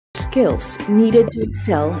skills needed to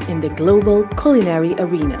excel in the global culinary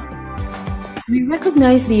arena. We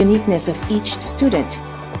recognize the uniqueness of each student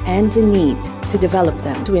and the need to develop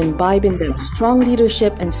them, to imbibe in them strong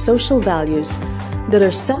leadership and social values that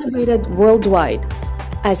are celebrated worldwide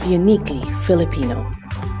as uniquely Filipino.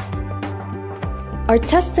 Our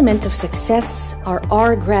testament of success are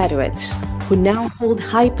our graduates who now hold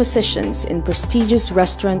high positions in prestigious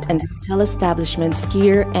restaurant and hotel establishments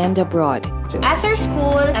here and abroad. After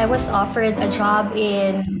school, I was offered a job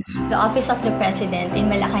in the Office of the President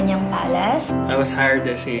in Malacanang Palace. I was hired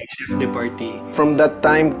as a chef de partie. From that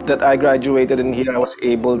time that I graduated in here, I was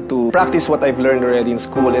able to practice what I've learned already in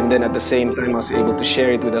school, and then at the same time, I was able to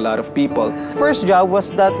share it with a lot of people. First job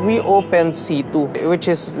was that we opened C2,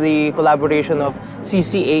 which is the collaboration of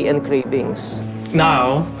CCA and Cravings.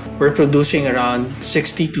 Now, we're producing around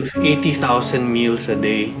 60 to 80,000 meals a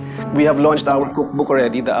day. We have launched our cookbook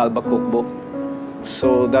already, the Alba Cookbook.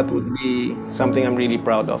 So that would be something I'm really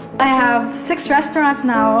proud of. I have 6 restaurants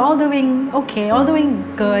now, all doing okay, all doing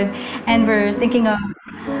good, and we're thinking of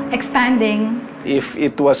expanding. If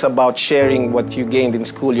it was about sharing what you gained in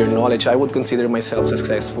school, your knowledge, I would consider myself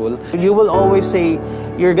successful. You will always say,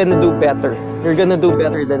 you're gonna do better. You're gonna do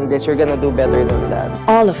better than this, you're gonna do better than that.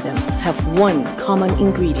 All of them have one common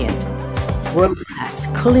ingredient: world-class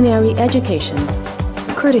culinary education,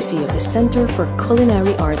 courtesy of the Center for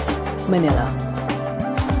Culinary Arts, Manila.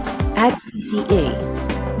 At CCA,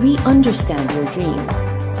 we understand your dream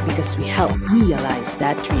because we help realize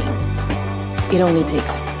that dream. It only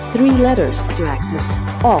takes 3 letters to access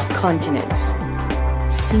all continents.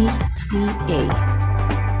 CCA,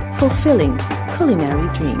 fulfilling culinary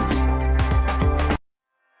dreams.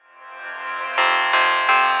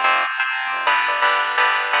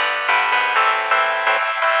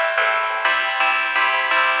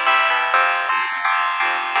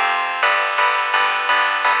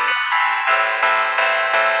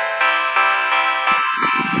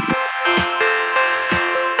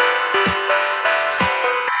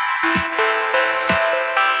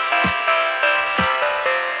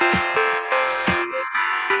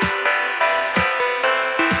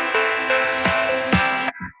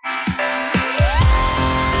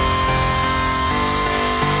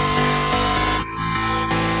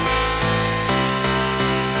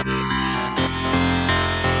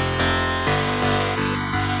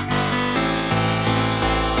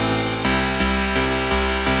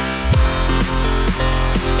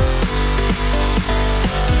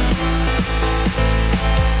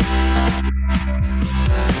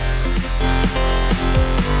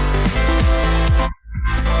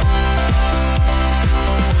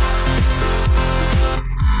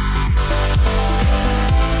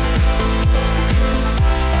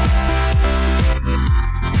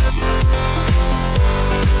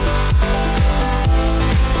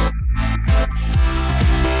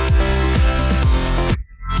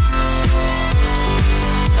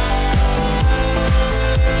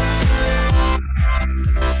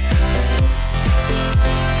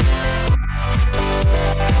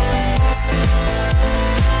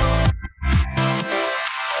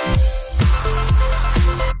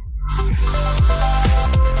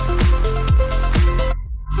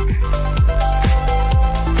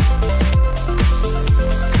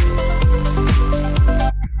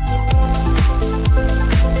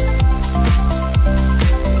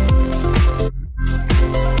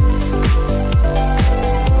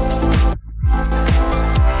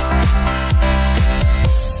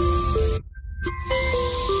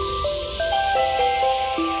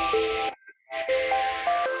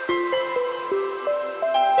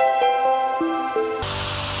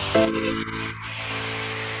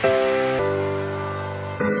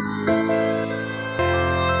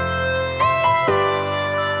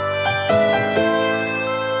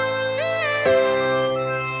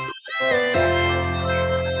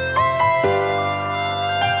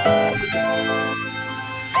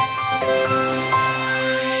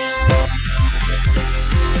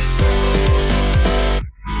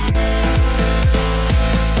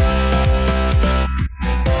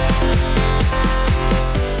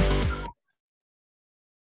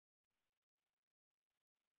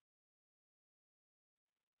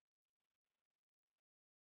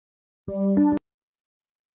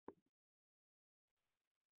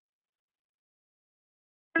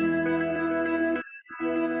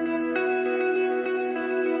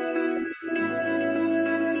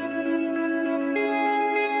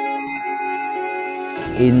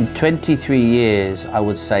 In 23 years, I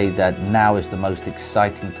would say that now is the most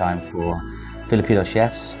exciting time for Filipino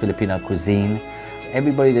chefs, Filipino cuisine,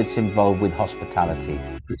 everybody that's involved with hospitality.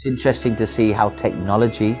 It's interesting to see how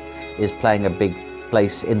technology is playing a big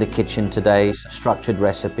place in the kitchen today, structured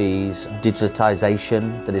recipes,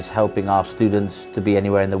 digitization that is helping our students to be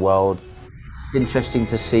anywhere in the world. Interesting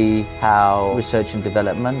to see how research and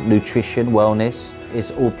development, nutrition, wellness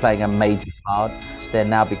is all playing a major part. They're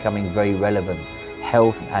now becoming very relevant.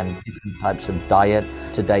 Health and different types of diet.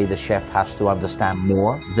 Today the chef has to understand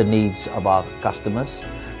more the needs of our customers.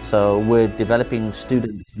 So we're developing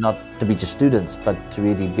students not to be just students, but to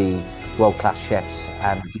really be world-class chefs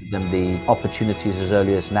and give them the opportunities as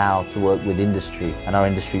early as now to work with industry and our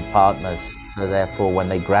industry partners. So therefore, when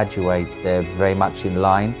they graduate, they're very much in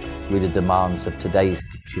line with the demands of today's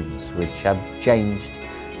kitchens, which have changed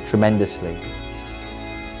tremendously.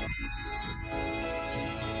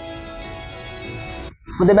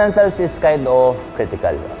 Fundamentals is kind of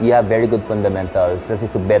critical. You have very good fundamentals, let's say,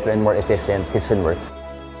 to better and more efficient kitchen work.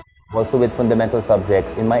 Also with fundamental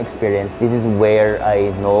subjects, in my experience, this is where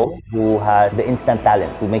I know who has the instant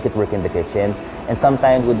talent to make it work in the kitchen. And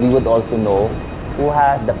sometimes we would also know who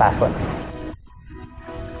has the passion.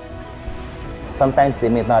 Sometimes they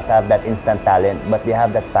may not have that instant talent, but they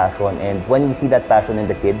have that passion. And when you see that passion in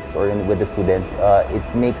the kids or with the students,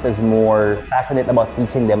 it makes us more passionate about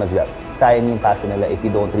teaching them as well. Sayang yung passion nila if you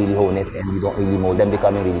don't really hone it and you don't really mold them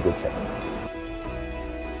becoming really good chefs.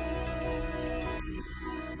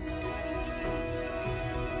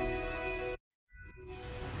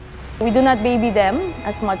 We do not baby them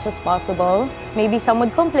as much as possible. Maybe some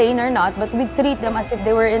would complain or not, but we treat them as if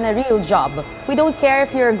they were in a real job. We don't care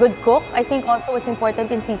if you're a good cook. I think also what's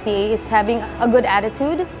important in CCA is having a good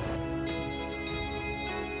attitude.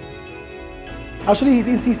 Actually,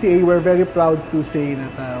 in CCA, we're very proud to say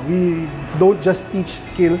that we don't just teach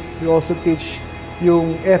skills, we also teach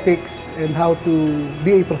yung ethics and how to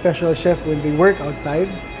be a professional chef when they work outside.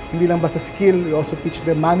 Hindi lang basta skill, we also teach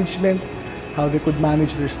them management, how they could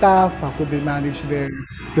manage their staff, how could they manage their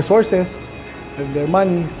resources and their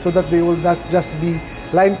money, so that they will not just be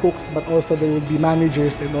line cooks, but also they will be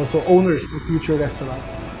managers and also owners of future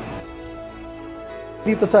restaurants.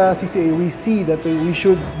 Dito sa CCA, we see that we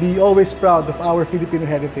should be always proud of our Filipino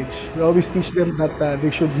heritage. We always teach them that they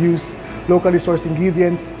should use locally sourced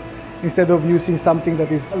ingredients, instead of using something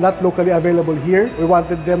that is not locally available here. We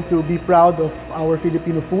wanted them to be proud of our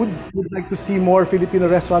Filipino food. We'd like to see more Filipino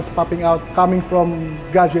restaurants popping out, coming from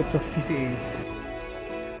graduates of CCA.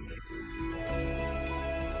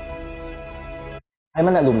 I'm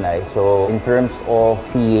an alumni, so in terms of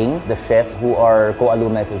seeing the chefs who are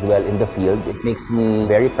co-alumni as well in the field, it makes me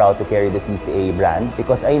very proud to carry the CCA brand,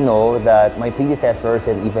 because I know that my predecessors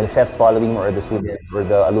and even chefs following me, or the students or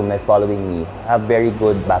the alumni following me, have very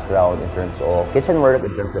good background in terms of kitchen work,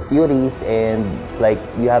 in terms of theories, and it's like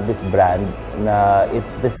you have this brand. If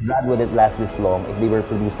this brand wouldn't last this long if they were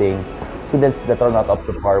producing students that are not up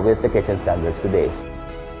to par with the kitchen standards today.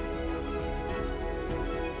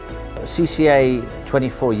 CCA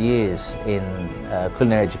 24 years in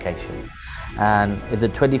culinary education, and in the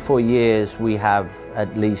 24 years we have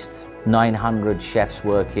at least 900 chefs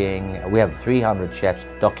working. We have 300 chefs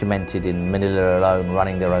documented in Manila alone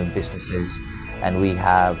running their own businesses, and we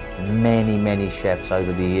have many chefs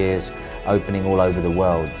over the years opening all over the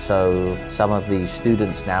world. So some of the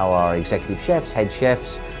students now are executive chefs, head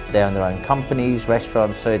chefs, they own their own companies,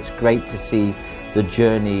 restaurants, so it's great to see the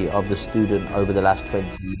journey of the student over the last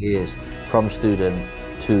 20 years, from student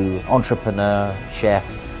to entrepreneur, chef.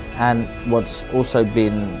 And what's also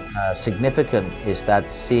been significant is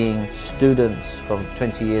that seeing students from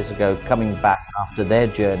 20 years ago coming back after their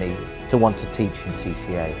journey to want to teach in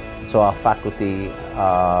CCA. So our faculty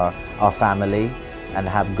are our family and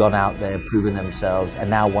have gone out there, proven themselves, and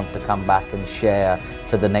now want to come back and share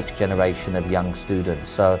to the next generation of young students.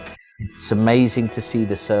 So it's amazing to see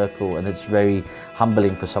the circle, and it's very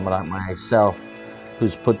humbling for someone like myself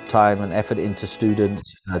who's put time and effort into students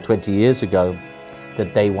 20 years ago,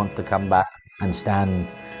 that they want to come back and stand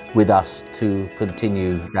with us to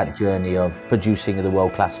continue that journey of producing the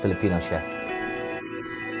world-class Filipino chef.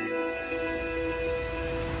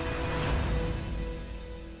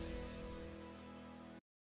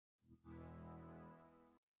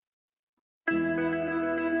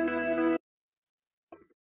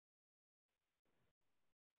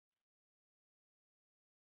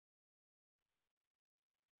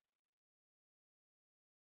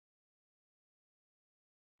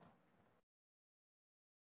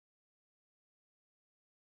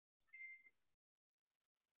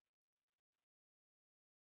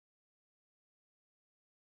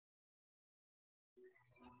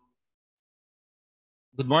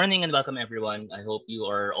 Good morning and welcome everyone. I hope you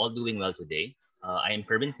are all doing well today. I am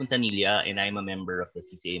Kervin Puntanilla and I am a member of the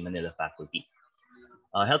CCA Manila faculty.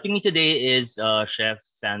 Helping me today is Chef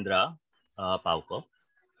Sandra, Pauco.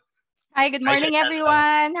 Hi, good Hi, Chef morning, Sandra.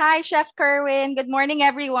 everyone. Hi, Chef Kerwin. Good morning,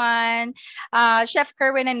 everyone. Chef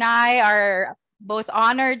Kerwin and I are both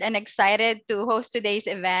honored and excited to host today's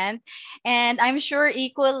event. And I'm sure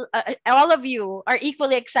all of you are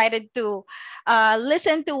equally excited to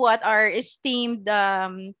listen to what our esteemed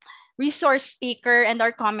resource speaker and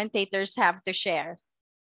our commentators have to share.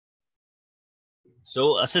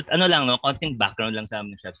 So, ano lang, no, konting background lang sa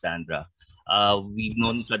amin, Chef Sandra. We've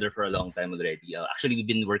known each other for a long time already. Actually, we've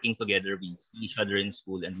been working together. We see each other in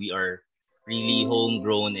school, and we are really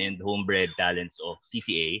homegrown and homebred talents of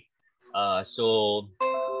CCA. So,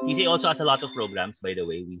 CCA also has a lot of programs, by the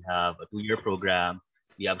way. We have a 2-year program.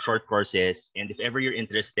 We have short courses. And if ever you're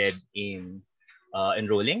interested in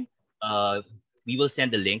enrolling, we will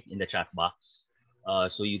send a link in the chat box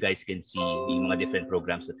so you guys can see the mga different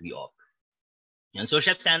programs that we offer. And so,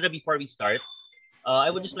 Chef Sandra, before we start,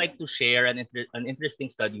 I would just like to share an interesting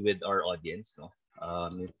study with our audience. No,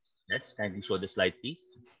 let's kindly show the slide, please.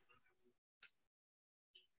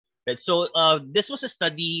 Right, so this was a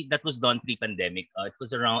study that was done pre-pandemic. It was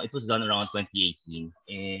done around 2018,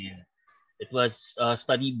 and it was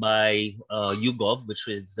studied by YouGov, which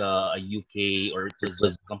is a UK, or it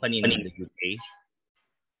was a company in the UK.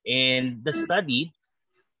 And the study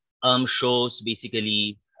shows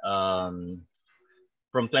basically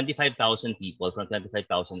from 25,000 people, from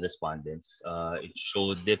 25,000 respondents, it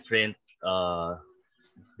showed different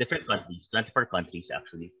countries, 24 countries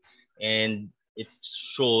actually, and it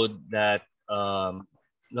showed that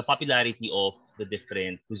the popularity of the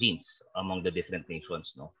different cuisines among the different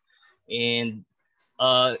nations, no, and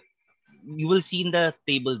you will see in the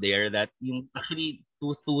table there that yung actually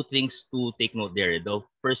two things to take note there. The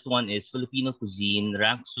first one is Filipino cuisine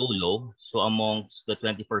ranked so low. So amongst the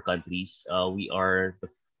 24 countries, we are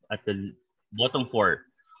at the bottom 4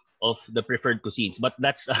 of the preferred cuisines. But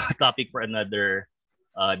that's a topic for another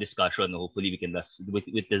discussion. Hopefully, we can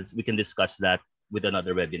discuss that with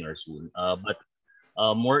another webinar soon. But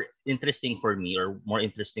more interesting for me, or more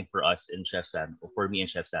interesting for us in Chef Sandra, for me and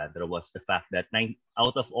Chef Sandra, was the fact that 9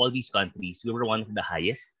 out of all these countries, we were one of the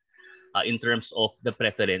highest in terms of the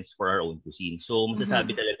preference for our own cuisine. So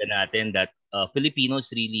masasabi talaga natin that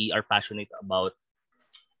Filipinos really are passionate about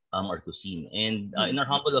our cuisine. And in our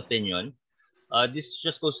humble opinion, this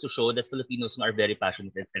just goes to show that Filipinos are very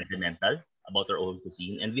passionate and sentimental about our own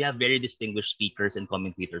cuisine. And we have very distinguished speakers and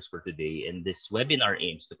commentators for today. And this webinar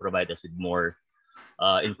aims to provide us with more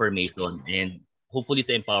information and hopefully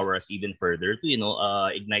to empower us even further to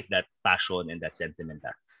ignite that passion and that sentiment.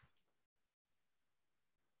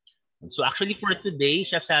 And so actually for today,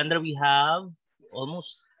 Chef Sandra, we have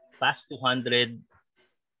almost past 200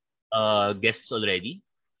 guests already.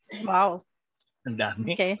 Wow. Ang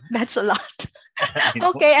dami. Okay, that's a lot.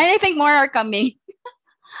 Okay, and I think more are coming.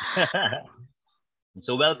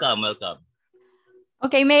 So welcome.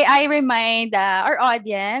 Okay, may I remind our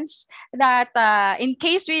audience that in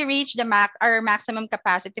case we reach our maximum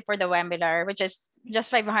capacity for the webinar, which is just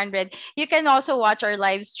 500, you can also watch our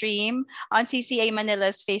live stream on CCA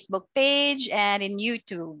Manila's Facebook page and in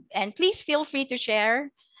YouTube. And please feel free to share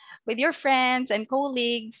with your friends and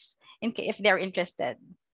colleagues if they're interested.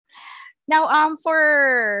 Now,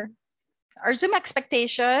 for our Zoom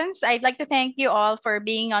expectations, I'd like to thank you all for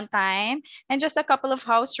being on time. And just a couple of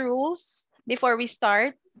house rules before we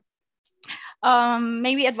start.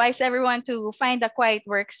 May we advise everyone to find a quiet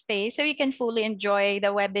workspace so you can fully enjoy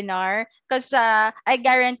the webinar, because I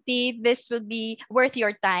guarantee this will be worth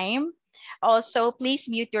your time. Also, please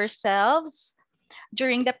mute yourselves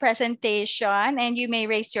during the presentation, and you may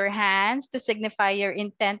raise your hands to signify your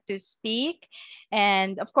intent to speak.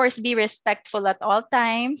 And of course, be respectful at all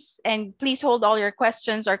times. And please hold all your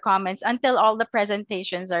questions or comments until all the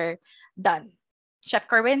presentations are done. Chef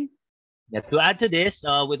Kerwin? Yeah, to add to this,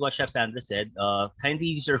 with what Chef Sandra said, kindly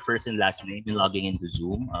use your first and last name in logging into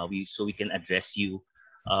Zoom, so we can address you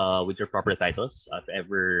with your proper titles if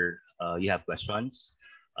ever you have questions.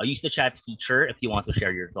 Use the chat feature if you want to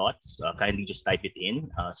share your thoughts. Kindly just type it in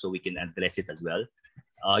so we can address it as well.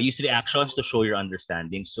 Use reactions to show your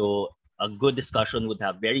understanding. So a good discussion would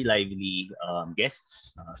have very lively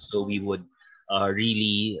guests. So we would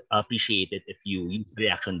really appreciate it if you use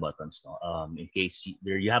reaction buttons, in case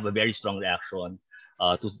you have a very strong reaction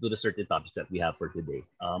to the certain topics that we have for today.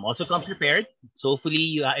 Also come prepared. So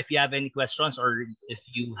hopefully, if you have any questions or if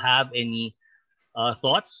you have any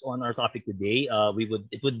thoughts on our topic today,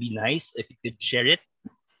 it would be nice if you could share it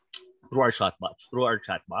through our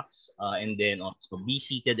chat box, and then also be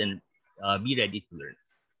seated and be ready to learn.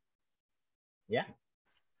 Yeah.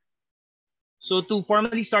 So to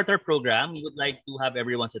formally start our program, we would like to have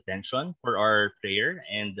everyone's attention for our prayer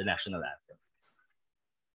and the national anthem.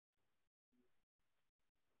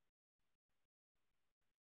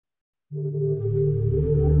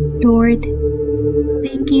 Lord,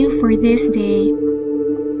 thank you for this day,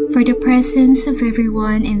 for the presence of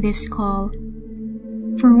everyone in this call.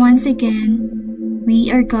 For once again,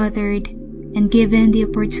 we are gathered and given the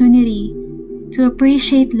opportunity to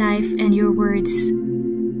appreciate life and your words.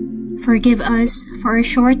 Forgive us for our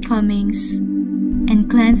shortcomings and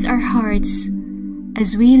cleanse our hearts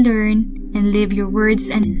as we learn and live your words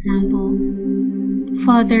and example.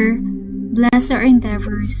 Father, bless our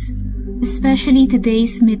endeavors, especially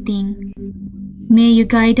today's meeting. May you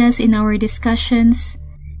guide us in our discussions,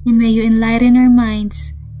 and may you enlighten our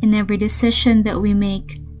minds in every decision that we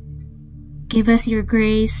make. Give us your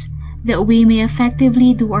grace that we may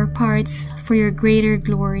effectively do our parts for your greater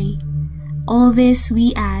glory. All this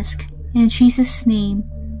we ask in Jesus' name.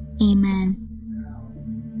 Amen.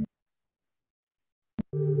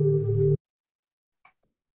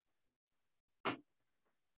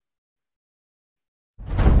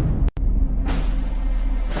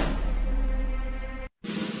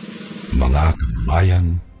 Mga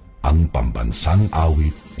kababayan, ang pambansang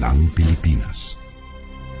awit ng Pilipinas.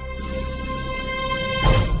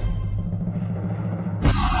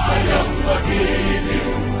 Hayang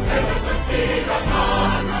magiliw, ay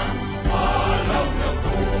masasirakanan, alam ng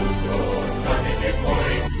puso, sa titik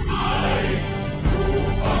mo'y buhay.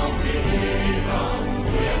 Lupang binirang,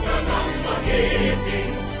 kuyak ka ng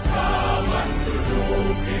magiting, sa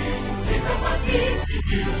manluluping, di ka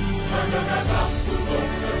masisipil, sa nagagang tutok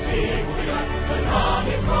sa simoy at sa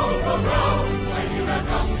langit ng bagaw, ay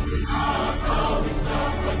hinagang pinakawin sa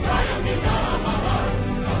pagkayang minamahal,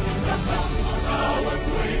 ang isang ng magawat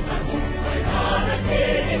mo'y tagumpay na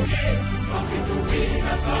nagtitingin, ang bituin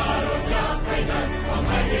at karoon niya kailan ang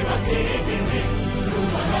may di magtitingin,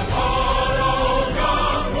 lumanang araw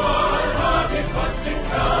ng warhabit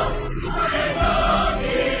pagsinta, ay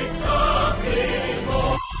langit sa piling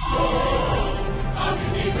mo. Ang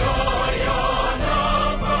inigaya na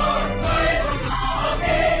pagkay ng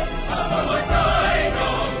amin, ang mamatay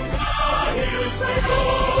ng dahil sa'yo.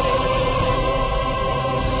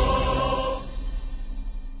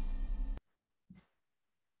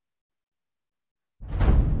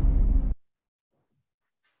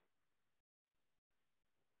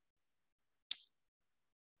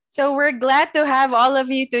 So we're glad to have all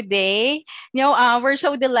of you today. We're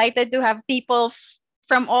so delighted to have people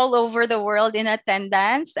from all over the world in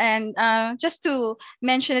attendance. And just to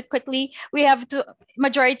mention it quickly, we have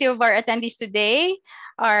majority of our attendees today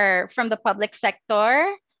are from the public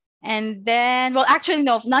sector. And then, well, actually,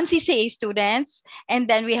 no, non-CCA students. And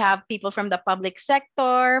then we have people from the public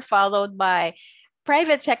sector, followed by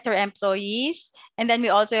private sector employees. And then we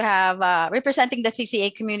also have representing the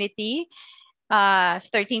CCA community,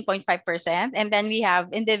 13.5%. And then we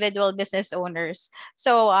have individual business owners.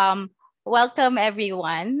 So welcome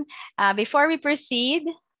everyone. Before we proceed,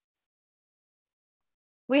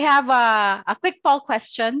 we have a quick poll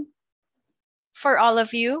question for all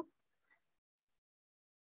of you.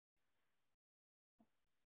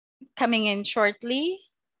 Coming in shortly.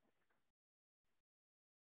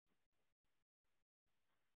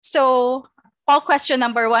 So poll question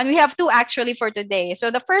number 1. We have 2 actually for today.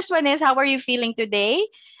 So the first one is, how are you feeling today?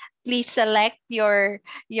 Please select the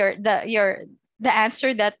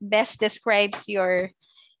answer that best describes what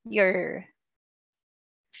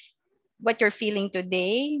you're feeling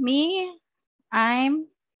today. Me, I'm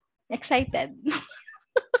excited.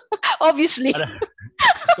 Obviously.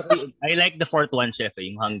 I like the fourth one, Chef,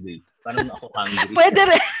 yung hungry. Parang ako hungry. Pwede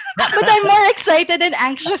rin. But I'm more excited and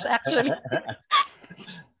anxious actually.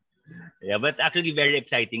 Yeah, but actually very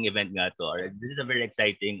exciting event nga to. This is a very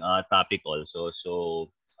exciting topic also. So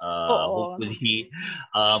hopefully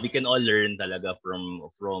we can all learn talaga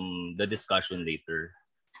from the discussion later.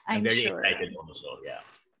 I'm very sure. excited also. Yeah.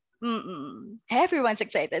 Everyone's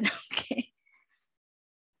excited. Okay.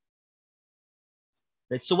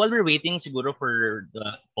 Right, so while we're waiting siguro for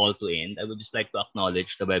the call to end, I would just like to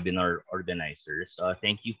acknowledge the webinar organizers.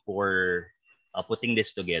 Thank you for putting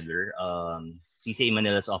this together. CCA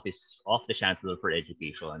Manila's Office of the Chancellor for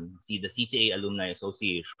Education, the CCA Alumni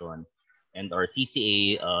Association, and our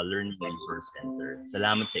CCA Learning Resource Center.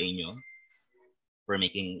 Salamat sa inyo for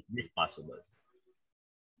making this possible.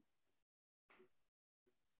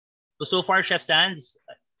 So far, Chef Sands,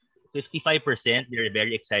 55%, they're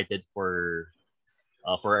very excited for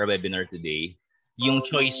our webinar today. Yung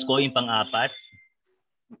choice ko, yung pang-apat,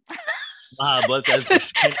 mahabol, 12%.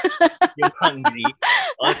 Yung hungry.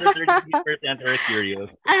 Also, 33% are curious.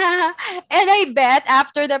 And I bet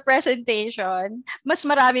after the presentation, mas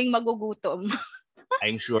maraming magugutom.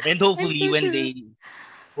 I'm sure. And I'm so sure.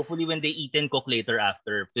 hopefully when they eat and cook later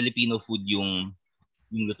after, Filipino food yung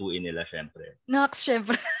lutuin nila, syempre. Nox,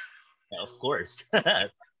 syempre. Yeah, of course.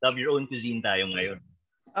 Have your own cuisine tayo ngayon.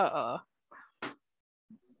 Oo.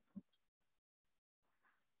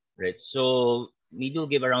 Right. So maybe we'll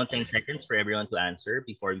give around 10 seconds for everyone to answer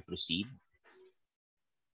before we proceed.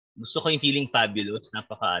 Gusto ko yung feeling fabulous.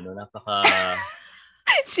 Napaka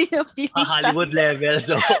Sino feeling Hollywood level.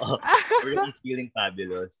 So everyone's feeling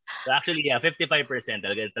fabulous. So actually, yeah, 55%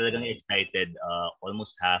 talagang excited.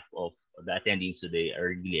 Almost half of the attendees today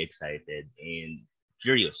are really excited and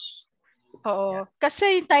curious. Oo.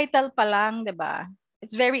 Kasi yung title pa lang, 'di ba?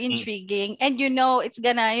 It's very intriguing. And it's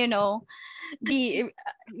gonna, be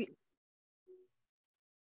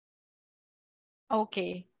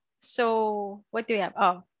okay. So, what do we have?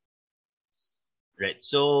 Oh. Right.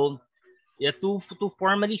 So, yeah, to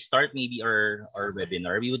formally start maybe our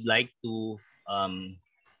webinar, we would like to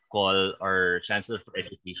call our Chancellor for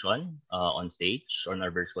Education on stage, on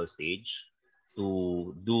our virtual stage,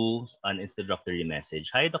 to do an introductory message.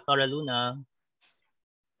 Hi, Dr. Luna.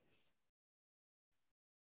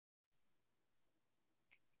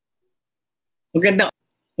 Magandang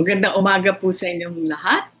umaga po sa inyong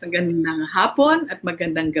lahat. Magandang hapon at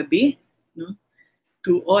magandang gabi, no?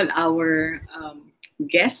 To all our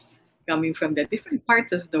guests coming from the different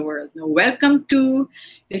parts of the world. No? Welcome to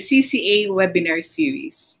the CCA webinar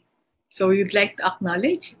series. So we'd like to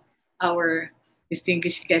acknowledge our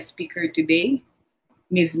distinguished guest speaker today,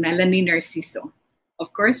 Ms. Melanie Narciso.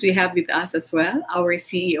 Of course, we have with us as well our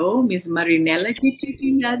CEO, Ms. Marinela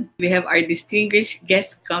Chichitinad. We have our distinguished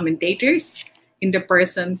guest commentators in the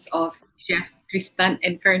persons of Chef Tristan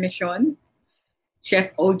Encarnacion, Chef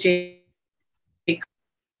OJ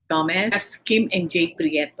Gomez, Chefs Kim and Jay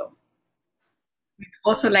Prieto. We'd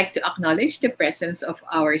also like to acknowledge the presence of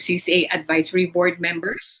our CCA Advisory Board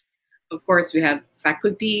members. Of course, we have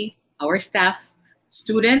faculty, our staff,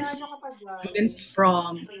 students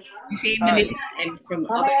from CCA Manila and from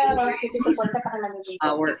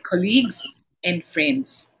our colleagues and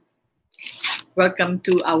friends. Welcome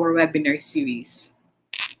to our webinar series.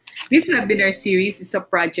 This webinar series is a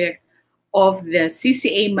project of the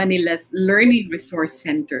CCA Manila's Learning Resource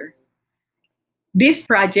Center. This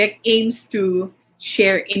project aims to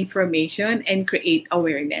share information and create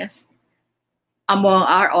awareness among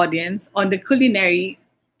our audience on the culinary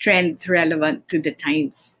trends relevant to the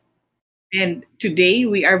times. And today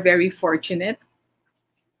we are very fortunate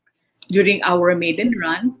during our maiden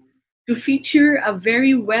run to feature a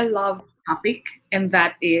very well-loved topic, and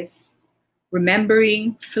that is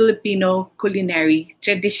remembering Filipino culinary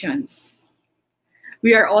traditions.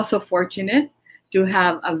 We are also fortunate to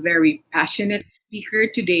have a very passionate speaker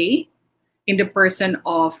today in the person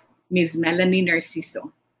of Ms. Melanie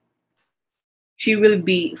Narciso. She will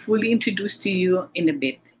be fully introduced to you in a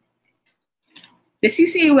bit. The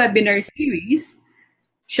CCA webinar series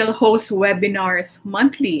shall host webinars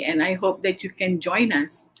monthly, and I hope that you can join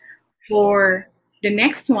us. For the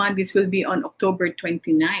next one, this will be on October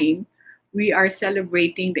 29. We are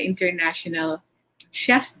celebrating the International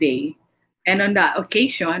Chef's Day. And on that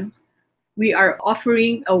occasion, we are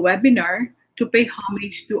offering a webinar to pay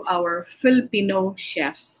homage to our Filipino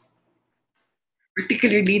chefs,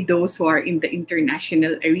 particularly those who are in the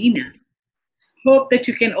international arena. Hope that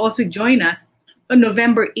you can also join us on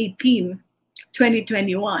November 18,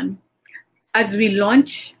 2021, as we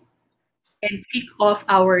launch and kick off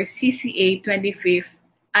our CCA 25th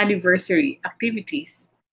anniversary activities.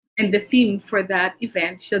 And the theme for that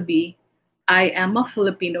event shall be, I am a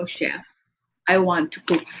Filipino chef. I want to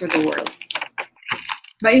cook for the world.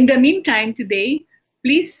 But in the meantime, today,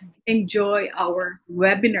 please enjoy our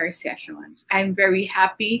webinar sessions. I'm very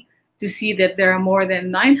happy to see that there are more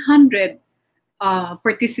than 900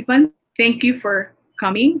 participants. Thank you for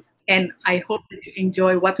coming, and I hope that you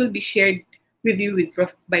enjoy what will be shared with you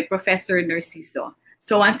by Professor Narciso.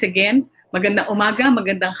 So once again, magandang umaga,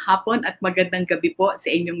 magandang hapon, at magandang gabi po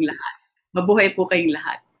sa inyong lahat. Mabuhay po kayong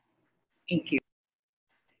lahat. Thank you.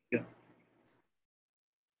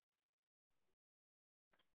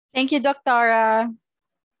 Thank you, Doctora.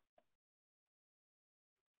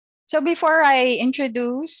 So before I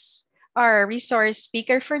introduce our resource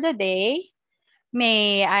speaker for the day,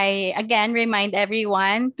 may I again remind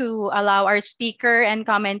everyone to allow our speaker and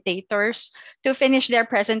commentators to finish their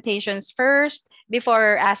presentations first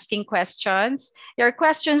before asking questions. Your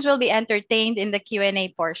questions will be entertained in the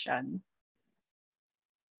Q&A portion.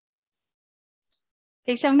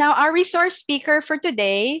 Okay, so now our resource speaker for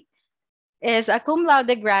today is a cum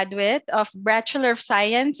laude graduate of Bachelor of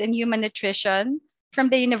Science in Human Nutrition from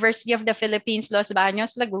the University of the Philippines, Los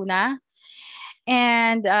Baños, Laguna,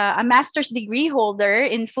 and a master's degree holder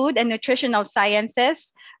in food and nutritional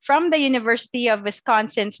sciences from the University of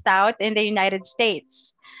Wisconsin Stout in the United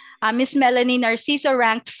States. Miss Melanie Narciso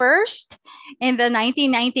ranked first in the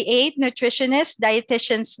 1998 Nutritionist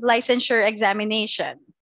Dietitian's Licensure Examination.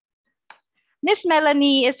 Miss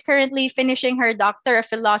Melanie is currently finishing her Doctor of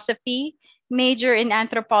Philosophy, major in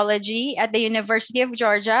anthropology at the University of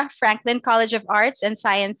Georgia, Franklin College of Arts and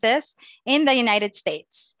Sciences in the United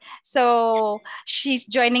States. So she's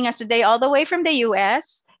joining us today all the way from the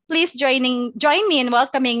US. Please join me in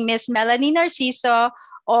welcoming Miss Melanie Narciso,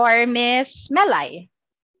 or Miss Melai.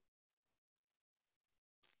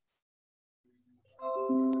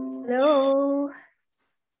 Hello.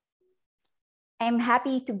 I'm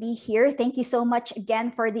happy to be here. Thank you so much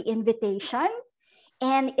again for the invitation.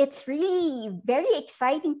 And it's really very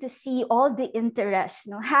exciting to see all the interest,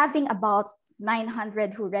 having about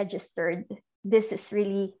 900 who registered. This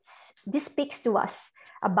speaks to us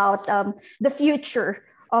about the future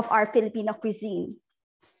of our Filipino cuisine.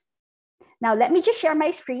 Now, let me just share my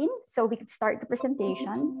screen so we can start the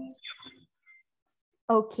presentation.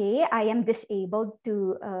 Okay, I am disabled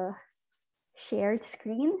to share the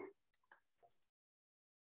screen.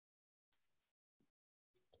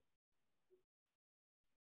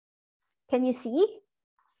 Can you see?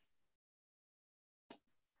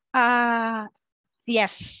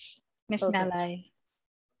 Yes, Miss Okay. Melai.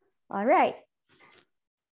 All right.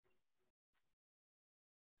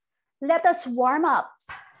 Let us warm up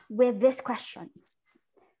with this question.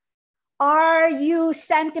 Are you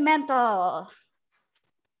sentimental?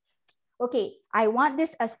 Okay, I want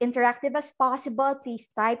this as interactive as possible. Please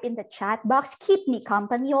type in the chat box. Keep me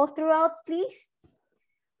company all throughout, please.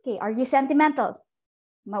 Okay, are you sentimental?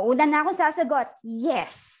 Mauna na akong sasagot.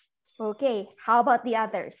 Yes. Okay, how about the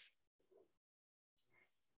others?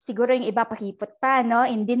 Siguro yung iba pakipot pa, no?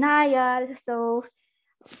 In denial. So,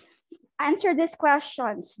 answer these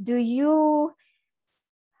questions.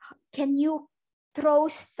 Can you throw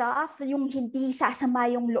stuff yung hindi sasama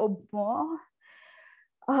yung loob mo?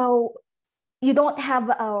 You don't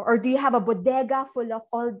have, or do you have a bodega full of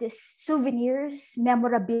all these souvenirs,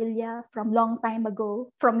 memorabilia from long time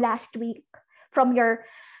ago, from last week, from your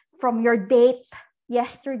date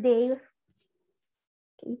yesterday?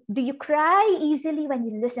 Okay. Do you cry easily when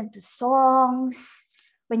you listen to songs,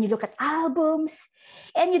 when you look at albums,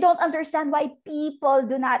 and you don't understand why people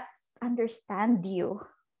do not understand you?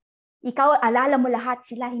 Ikaw, alala mo lahat,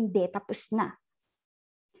 sila hindi, tapos na.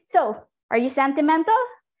 So, are you sentimental?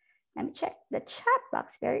 Let me check the chat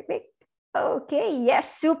box very quick. Okay,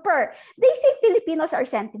 yes, super. They say Filipinos are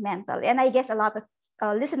sentimental, and I guess a lot of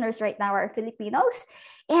listeners right now are Filipinos,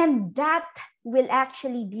 and that will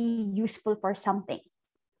actually be useful for something.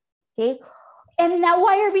 Okay, and now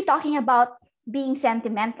why are we talking about being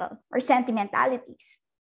sentimental or sentimentalities?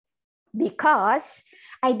 Because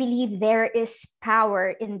I believe there is power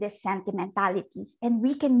in this sentimentality, and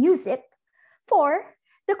we can use it for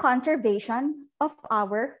the conservation of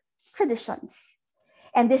our traditions.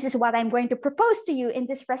 And this is what I'm going to propose to you in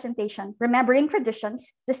this presentation, Remembering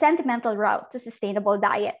Traditions, the Sentimental Route to Sustainable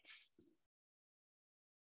Diets.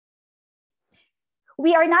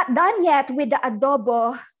 We are not done yet with the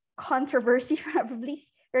adobo controversy, probably.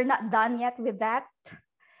 We're not done yet with that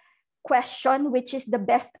question, which is the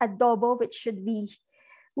best adobo,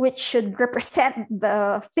 which should represent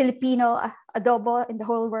the Filipino adobo in the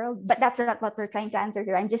whole world. But that's not what we're trying to answer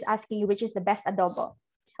here. I'm just asking you which is the best adobo.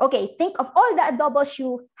 Okay, think of all the adobos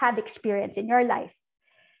you have experienced in your life.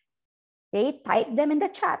 Okay, type them in the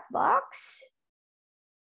chat box.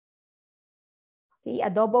 Okay,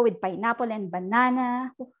 adobo with pineapple and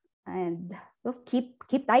banana. And keep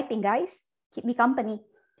typing, guys. Keep me company.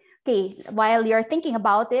 Okay, while you're thinking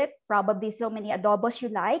about it, probably so many adobos you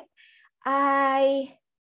like. I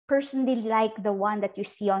personally like the one that you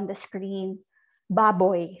see on the screen,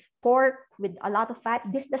 baboy, pork with a lot of fat.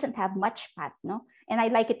 This doesn't have much fat, no? And I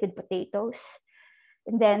like it with potatoes.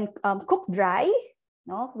 And then cooked dry,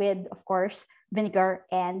 no? With, of course, vinegar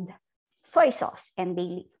and soy sauce and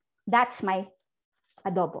bay leaf. That's my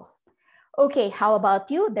adobo. Okay, how about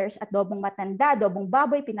you? There's adobong matanda, adobong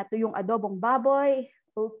baboy, pinatuyong adobong baboy.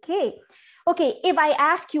 Okay. Okay, if I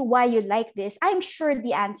ask you why you like this, I'm sure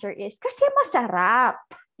the answer is kasi masarap,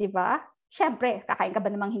 di ba? Siyempre, kakain ka ba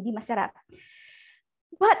namang hindi masarap?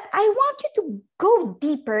 But I want you to go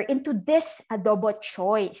deeper into this adobo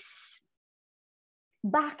choice.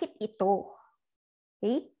 Bakit ito?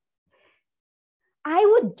 Okay? I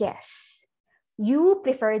would guess You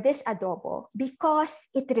prefer this adobo because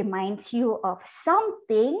it reminds you of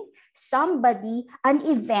something, somebody, an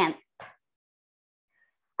event.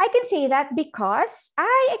 I can say that because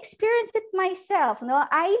I experienced it myself. No,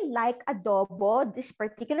 I like adobo, this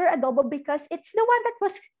particular adobo, because it's the one that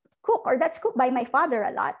was cooked or that's cooked by my father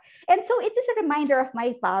a lot. And so it is a reminder of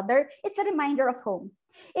my father. It's a reminder of home.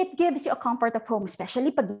 It gives you a comfort of home,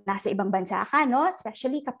 especially pag nasa ibang bansa ka, no?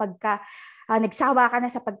 Especially kapag nagsawa ka na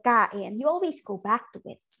sa pagkain, you always go back to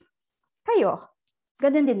it. Kayo,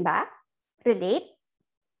 ganun din ba? Relate?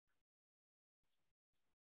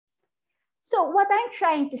 So what I'm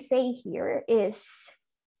trying to say here is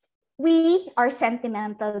we are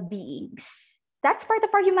sentimental beings. That's part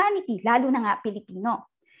of our humanity, lalo na nga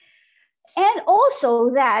Pilipino. And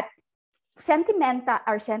also that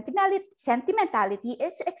sentimentality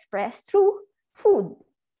is expressed through food.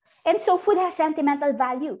 And so food has sentimental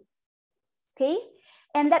value. Okay?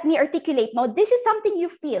 And let me articulate. Now, this is something you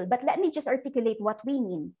feel, but let me just articulate what we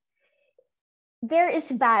mean. There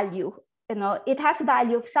is value. It has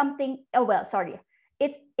value of something.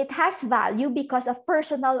 It has value because of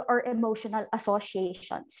personal or emotional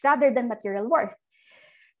associations rather than material worth.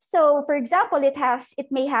 So, for example,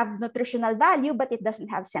 it may have nutritional value, but it doesn't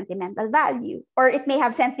have sentimental value. Or it may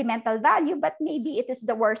have sentimental value, but maybe it is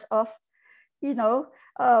the worst of,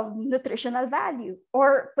 nutritional value.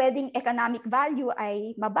 Or pwedeng economic value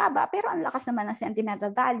ay mababa, pero ang lakas naman ng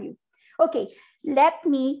sentimental value. Okay, let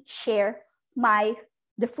me share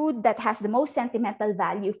the food that has the most sentimental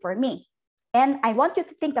value for me. And I want you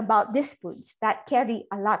to think about these foods that carry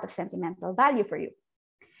a lot of sentimental value for you.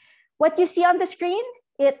 What you see on the screen,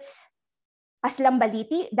 it's aslang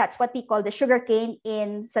baliti. That's what we call the sugarcane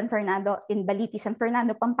in Baliti, San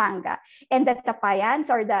Fernando, Pampanga. And the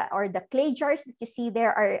tapayans or the clay jars that you see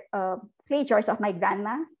there are clay jars of my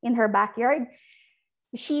grandma in her backyard.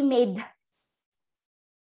 She made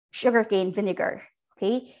sugarcane vinegar.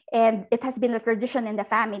 Okay, and it has been a tradition in the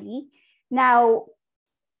family. Now,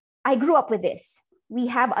 I grew up with this. We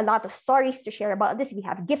have a lot of stories to share about this. We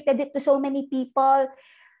have gifted it to so many people.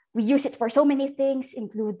 We use it for so many things,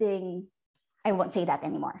 including, I won't say that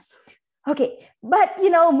anymore. Okay, but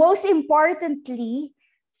most importantly,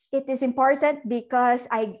 it is important because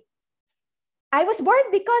I was born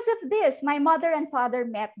because of this. My mother and father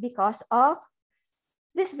met because of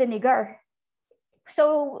this vinegar.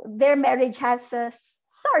 So their marriage has a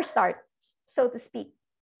sour start, so to speak.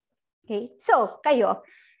 Okay, so kayo,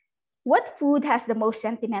 what food has the most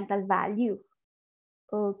sentimental value?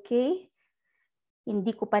 Okay,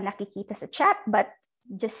 hindi ko pa nakikita sa chat, but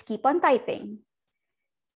just keep on typing.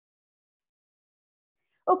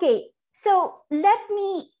 Okay, so let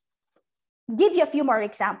me give you a few more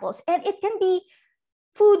examples, and it can be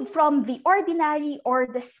food from the ordinary or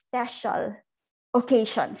the special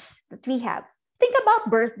occasions that we have. Think about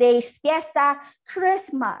birthdays, fiesta,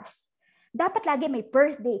 Christmas. Dapat lagi may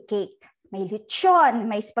birthday cake, may lechon,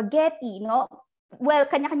 may spaghetti, no? Well,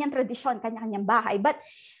 kanya-kanyang tradisyon, kanya-kanyang bahay, but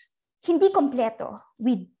hindi kompleto.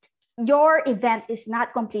 Your event is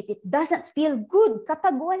not complete. It doesn't feel good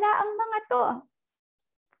kapag wala ang mga to.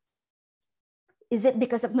 Is it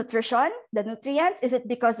because of nutrition, the nutrients? Is it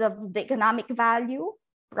because of the economic value?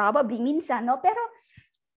 Probably minsan, no? Pero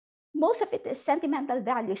most of it is sentimental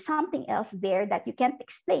value, something else there that you can't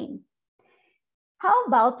explain. How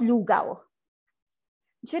about lugaw?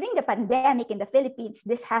 During the pandemic in the Philippines,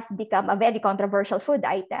 this has become a very controversial food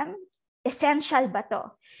item. Essential ba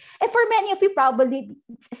to? And for many of you, probably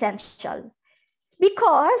it's essential.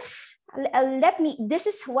 Because, this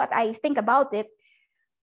is what I think about it.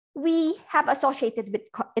 We have associated it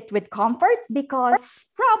with comfort because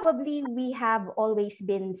probably we have always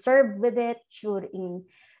been served with it during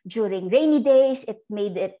rainy days. It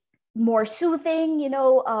made it more soothing,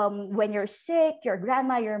 when you're sick, your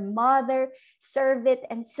grandma, your mother serve it.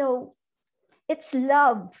 And so it's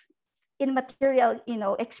love in material,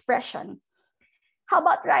 expression. How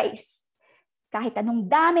about rice? Kahit anong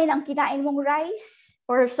dami ng kinain mong rice,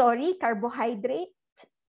 carbohydrate,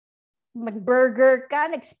 mag-burger ka,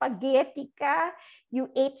 nag-spaghetti ka, you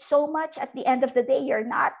ate so much, at the end of the day, you're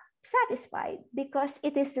not satisfied because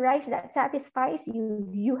it is rice that satisfies you.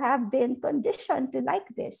 You have been conditioned to like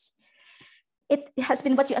this. It has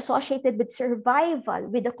been what you associated with survival,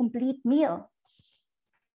 with a complete meal.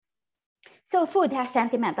 So food has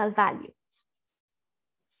sentimental value.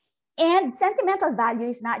 And sentimental value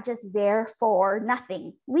is not just there for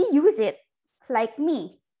nothing. We use it, like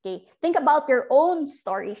me. Okay, think about your own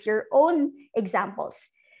stories, your own examples.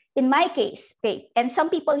 In my case, okay, and some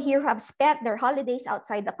people here who have spent their holidays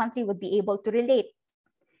outside the country would be able to relate.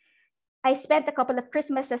 I spent a couple of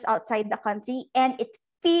Christmases outside the country, and it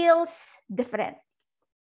feels different.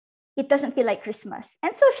 It doesn't feel like Christmas.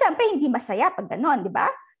 And so, syempre, hindi masaya pag ganon, di ba?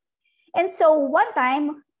 And so, one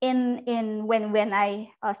time, when I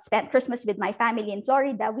spent Christmas with my family in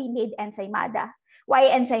Florida, we made ensaymada. Why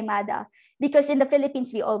ensaymada? Because in the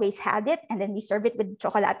Philippines, we always had it, and then we serve it with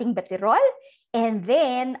chocolating batirol. And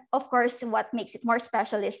then, of course, what makes it more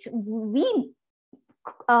special is we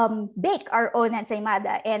bake our own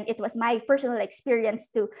ensaymada, and it was my personal experience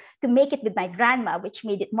to make it with my grandma, which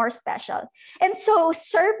made it more special. And so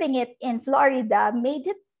serving it in Florida made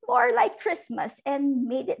it more like Christmas and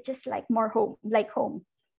made it just like more home, like home.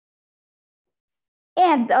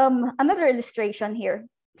 And another illustration here.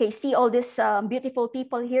 Okay, see all these beautiful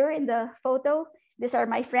people here in the photo. These are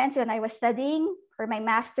my friends when I was studying for my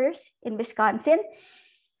master's in Wisconsin.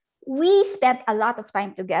 We spent a lot of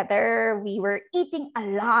time together. We were eating a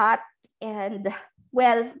lot, and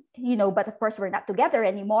well, but of course we're not together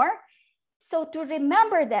anymore. So to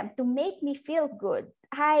remember them, to make me feel good,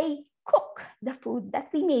 I cook the food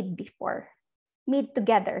that we made before, made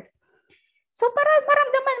together. So para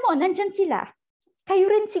maramdaman mo, nandyan sila.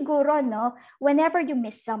 Kayo rin siguro, no? Whenever you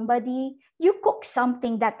miss somebody, you cook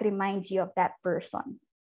something that reminds you of that person.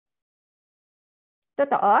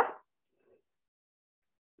 Totoo?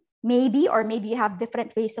 Maybe, or maybe you have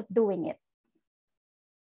different ways of doing it.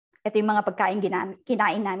 Ito yung mga pagkain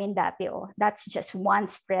kinain namin dati. Oh. That's just one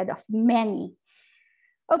spread of many.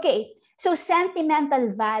 Okay, so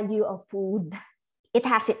sentimental value of food, it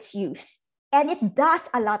has its use. And it does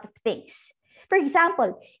a lot of things. For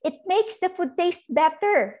example, it makes the food taste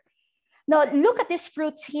better. Now, look at these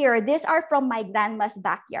fruits here. These are from my grandma's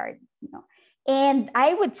backyard. And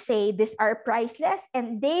I would say these are priceless,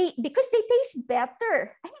 and because they taste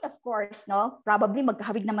better. I mean, of course, no, probably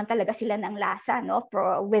maghahawig naman talaga sila ng lasa, no,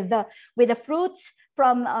 with the fruits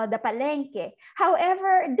from the palengke.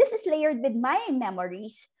 However, this is layered with my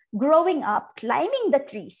memories growing up, climbing the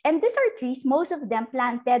trees, and these are trees, most of them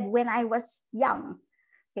planted when I was young,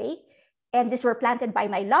 okay, and these were planted by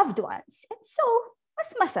my loved ones, and so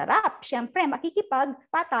mas masarap. Siyempre,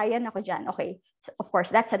 makikipagpatayan ako dyan. Okay, so of course,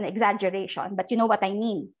 that's an exaggeration, but you know what I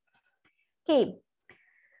mean. Okay,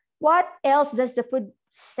 what else does the food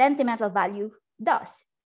sentimental value does?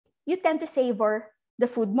 You tend to savor the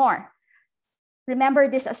food more. Remember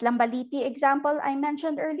this aslambaliti example I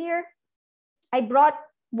mentioned earlier? I brought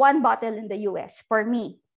one bottle in the US for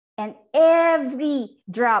me, and every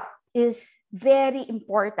drop is very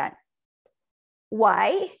important.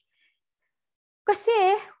 Why? Kasi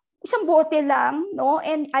isang bote lang, no?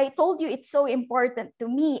 And I told you it's so important to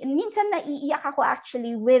me. And minsan naiiyak ako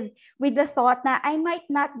actually with the thought na I might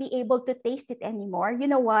not be able to taste it anymore. You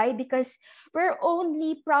know why? Because we're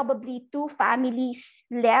only probably 2 families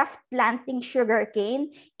left planting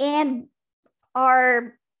sugarcane, and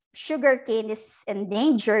our sugarcane is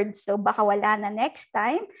endangered, so baka wala na next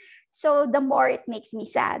time. So the more it makes me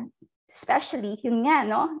sad, especially yun nga,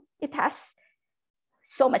 no? It has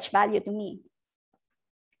so much value to me.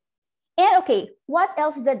 And okay, what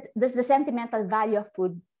else does the sentimental value of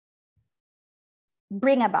food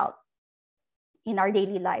bring about in our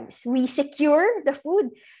daily lives? We secure the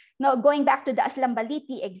food. Now, going back to the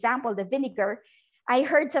aslambaliti example, the vinegar, I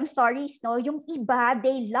heard some stories, no, yung iba,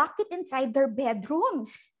 they lock it inside their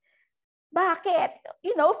bedrooms. Bakit?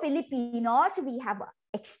 You know, Filipinos, we have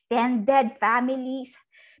extended families.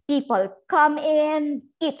 People come in,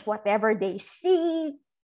 eat whatever they see,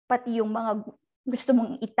 pati yung mga gusto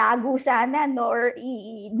mong itago sana, no, or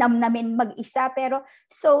namnamin mag-isa. Pero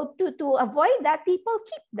so to avoid that, people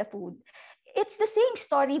keep the food. It's the same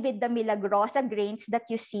story with the Milagrosa grains that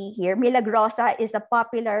you see here. Milagrosa is a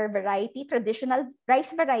popular variety, traditional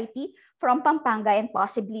rice variety from Pampanga and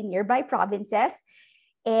possibly nearby provinces.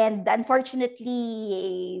 And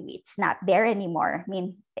unfortunately, it's not there anymore. I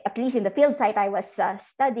mean, at least in the field site I was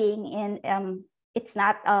studying, and it's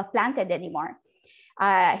not planted anymore.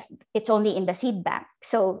 It's only in the seed bank.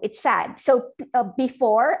 So it's sad. So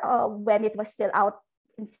before, when it was still out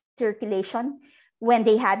in circulation, when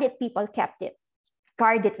they had it, people kept it,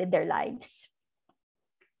 guard it with their lives.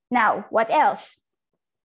 Now, what else?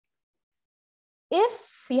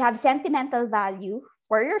 If you have sentimental value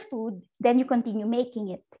for your food, then you continue making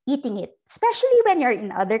it, eating it, especially when you're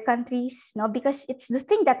in other countries, no? Because it's the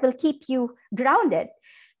thing that will keep you grounded.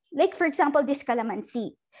 Like, for example, this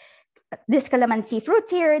calamansi. This calamansi fruit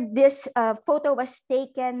here, this photo was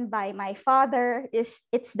taken by my father. It's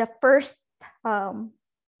the first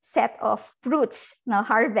set of fruits, no,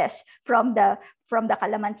 harvest from the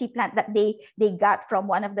calamansi plant that they got from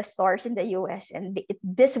one of the stores in the US. And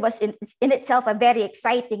this was in itself a very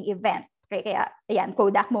exciting event. Kaya, ayan,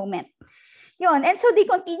 Kodak moment. Yun. And so they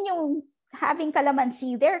continue having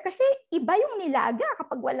calamansi there kasi iba yung nilaga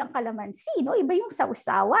kapag walang calamansi, no? Iba yung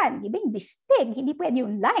sausawan, iba yung bistig, hindi pwede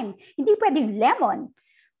yung lime, hindi pwede yung lemon.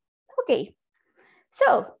 Okay,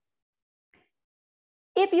 so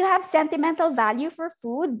if you have sentimental value for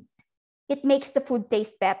food, it makes the food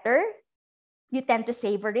taste better. You tend to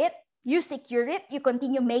savor it, you secure it, you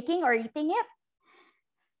continue making or eating it.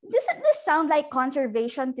 Doesn't this sound like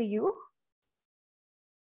conservation to you?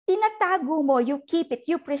 Tinatago mo, you keep it,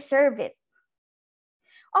 you preserve it.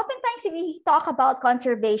 Oftentimes, we talk about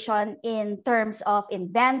conservation in terms of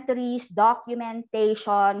inventories,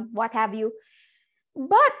 documentation, what have you.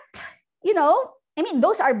 But, you know, I mean,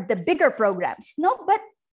 those are the bigger programs, no? But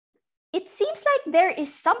it seems like there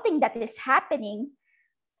is something that is happening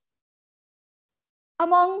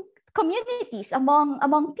among communities, among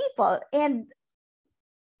people. And,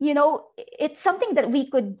 you know, it's something that we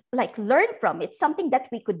could like learn from. It's something that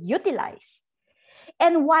we could utilize.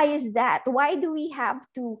 And why is that? Why do we have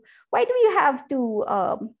to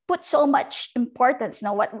put so much importance?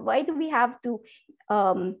 Now, why do we have to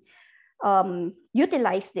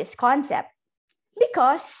utilize this concept?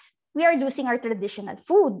 Because we are losing our traditional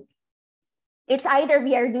food. It's either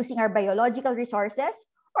we are losing our biological resources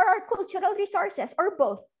or our cultural resources, or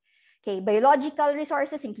both. Okay, biological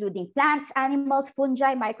resources, including plants, animals,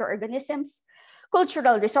 fungi, microorganisms.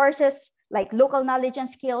 Cultural resources, like local knowledge and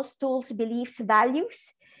skills, tools, beliefs, values.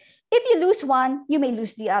 If you lose one, you may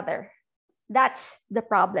lose the other. That's the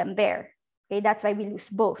problem there. Okay, that's why we lose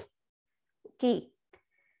both. Okay.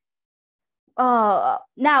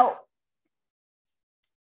 Now,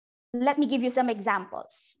 let me give you some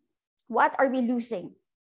examples. What are we losing?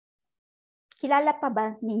 Kilala pa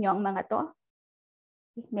ba ninyo ang mga to?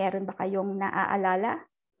 Meron ba kayong naaalala?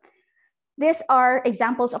 These are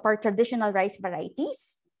examples of our traditional rice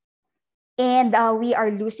varieties. And we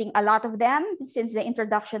are losing a lot of them since the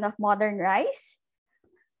introduction of modern rice.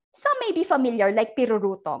 Some may be familiar, like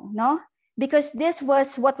pirurutong, no? Because this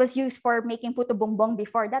was what was used for making puto bumbong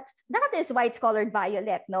before. That is why it's colored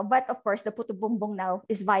violet, no? But of course, the puto bumbong now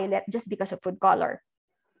is violet just because of food color.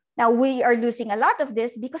 Now, we are losing a lot of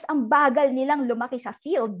this because ang bagal nilang lumaki sa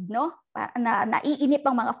field, no? Naiinip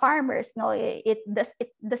ang mga farmers, no? It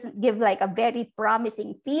doesn't give like a very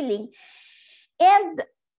promising feeling. And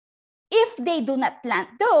if they do not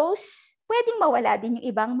plant those, pwedeng mawala din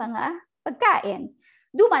yung ibang mga pagkain.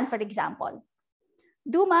 Duman, for example.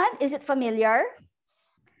 Duman, is it familiar?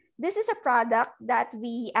 This is a product that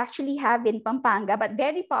we actually have in Pampanga, but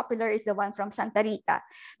very popular is the one from Santa Rita.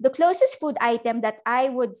 The closest food item that I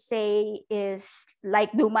would say is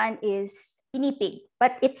like duman is pinipig,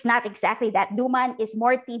 but it's not exactly that. Duman is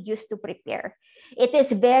more tedious to prepare. It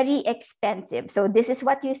is very expensive. So this is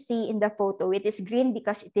what you see in the photo. It is green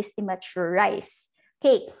because it is immature rice.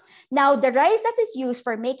 Okay, now the rice that is used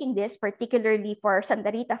for making this, particularly for Santa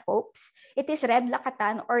Rita folks, it is red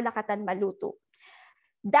lakatan or lakatan maluto.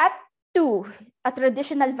 That too, a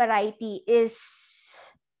traditional variety, is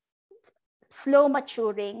slow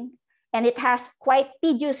maturing, and it has quite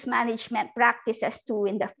tedious management practices too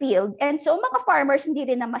in the field. And so mga farmers hindi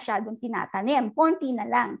rin na masyadong tinatanim, konti na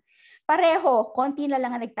lang. Pareho, konti na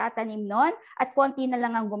lang ang nagtatanim nun at konti na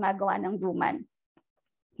lang ang gumagawa ng duman.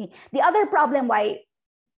 Okay. The other problem why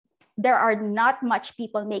there are not much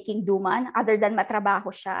people making duman other than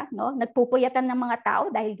matrabaho siya, no? Nagpupuyatan ng mga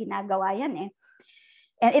tao dahil ginagawa yan eh.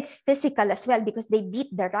 And it's physical as well because they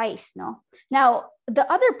beat the rice, no? Now, the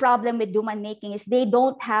other problem with duman making is they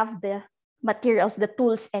don't have the materials, the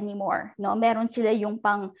tools anymore, no? Meron sila yung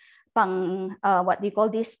what do you call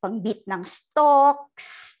this? Pang beat ng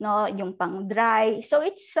stalks, no? Yung pang dry. So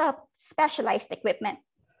it's specialized equipment.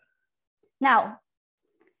 Now,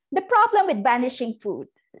 the problem with vanishing food,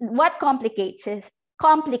 what complicates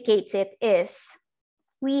it is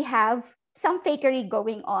we have some fakery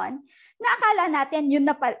going on. Naakala natin yun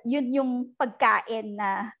yung pagkain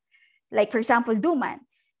na, like for example, duman.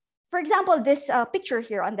 For example, this picture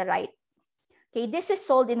here on the right. Okay, this is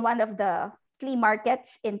sold in one of the flea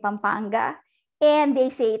markets in Pampanga, and they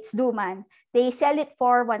say it's duman. They sell it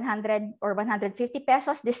for 100 or 150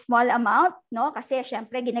 pesos, this small amount, no? Kasi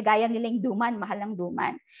syempre ginagaya nila yung duman, mahal ang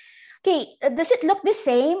duman. Okay, does it look the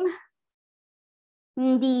same?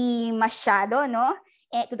 Hindi masyado, no?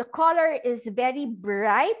 And the color is very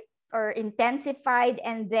bright or intensified,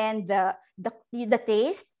 and then the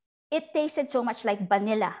taste, it tasted so much like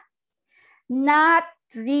vanilla. Not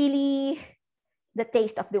really the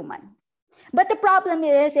taste of duman. But the problem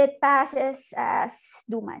is it passes as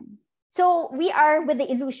duman. So we are with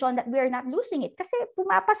the illusion that we are not losing it kasi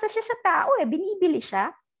pumapasa siya sa tao eh, binibili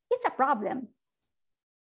siya. It's a problem.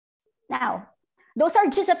 Now, those are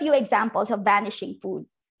just a few examples of vanishing food.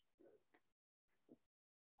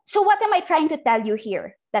 So what am I trying to tell you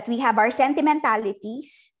here? That we have our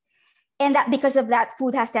sentimentalities, and that because of that,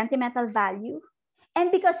 food has sentimental value.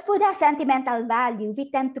 And because food has sentimental value,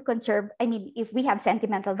 we tend to conserve. I mean, if we have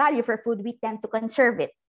sentimental value for food, we tend to conserve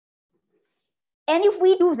it. And if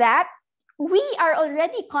we do that, we are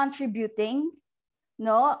already contributing,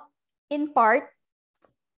 no, in part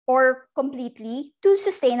or completely to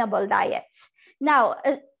sustainable diets. Now,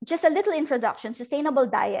 just a little introduction. Sustainable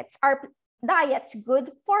diets are diets good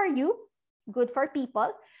for you, good for people,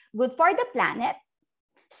 good for the planet,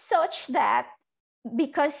 such that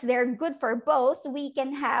because they're good for both, we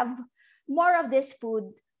can have more of this food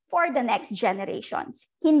for the next generations.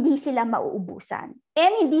 Hindi sila mauubusan.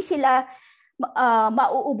 And hindi sila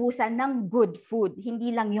mauubusan ng good food, hindi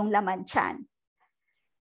lang yung laman tiyan.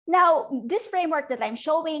 Now, this framework that I'm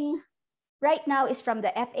showing right now is from the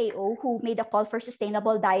FAO, who made a call for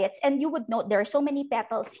sustainable diets. And you would note there are so many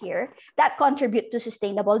petals here that contribute to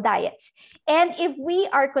sustainable diets. And if we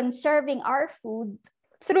are conserving our food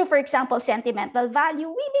through, for example, sentimental value,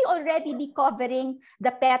 we may already be covering the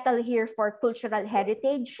petal here for cultural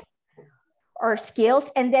heritage or skills,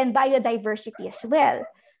 and then biodiversity as well.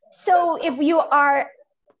 So if you are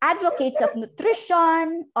advocates of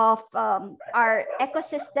nutrition, of our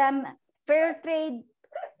ecosystem, fair trade,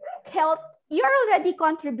 health, you're already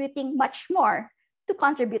contributing much more to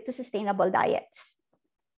contribute to sustainable diets.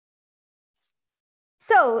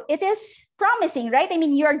 So it is promising, right? I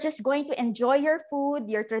mean, you're just going to enjoy your food,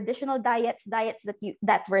 your traditional diets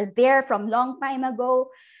that were there from long time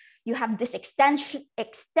ago. You have this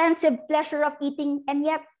extensive pleasure of eating, and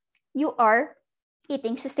yet you are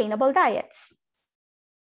eating sustainable diets.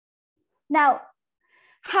 Now,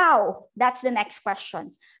 how? That's the next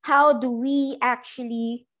question. How do we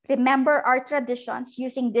actually remember our traditions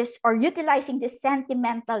using this or utilizing this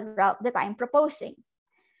sentimental route that I'm proposing?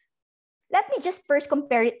 Let me just first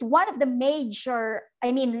compare it to one of the major,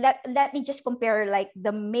 let me just compare like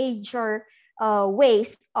the major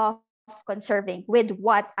ways of conserving with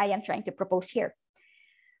what I am trying to propose here.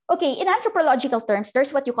 Okay, in anthropological terms,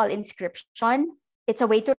 there's what you call inscription. It's a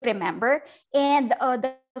way to remember. And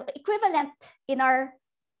the equivalent in our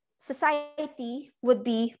society would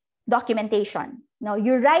be documentation. Now,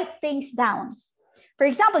 you write things down. For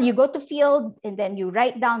example, you go to field and then you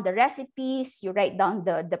write down the recipes, you write down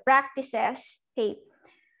the practices. Okay.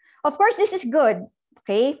 Of course, this is good.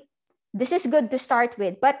 Okay. This is good to start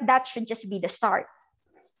with, but that should just be the start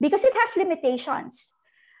because it has limitations.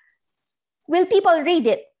 Will people read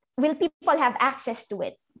it? Will people have access to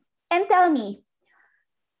it? And tell me,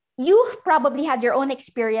 you probably had your own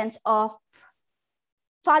experience of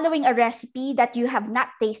following a recipe that you have not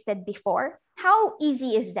tasted before. How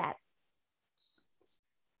easy is that?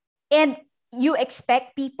 And you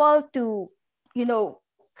expect people to,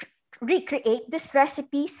 recreate these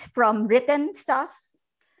recipes from written stuff?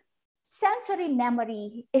 Sensory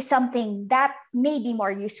memory is something that may be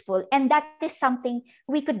more useful, and that is something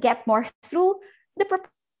we could get more through the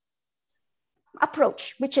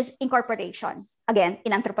approach, which is incorporation, again,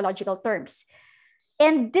 in anthropological terms.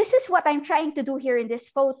 And this is what I'm trying to do here in this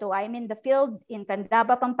photo. I'm in the field in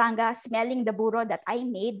Candaba, Pampanga, smelling the burro that I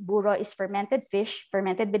made. Burro is fermented fish,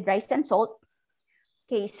 fermented with rice and salt.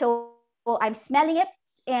 Okay, so I'm smelling it.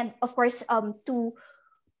 And of course, to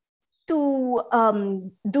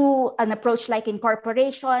do an approach like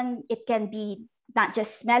incorporation, it can be not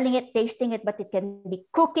just smelling it, tasting it, but it can be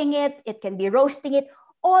cooking it, it can be roasting it.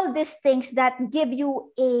 All these things that give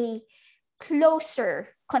you a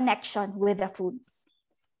closer connection with the food.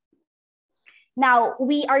 Now,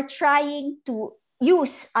 we are trying to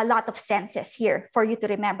use a lot of senses here for you to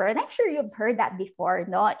remember. And I'm sure you've heard that before,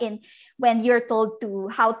 no? When you're told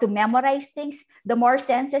how to memorize things, the more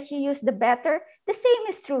senses you use, the better. The same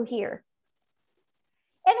is true here.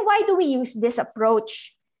 And why do we use this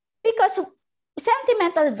approach? Because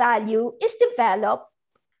sentimental value is developed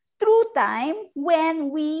through time when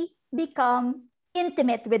we become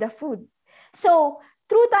intimate with the food. So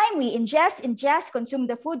through time, we ingest, consume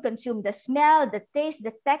the food, consume the smell, the taste,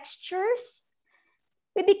 the textures.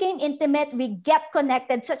 We became intimate, we get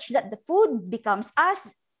connected such that the food becomes us,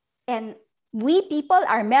 and we people,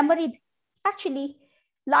 our memory actually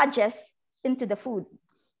lodges into the food.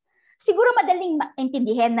 Siguro madaling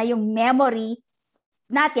maintindihan na yung memory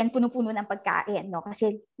natin puno-puno ng pagkain, no?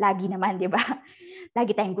 Kasi lagi naman, di ba?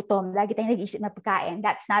 Lagi tayong gutom, lagi tayong nag-iisip ng pagkain.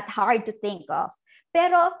 That's not hard to think of.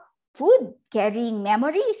 Pero food carrying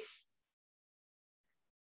memories.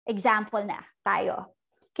 Example na tayo.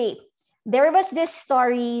 Okay. There was this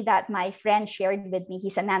story that my friend shared with me.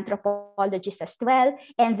 He's an anthropologist as well.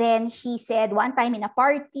 And then he said one time in a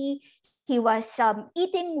party, He was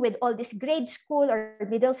eating with all these grade school or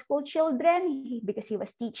middle school children because he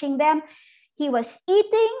was teaching them. He was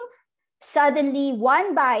eating. Suddenly,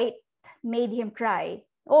 one bite made him cry.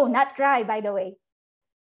 Oh, not cry, by the way.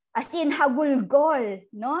 As in hagulgol,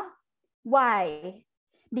 no? Why?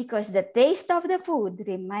 Because the taste of the food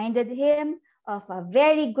reminded him of a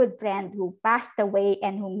very good friend who passed away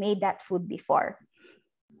and who made that food before.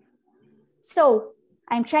 So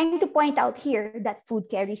I'm trying to point out here that food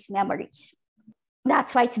carries memories.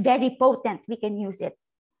 That's why it's very potent. We can use it.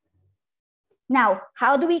 Now,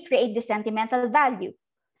 how do we create the sentimental value?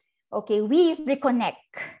 Okay, we reconnect.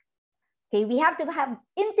 Okay, we have to have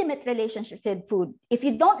intimate relationships with food. If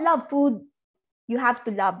you don't love food, you have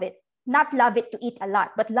to love it. Not love it to eat a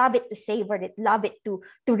lot, but love it to savor it, love it to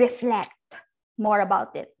reflect more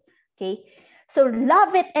about it. Okay, so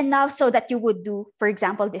love it enough so that you would do, for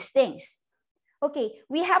example, these things. Okay,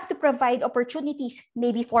 we have to provide opportunities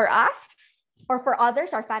maybe for us or for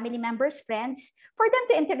others, our family members, friends, for them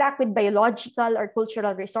to interact with biological or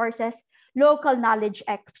cultural resources, local knowledge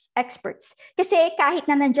experts. Kasi kahit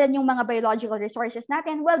na nandyan yung mga biological resources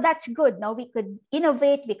natin, well, that's good. No? We could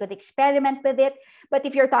innovate, we could experiment with it. But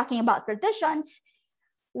if you're talking about traditions,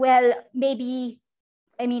 well, maybe,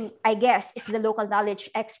 I guess it's the local knowledge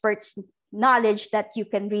experts' knowledge that you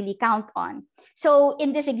can really count on. So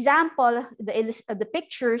in this example, the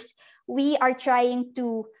pictures, we are trying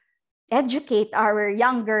to educate our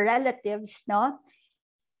younger relatives, no?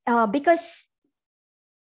 Because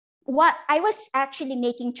what I was actually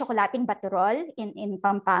making chocolating baturol in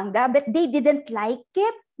Pampanga, but they didn't like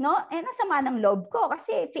it, no? And nasama ng loob ko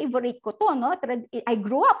kasi favorite ko to, no? I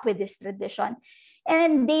grew up with this tradition.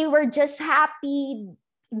 And they were just happy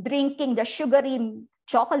drinking the sugary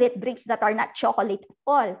chocolate drinks that are not chocolate at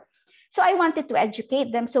all. So I wanted to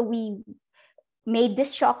educate them. So we made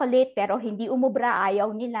this chocolate, pero hindi umubra,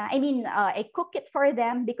 ayaw nila. I cook it for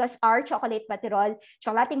them because our chocolating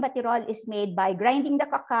batirol is made by grinding the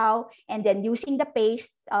cacao and then using the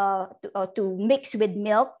paste to mix with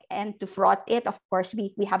milk and to froth it. Of course,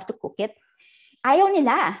 we have to cook it. Ayaw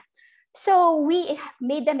nila. So we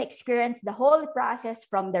made them experience the whole process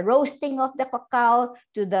from the roasting of the cacao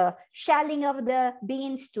to the shelling of the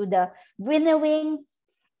beans to the winnowing.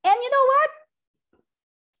 And you know what?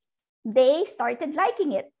 They started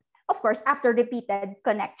liking it. Of course, after repeated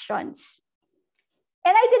connections.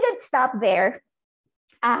 And I didn't stop there.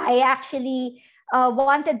 I actually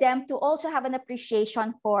wanted them to also have an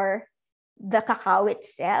appreciation for the cacao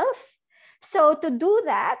itself. So to do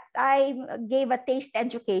that, I gave a taste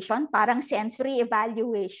education, parang sensory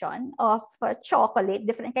evaluation of chocolate,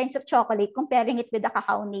 different kinds of chocolate, comparing it with the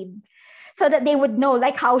cacao nib. So that they would know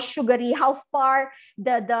like how sugary, how far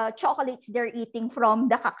the chocolates they're eating from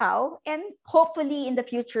the cacao. And hopefully in the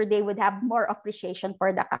future, they would have more appreciation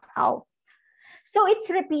for the cacao. So it's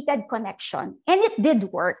repeated connection. And it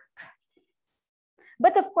did work.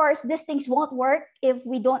 But of course, these things won't work if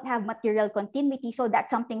we don't have material continuity. So that's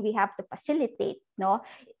something we have to facilitate. No?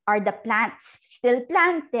 Are the plants still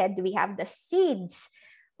planted? Do we have the seeds?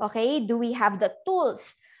 Okay, do we have the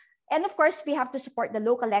tools? And of course, we have to support the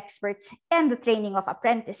local experts and the training of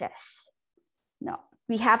apprentices. No,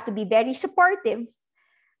 we have to be very supportive.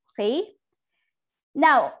 Okay.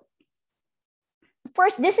 Now,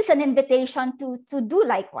 first, this is an invitation to do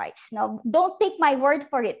likewise. No, don't take my word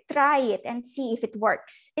for it. Try it and see if it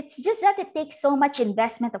works. It's just that it takes so much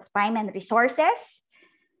investment of time and resources.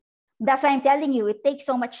 That's why I'm telling you, it takes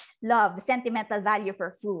so much love, sentimental value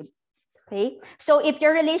for food. Okay, so if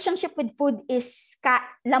your relationship with food is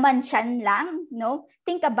laman tiyan lang, no,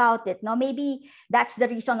 think about it. No, maybe that's the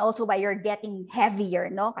reason also why you're getting heavier,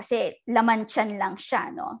 no, kasi laman tiyan lang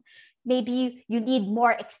siya, no. Maybe you need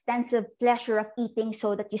more extensive pleasure of eating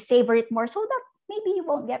so that you savor it more, so that maybe you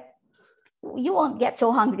won't get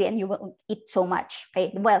so hungry and you won't eat so much.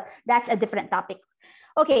 Okay, well, that's a different topic.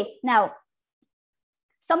 Okay, now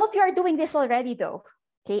some of you are doing this already though.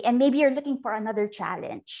 Okay, and maybe you're looking for another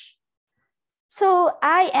challenge. So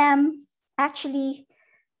I am actually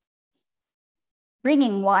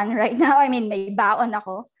bringing one right now. May baon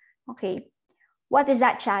ako. Okay, what is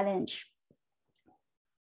that challenge?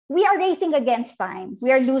 We are racing against time.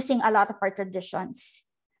 We are losing a lot of our traditions.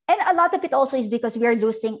 And a lot of it also is because we are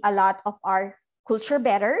losing a lot of our culture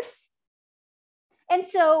betters. And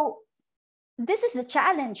so this is a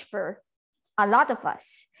challenge for a lot of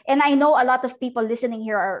us. And I know a lot of people listening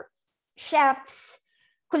here are chefs,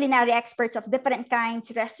 culinary experts of different kinds,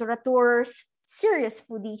 restaurateurs, serious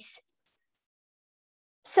foodies.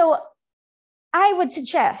 So I would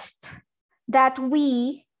suggest that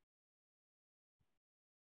we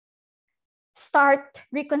start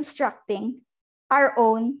reconstructing our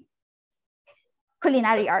own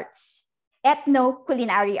culinary arts,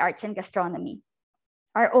 ethno-culinary arts and gastronomy,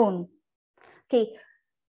 our own. Okay,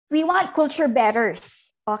 we want culture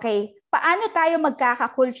bearers. Okay, paano tayo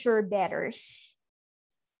magkaka-culture bearers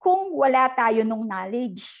kung wala tayo nung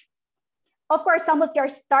knowledge? Of course, some of you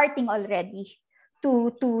are starting already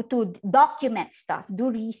to document stuff,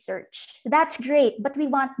 do research. That's great, but we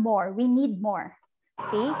want more. We need more.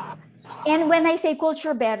 Okay? And when I say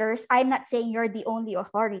culture bearers, I'm not saying you're the only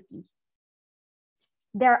authority.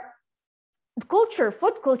 Food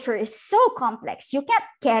culture is so complex. You can't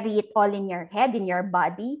carry it all in your head, in your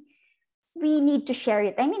body. We need to share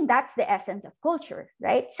it. I mean, that's the essence of culture,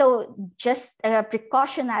 right? So just a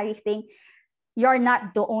precautionary thing, you're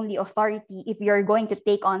not the only authority if you're going to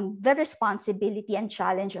take on the responsibility and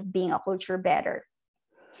challenge of being a culture bearer.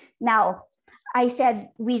 Now, I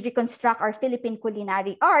said we reconstruct our Philippine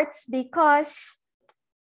culinary arts because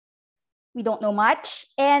we don't know much.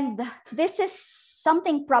 And this is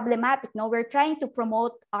something problematic. No, we're trying to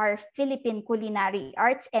promote our Philippine culinary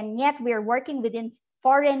arts, and yet we're working within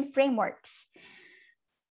foreign frameworks.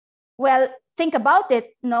 Well, think about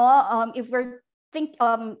it. No, if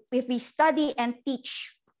we study and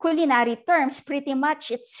teach culinary terms, pretty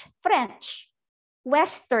much it's French,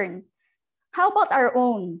 Western. How about our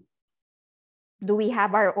own? Do we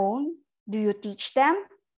have our own? Do you teach them?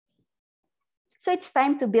 So it's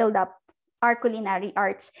time to build up our culinary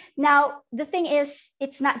arts. Now, the thing is,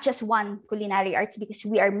 it's not just one culinary arts because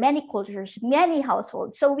we are many cultures, many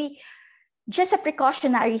households. So just a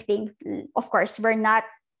precautionary thing, of course, we're not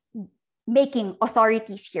making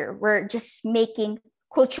authorities here. We're just making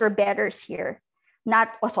culture bearers here,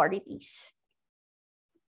 not authorities.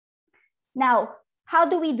 Now, how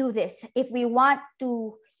do we do this? If we want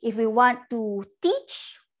to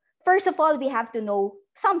teach, first of all, we have to know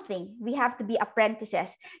something. We have to be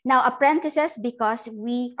apprentices. Now, apprentices, because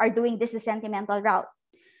we are doing this the sentimental route.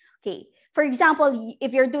 Okay. For example,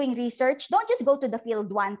 if you're doing research, don't just go to the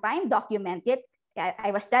field one time, document it.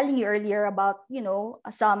 I was telling you earlier about,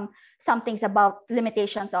 some things about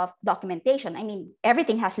limitations of documentation. I mean,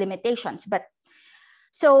 everything has limitations, but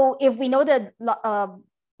so if we know the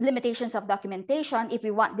limitations of documentation, if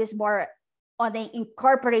we want this more on an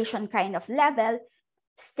incorporation kind of level,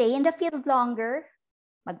 stay in the field longer,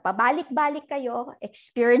 magpabalik-balik kayo,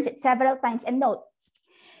 experience it several times, and note,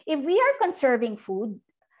 if we are conserving food,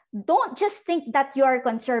 don't just think that you are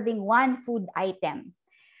conserving one food item.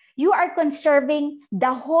 You are conserving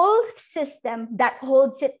the whole system that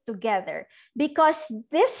holds it together, because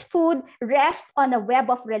this food rests on a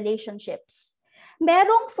web of relationships.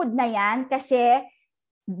 Merong food na yan kasi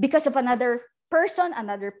because of another person,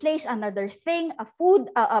 another place, another thing, a food,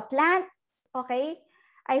 a plant, okay?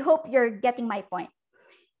 I hope you're getting my point.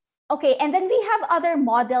 Okay, and then we have other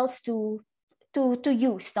models to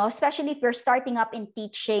use, no? Especially if you're starting up in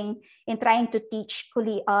teaching, in trying to teach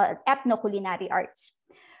ethno-culinary arts.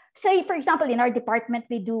 Say, for example, in our department,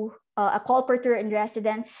 we do a colporteur in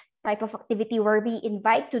residence type of activity where we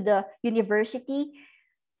invite to the university,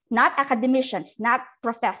 not academicians, not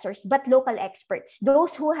professors, but local experts,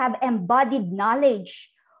 those who have embodied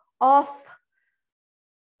knowledge of,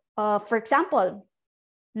 for example,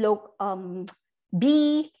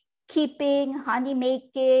 bee keeping, honey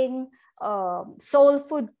making, soul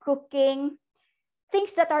food cooking,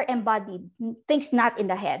 things that are embodied, things not in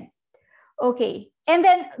the head. Okay, and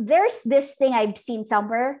then there's this thing I've seen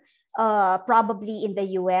somewhere, probably in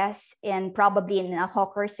the US and probably in a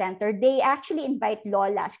hawker center. They actually invite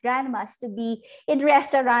lolas, grandmas to be in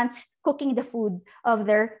restaurants cooking the food of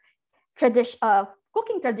their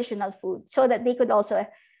cooking traditional food so that they could also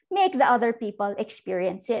make the other people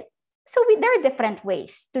experience it. So there are different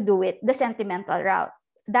ways to do it, the sentimental route.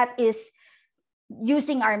 That is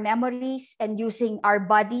using our memories and using our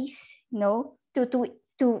bodies,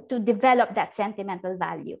 to develop that sentimental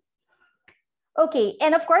value. Okay,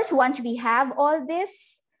 and of course, once we have all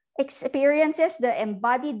these experiences, the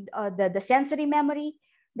embodied, the sensory memory,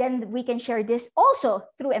 then we can share this also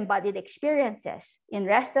through embodied experiences in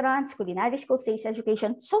restaurants, culinary schools, sales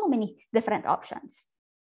education, so many different options.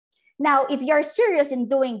 Now, if you're serious in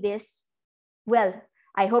doing this, well,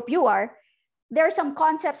 I hope you are, there are some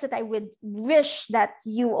concepts that I would wish that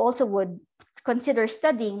you also would consider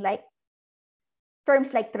studying, like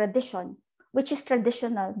terms like tradition, which is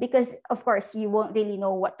traditional, because of course you won't really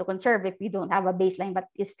know what to conserve if you don't have a baseline, but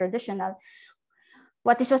it's traditional.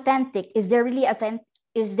 What is authentic? Is there really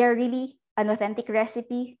an authentic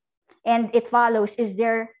recipe? And it follows, is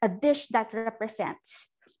there a dish that represents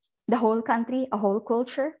the whole country, a whole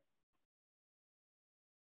culture?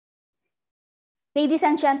 Ladies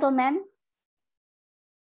and gentlemen,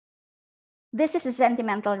 this is a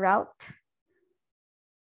sentimental route.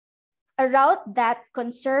 a route that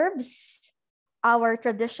conserves our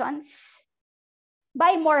traditions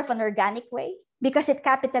by more of an organic way because it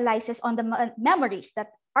capitalizes on the memories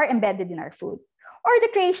that are embedded in our food, or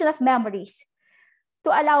the creation of memories to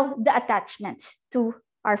allow the attachment to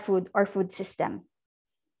our food or food system.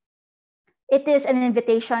 It is an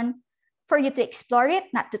invitation for you to explore it,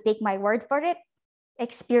 not to take my word for it,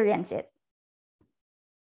 experience it.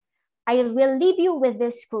 I will leave you with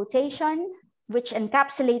this quotation, which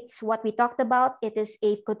encapsulates what we talked about. It is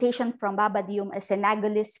a quotation from Baba Dioum, a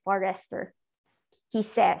Senegalese forester. He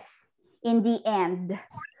says, in the end,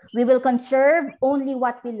 we will conserve only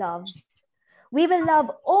what we love. We will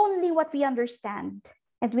love only what we understand,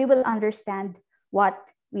 and we will understand what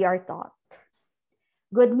we are taught.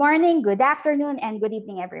 Good morning, good afternoon, and good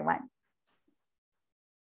evening, everyone.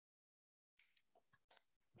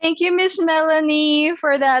 Thank you, Miss Melanie,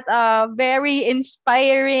 for that very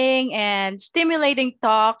inspiring and stimulating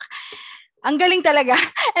talk. Ang galing talaga.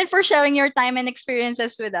 And for sharing your time and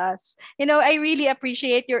experiences with us. You know, I really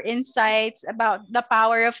appreciate your insights about the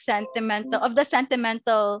power of the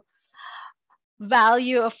sentimental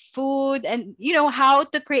value of food, and you know how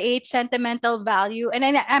to create sentimental value. And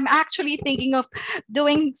I'm actually thinking of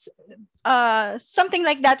doing something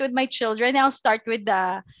like that with my children. I'll start with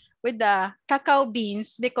the cacao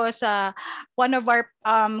beans, because one of our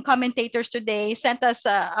commentators today sent us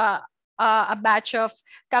a batch of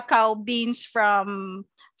cacao beans from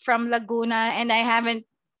Laguna, and I haven't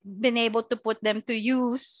been able to put them to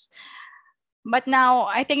use. But now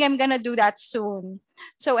I think I'm gonna do that soon.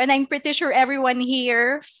 So, and I'm pretty sure everyone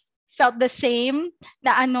here felt the same,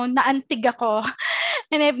 na naantig ako.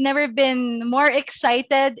 And I've never been more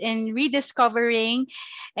excited in rediscovering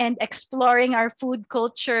and exploring our food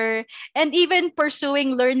culture, and even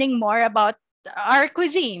pursuing learning more about our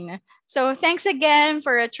cuisine. So thanks again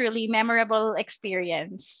for a truly memorable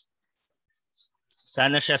experience.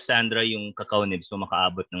 Sana, Chef Sandra, yung cacao nibs mo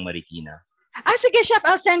makaabot ng Marikina. Sige, Chef,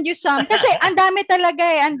 I'll send you some. Kasi ang dami talaga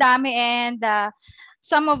ang dami. And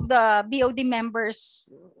some of the BOD members,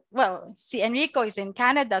 well, si Enrico is in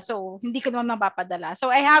Canada, so hindi ko naman mapapadala. So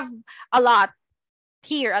I have a lot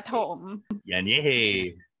here at home. Yan,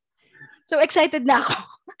 yay! So excited na ako.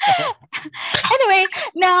 Anyway,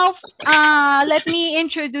 now let me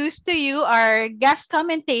introduce to you our guest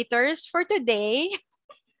commentators for today.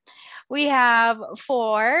 We have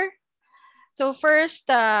 4. So first,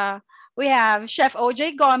 we have Chef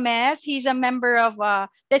OJ Gomez. He's a member of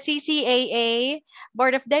the CCAA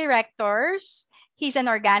Board of Directors. He's an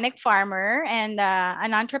organic farmer and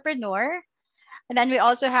an entrepreneur. And then we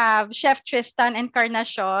also have Chef Tristan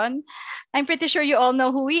Encarnacion. I'm pretty sure you all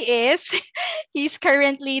know who he is. He's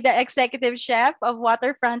currently the executive chef of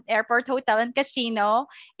Waterfront Airport Hotel and Casino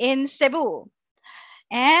in Cebu.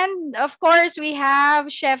 And of course, we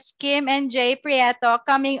have Chefs Kim and Jay Prieto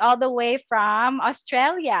coming all the way from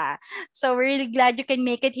Australia. So we're really glad you can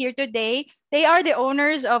make it here today. They are the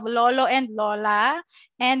owners of Lolo and Lola,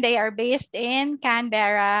 and they are based in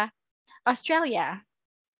Canberra, Australia.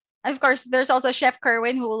 Of course, there's also Chef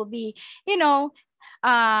Kerwin, who will be,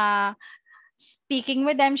 speaking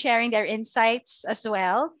with them, sharing their insights as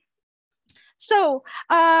well. So,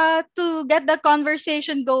 to get the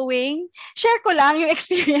conversation going, share ko lang yung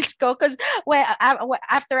experience ko, because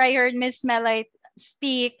after I heard Miss Melay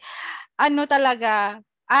speak, I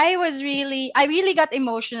really got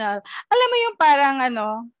emotional. Alam mo yung parang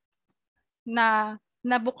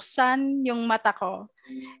nabuksan yung mata ko.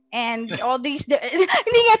 And all these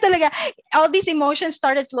hindi nga talaga, all these emotions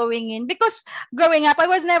started flowing in, because growing up I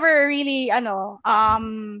was never really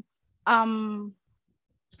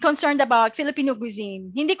concerned about Filipino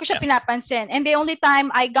cuisine. Hindi ko siya pinapansin. And the only time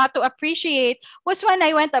I got to appreciate was when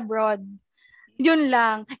I went abroad. Yun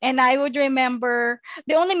lang. And I would remember,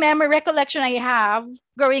 the only recollection I have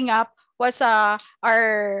growing up was our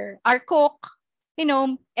cook.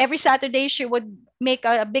 Every Saturday she would make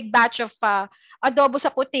a big batch of adobo sa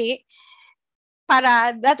puti.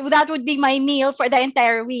 Para that would be my meal for the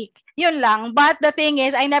entire week. Yun lang. But the thing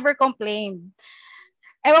is, I never complained.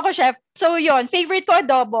 Ewan ko, Chef. So yun, favorite ko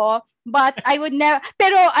adobo, but I would never,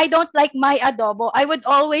 pero I don't like my adobo. I would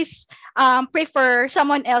always prefer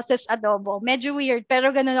someone else's adobo. Medyo weird,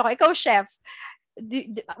 pero ganun ako. Ikaw, Chef,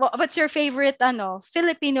 what's your favorite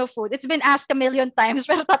Filipino food? It's been asked a million times,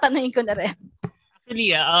 pero tatanungin ko na rin.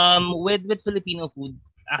 Actually, with Filipino food,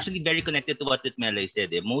 actually very connected to what Melay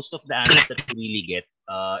said. Most of the answers that we really get,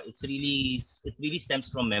 it really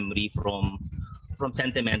stems from memory, from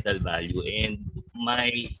sentimental value. And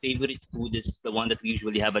my favorite food is the one that we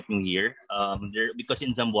usually have at New Year. Because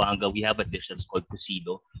in Zamboanga we have a dish that's called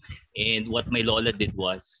cocido, and what my lola did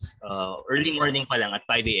was early morning pa lang at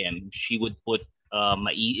 5 a.m. she would put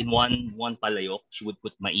in one palayok. She would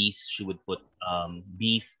put mais, she would put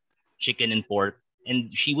beef, chicken, and pork,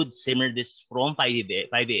 and she would simmer this from 5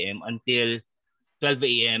 a.m. until 12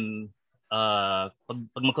 a.m. Pag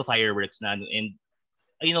magka-fireworks na ano. And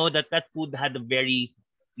you know that food had a very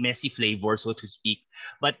messy flavor, so to speak,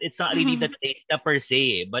 but it's not really the taste per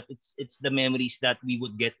se, but it's the memories that we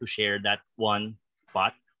would get to share that one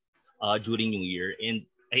pot during New Year. And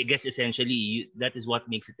I guess essentially that is what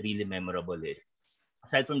makes it really memorable.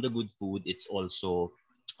 Aside from the good food, it's also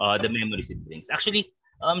the memories it brings. Actually,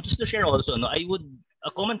 just to share also, no,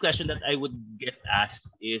 a common question that I would get asked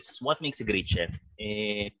is what makes a great chef?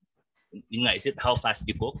 And yun nga, is it how fast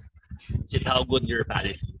you cook? Is it how good your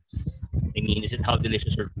palate is? I mean, is it how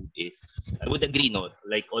delicious your food is? I would agree, no.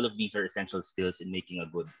 Like all of these are essential skills in making a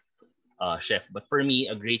good chef. But for me,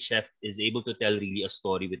 a great chef is able to tell really a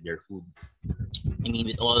story with their food. I mean,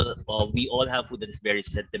 we all have food that is very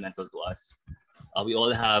sentimental to us. We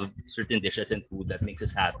all have certain dishes and food that makes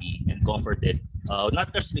us happy and comforted.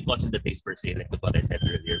 Not just because of the taste per se, like what I said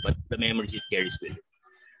earlier, but the memories it carries with it.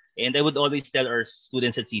 And I would always tell our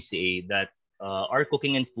students at CCA that our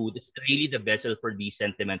cooking and food is really the vessel for these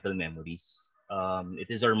sentimental memories.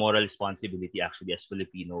 It is our moral responsibility, actually, as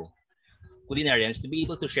Filipino culinarians, to be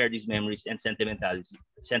able to share these memories and sentimentalities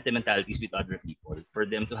with other people, for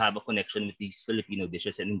them to have a connection with these Filipino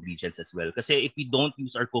dishes and ingredients as well. Because if we don't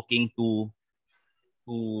use our cooking to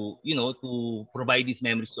provide these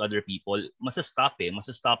memories to other people, masa-stop yung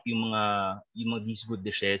mga these good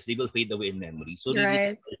dishes, they will fade away in memory. So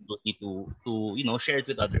Right. really to share it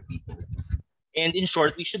with other people. And in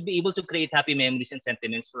short, we should be able to create happy memories and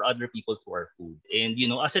sentiments for other people through our food. And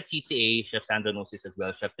us at CCA, Chef Sandra knows this as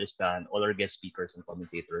well, Chef Tristan, all our guest speakers and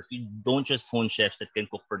commentators, we don't just hone chefs that can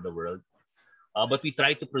cook for the world, but we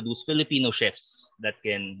try to produce Filipino chefs that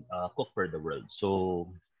can cook for the world. So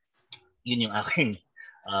yun yung aking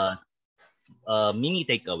mini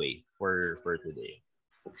takeaway for today.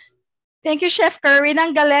 Thank you, Chef Kerwin.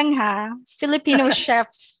 Ang galing ha. Filipino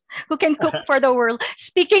chefs who can cook for the world.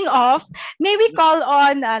 Speaking of, may we call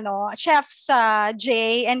on Chefs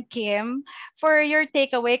Jay and Kim for your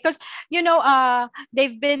takeaway? Because,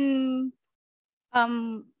 they've been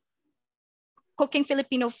cooking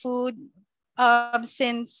Filipino food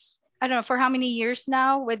since, I don't know, for how many years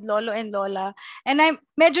now with Lolo and Lola. And I'm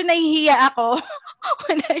medyo nahihiya ako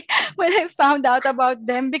when I found out about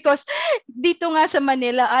them because dito nga sa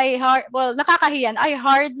Manila, nakakahiyan. I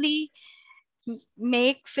hardly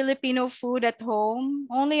make Filipino food at home,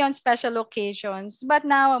 only on special occasions. But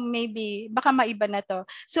now, maybe, baka maiba na to.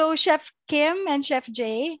 So, Chef Kim and Chef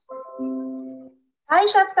Jay. Hi,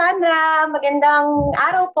 Chef Sandra! Magandang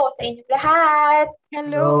araw po sa inyong lahat!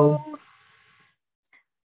 Hello!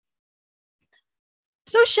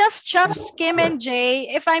 So, Chefs Kim and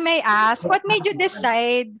Jay, if I may ask, what made you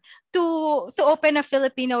decide to open a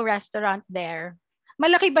Filipino restaurant there?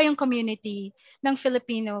 Malaki ba yung community ng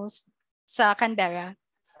Filipinos sa Canberra?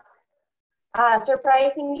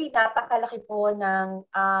 Surprisingly, napakalaki po ng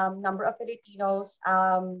number of Filipinos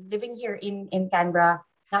living here in Canberra.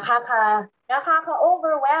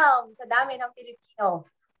 Nakaka-overwhelm sa dami ng Filipino.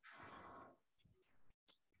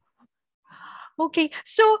 Okay,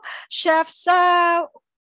 so chefs,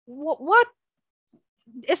 what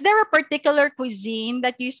is there a particular cuisine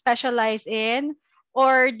that you specialize in,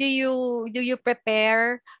 or do you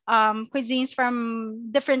prepare cuisines from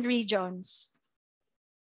different regions?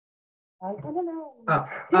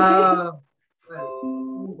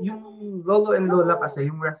 Yung Lolo and Lola kasi,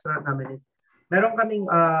 yung restaurant namin is, meron kaming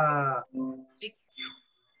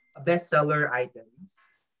bestseller items,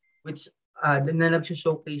 which na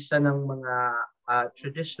nag-showcase siya ng mga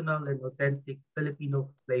traditional and authentic Filipino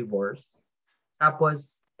flavors.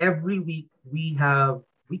 Tapos, every week, we have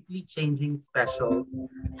weekly changing specials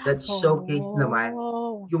that showcase naman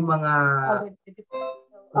yung mga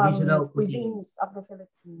original cuisines of the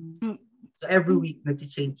Philippines. So, every week,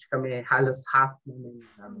 nag-change kami. Halos half namin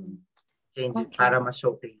change it para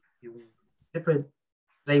ma-showcase yung different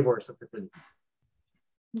flavors of the Philippines.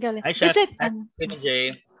 Hi, Chef.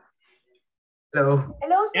 Jay. Hello.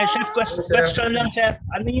 Hello, Chef. Chef, question lang, Chef.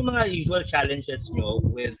 Ano yung mga usual challenges nyo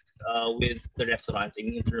with the restaurants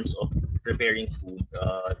in terms of preparing food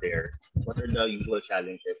there? What are the usual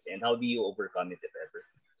challenges and how do you overcome it if ever?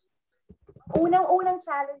 Unang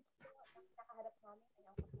challenge nakaharap namin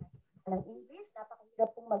ay ang English.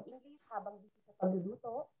 Napakahirap pong mag-English habang busy sa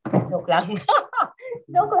pagluluto. Joke lang.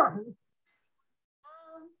 Joke lang.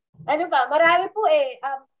 Ano ba, marami po eh.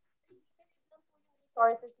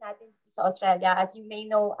 Resources natin sa Australia. As you may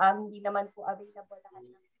know, hindi naman po available lahat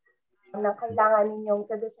ng kailangan ninyong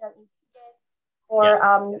traditional ingredients for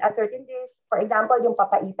a certain dish. For example, yung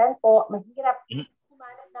papaitan po, mahirap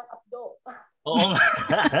humanap ng abdo. Oo nga.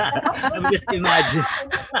 I'm just imagine.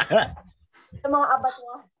 Sa mga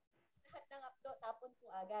abattoirs, lahat ng abdo, tapon po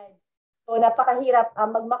agad. So, napakahirap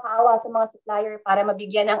magmakaawa sa mga supplier para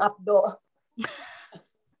mabigyan ng abdo.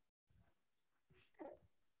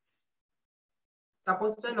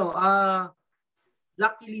 Tapos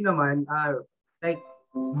luckily naman, like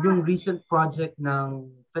yung recent project ng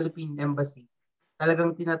Philippine Embassy,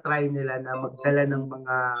 talagang tinatry nila na magdala ng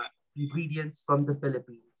mga ingredients from the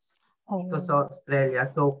Philippines dito sa Australia.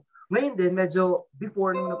 So, ngayon din, medyo,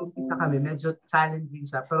 before nung nag-umpisa kami, medyo challenging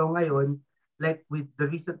siya. Pero ngayon, like with the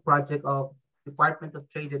recent project of Department of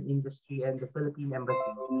Trade and Industry and the Philippine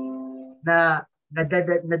Embassy, na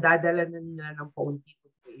nadadala na nila ng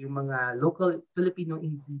paunti-unti yung mga local Filipino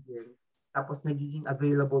ingredients, tapos nagiging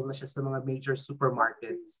available na siya sa mga major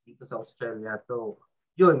supermarkets dito sa Australia. So,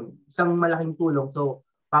 yun, isang malaking tulong. So,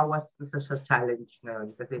 bawas na sa challenge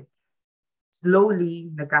ngayon kasi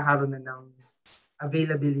slowly nagkakaroon na ng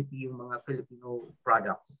availability yung mga Filipino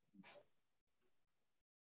products.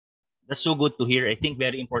 That's so good to hear. I think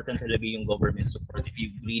very important talaga yung government support. If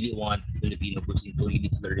you really want Filipino cuisine to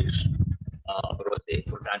really flourish abroad,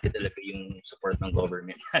 importante talaga yung support ng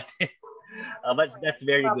government natin. But that's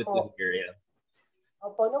very good to hear. Yeah.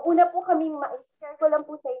 Opo, nung una po kaming share ko lang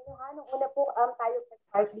po sa inyo ha, nung una po tayo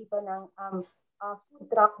nag-start dito ng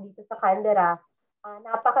food truck dito sa Canberra,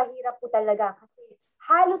 napakahirap po talaga kasi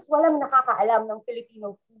halos walang nakakaalam ng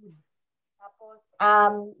Filipino food. Tapos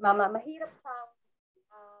mahirap siyang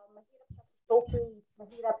showcase,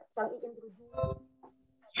 mahirap siyang i-introduce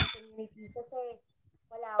sa community kasi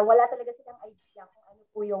wala talaga silang idea kung ano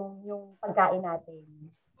po yung pagkain natin.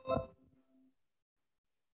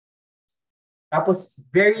 Tapos,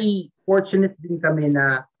 very fortunate din kami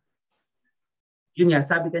na, yun nga,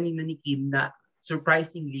 sabi kanina ni Kim na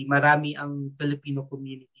surprisingly, marami ang Filipino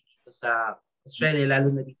community dito sa Australia,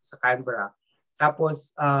 lalo na dito sa Canberra.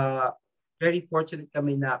 Tapos, very fortunate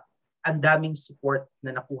kami na ang daming support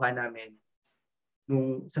na nakuha namin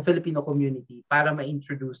sa Filipino community para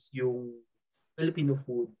ma-introduce yung Filipino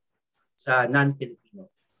food sa non-Filipinos.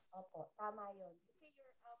 Opo, tama yun. Kasi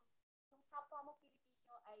yung kapwa mo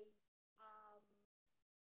Pilipino ay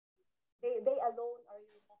they alone are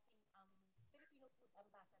yung Filipino food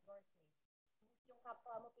ambassadors. Yung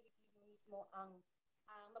kapwa mo Pilipino mismo ang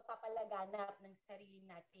magpapalaganap ng sarili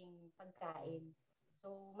nating pagkain.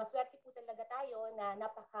 So, maswerte po talaga tayo na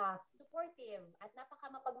napaka-supportive at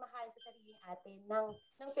napaka-mapagmahal sa sarili atin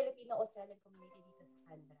ng Filipino-Australian community dito sa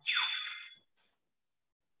Canberra.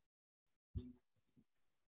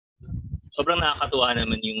 Sobrang nakakatuwa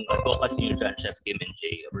naman yung advocacy niyo dyan, Chef Kim and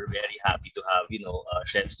Jay. We're very happy to have,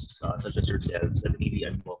 chefs such as yourselves that really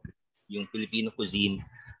advocate yung Filipino cuisine,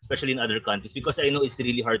 especially in other countries, because I know it's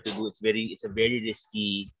really hard to do. It's a very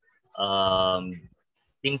risky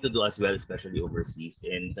thing to do as well, especially overseas.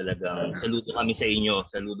 And talagang saludo kami sa inyo.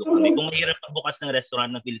 Saludo kami. Kung mahirap bukas ng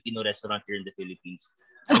restaurant, ng Filipino restaurant here in the Philippines,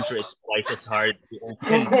 I'm sure it's twice as hard to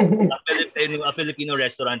open a Filipino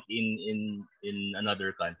restaurant in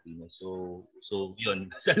another country. So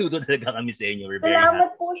yun. Saludo talaga kami sa inyo. We're very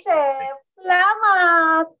Salamat happy. po, Chef.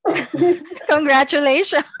 Salamat!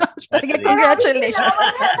 Congratulations! Congratulations!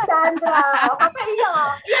 Salamat, Sandra.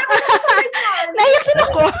 Papaiyak. Naiyak din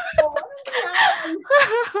ako.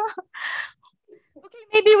 Okay,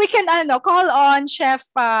 maybe we can call on Chef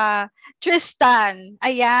Tristan.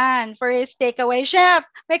 Ayan, for his takeaway. Chef,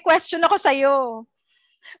 may question ako sa'yo.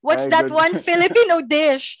 What's that one Filipino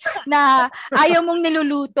dish na ayaw mong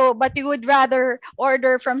niluluto but you would rather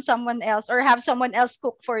order from someone else or have someone else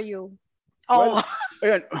cook for you? Well,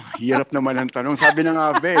 ayan, hirap naman ang tanong. Sabi na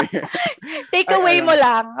nga ba eh. Takeaway mo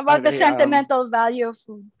lang about the sentimental value of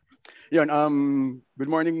food. Yun,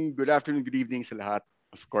 good morning, good afternoon, good evening sa lahat.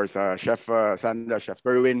 Of course, Chef Sandra, Chef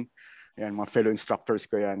Kerwin, ayan, mga fellow instructors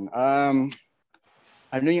ko yan.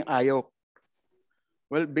 Ano yung ayaw?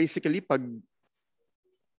 Well, basically, pag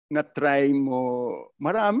na-try mo,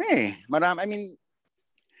 marami. I mean,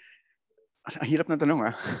 ang hirap na tanong,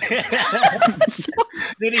 ha?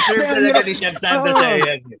 Ni-reserve talaga ni Chef Sandra sa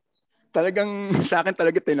yan. Talagang sa akin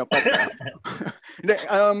talaga tinapat. Hindi,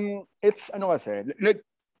 it's ano kasi,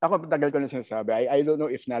 ako tagal ko na sinasabi, I don't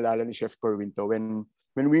know if naalala ni Chef Kerwin to,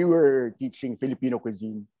 when we were teaching Filipino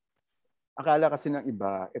cuisine, akala kasi ng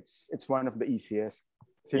iba, it's one of the easiest.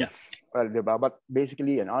 Since, well, diba? But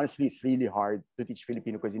basically, and honestly, it's really hard to teach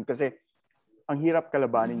Filipino cuisine kasi ang hirap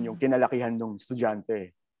kalabanin yung kinalakihan ng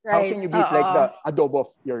estudyante. How Right. can you beat like the adobo of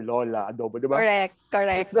your lola, adobo, diba?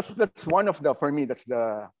 Correct. That's one of the, for me, that's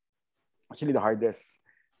actually the hardest.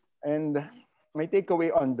 And my takeaway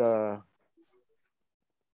on the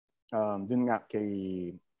dun nga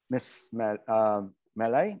kay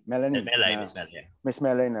Melanie, Miss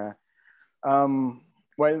Melanie na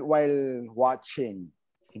while watching,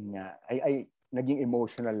 yun nga, I naging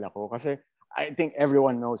emotional ako kasi I think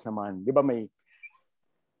everyone knows naman, 'di ba, may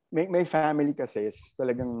family kasi is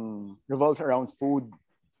talagang revolves around food.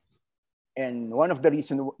 And one of the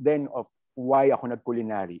reason then of why ako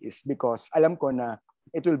nag-culinary is because alam ko na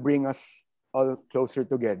it will bring us all closer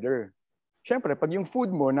together. Siyempre, pag yung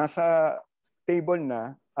food mo nasa table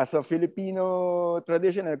na, as a Filipino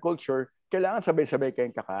traditional culture, kailangan sabay-sabay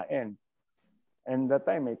kayong kakain. And that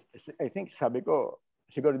time, I think sabi ko,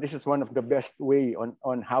 siguro this is one of the best way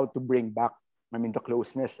on how to bring back, the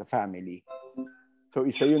closeness sa family. So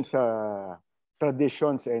isa yun sa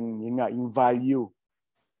traditions and yun nga, yung value.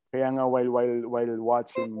 Kaya nga while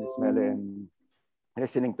watching Miss Mele and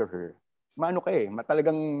listening to her,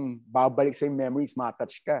 talagang babalik sa yung memories,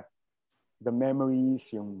 matouch ka. The memories,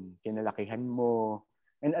 yung kinalakihan mo.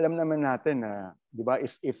 And alam naman natin na, di ba,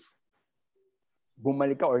 if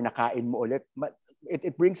bumalik ka or nakain mo ulit,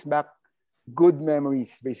 it brings back good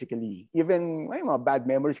memories basically. Even may mga bad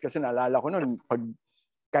memories kasi naalala ko noon pag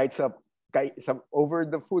kahit sa over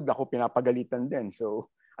the food ako pinapagalitan din. So,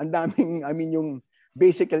 ang daming yung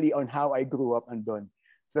basically on how I grew up andon.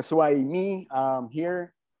 That's why me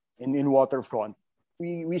here in Waterfront,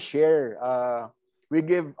 we share we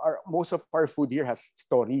give most of our food here has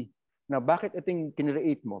story. Na bakit ito yung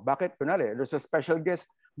kinreate mo? Bakit, kunwari, there's a special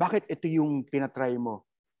guest, bakit ito yung tinatry mo?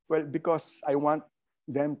 Well, because I want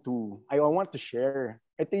to share.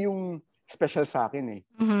 Ito yung special sa akin eh.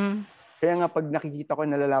 Mm-hmm. Kaya nga pag nakikita ko,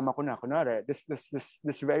 nalalaman ko na, kunwari, this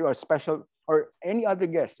very special, or any other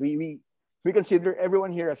guest, we consider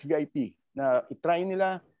everyone here as VIP. Na itry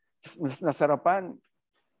nila, nasarapan,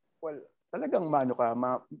 well, talagang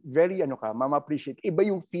ma-appreciate. Iba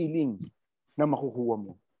yung feeling na makukuha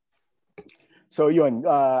mo. So yun,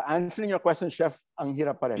 answering your question, Chef, ang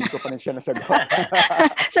hirap pa rin. Hindi ko pa rin siya nasagot.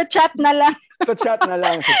 Sa chat na lang. Sa chat na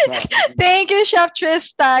lang. Thank you, Chef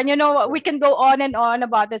Tristan. You know, we can go on and on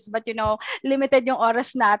about this, but limited yung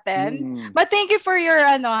oras natin. But thank you for your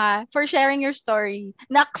for sharing your story.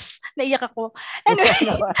 Naks, naiyak ako. Anyway,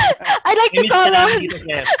 I'd like to call on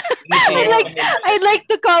I'd like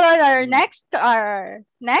to call on our next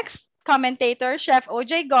commentator, Chef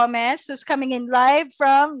OJ Gomez, who's coming in live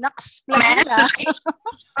from Naks Planeta.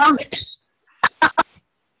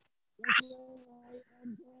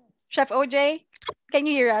 Chef OJ, can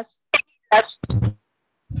you hear us?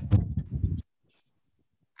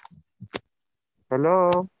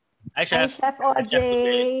 Hello. Hi, Chef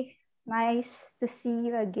OJ. Nice to see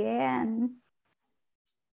you again.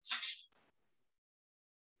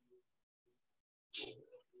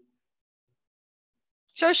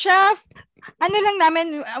 So, Chef,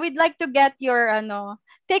 we'd like to get your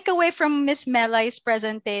takeaway from Miss Melai's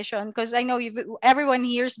presentation, because I know everyone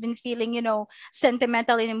here has been feeling,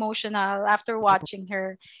 sentimental and emotional after watching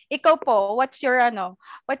her. Ikaw po, what's your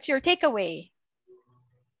takeaway?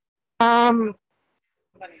 The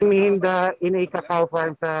Inay Cacao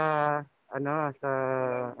Farm sa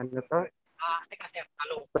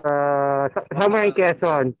somewhere in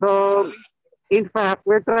Quezon. So, in fact,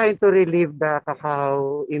 we're trying to relieve the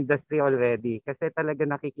cacao industry already kasi talaga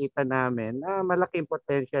nakikita namin na malaking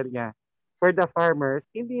potential niya for the farmers.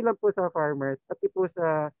 Hindi lang po sa farmers, pati po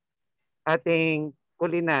sa ating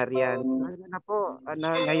culinarian.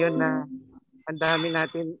 Ngayon na ang dami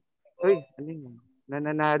natin,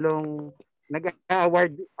 nananalong,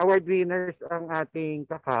 award winners ang ating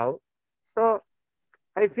cacao. So,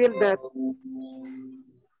 I feel that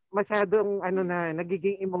masyadong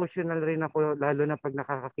nagiging emotional rin ako lalo na pag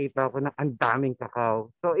nakakakita ako ng ang daming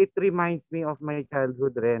cacao. So it reminds me of my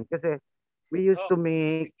childhood rin kasi we used to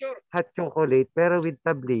make hot chocolate pero with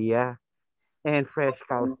tablilla and fresh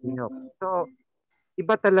cow's milk. So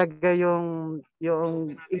iba talaga yung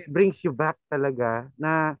it brings you back talaga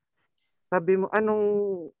na sabi mo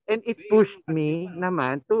and it pushed me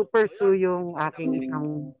naman to pursue yung aking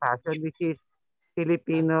isang passion which is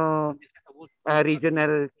Filipino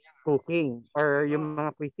regional cooking or yung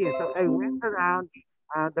mga cuisine. So I went around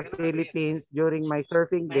the Philippines during my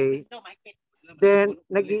surfing day. Then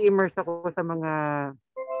nag-i-immerse ako sa mga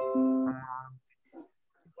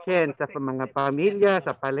sa mga pamilya,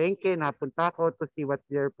 sa palengke, napunta ako to see what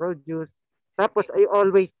their produce. Tapos I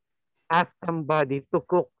always ask somebody to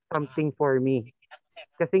cook something for me.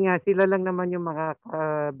 Kasi nga sila lang naman yung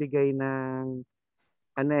makakabigay ng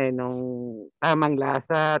nung tamang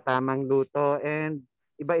lasa, tamang luto, and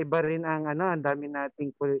iba-iba rin ang dami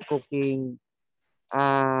nating cooking,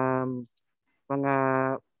 mga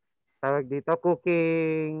tawag dito,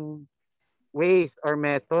 cooking ways or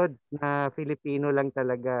methods na Filipino lang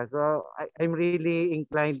talaga. So I'm really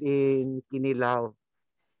inclined in kinilaw,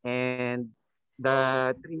 and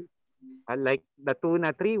the like the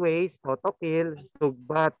tuna three ways, totokil,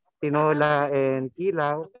 sugbat, tinola, and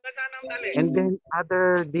kilaw. And then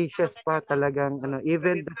other dishes pa talagang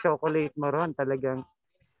even the chocolate maron talagang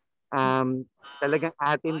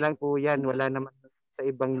atin lang po yan. Wala naman sa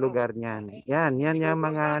ibang lugar niyan. Yan yung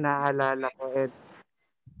mga naalala ko. And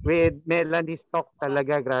with Melanie's talk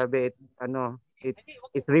talaga, grabe.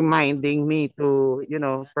 It's reminding me to,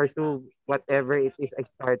 pursue whatever it is I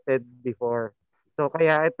started before. So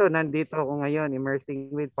kaya ito, nandito ako ngayon, immersing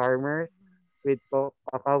with farmers, with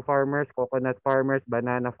cacao farmers, coconut farmers,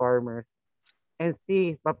 banana farmers, and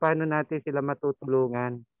see paano natin sila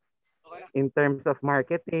matutulungan in terms of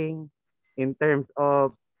marketing, in terms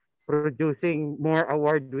of producing more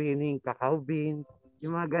award-winning cacao beans,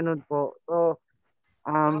 yung mga ganun po. So,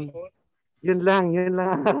 yun lang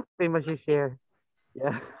ako masishare.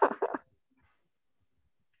 Yeah.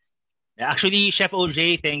 Actually, Chef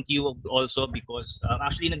OJ, thank you also because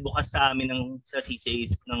actually nagbukas sa amin sa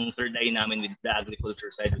CCAs ng third eye namin with the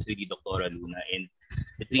agriculture side was really Dr. Luna, and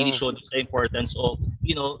it really showed us the importance of,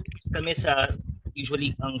 kami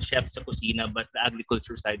usually ang chef sa kusina, but the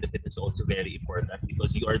agriculture side of it is also very important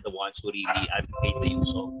because you are the ones who really advocate the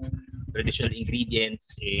use of traditional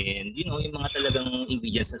ingredients and yung mga talagang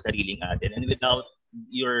ingredients na sariling atin, and without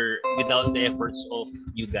the efforts of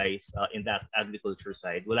you guys in that agriculture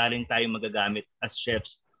side, wala rin tayong magagamit as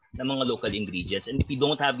chefs ng mga local ingredients. And if you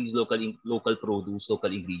don't have these local produce,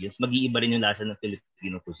 local ingredients, mag-iiba rin yung lasa ng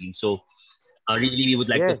Filipino cuisine. So really we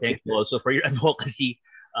would like to thank you also for your advocacy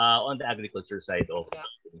on the agriculture side of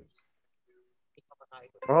things.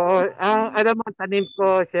 Alam mo, tanim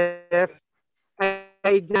ko, chef,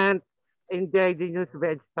 I don't indigenous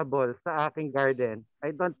vegetables sa aking garden.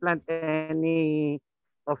 I don't plant any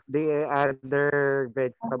of the other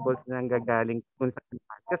vegetables na gagaling kung saan.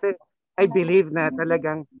 Kasi I believe na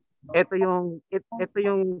talagang ito yung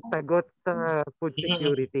sagot sa food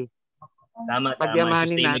security. Tama.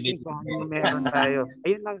 Pagyamanin natin kung ano meron tayo.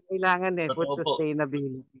 Ayun lang kailangan food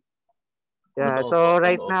sustainability. Yeah, so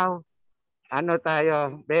right now,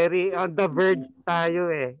 tayo, very on the verge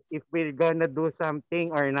tayo if we're gonna do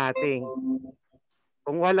something or nothing.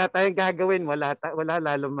 Kung wala tayong gagawin, wala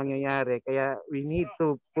lalong mangyayari. Kaya we need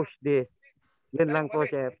to push this. Yun lang po,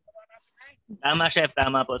 Chef. Tama, Chef.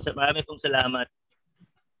 Tama po. Marami pong salamat.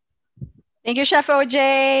 Thank you, Chef OJ.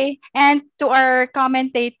 And to our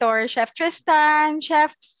commentator, Chef Tristan,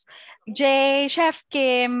 Chefs Jay, Chef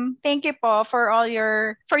Kim, thank you po for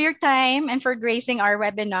your time and for gracing our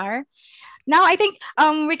webinar. Now, I think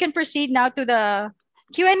we can proceed now to the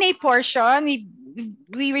Q&A portion.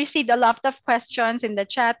 We received a lot of questions in the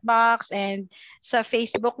chat box and sa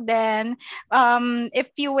Facebook then. If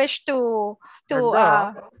you wish to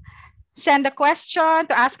send a question,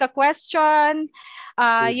 to ask a question,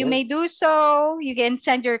 you may do so. You can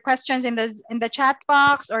send your questions in the chat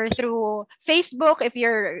box or through Facebook. If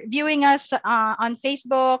you're viewing us on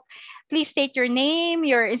Facebook, please state your name,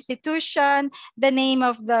 your institution, the name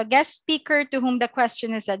of the guest speaker to whom the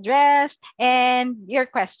question is addressed, and your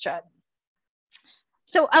question.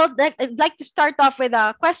 So I'd like to start off with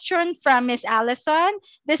a question from Miss Allison.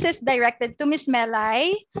 This is directed to Miss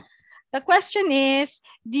Melanie. The question is,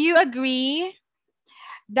 do you agree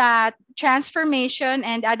that transformation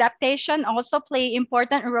and adaptation also play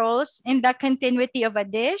important roles in the continuity of a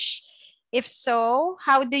dish? If so,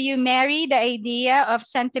 how do you marry the idea of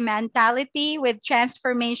sentimentality with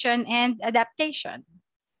transformation and adaptation?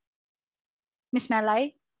 Ms.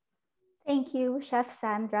 Melanie? Thank you, Chef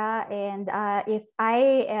Sandra. And if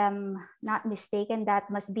I am not mistaken, that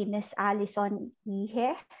must be Miss Allison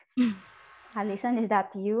Ihe. Allison, is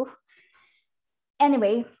that you?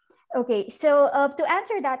 Anyway, okay. So to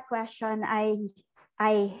answer that question, I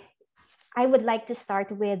would like to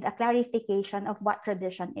start with a clarification of what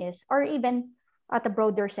tradition is, or even at a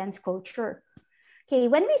broader sense, culture. Okay,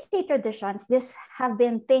 when we say traditions, these have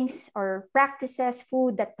been things or practices,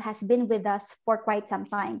 food that has been with us for quite some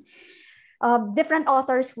time. Different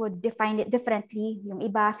authors would define it differently. Yung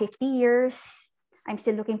iba, 50 years. I'm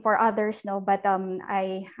still looking for others, but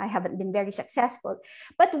I haven't been very successful.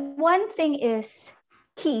 But one thing is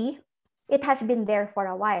key, it has been there for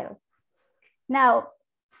a while. Now,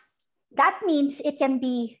 that means it can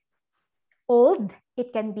be old,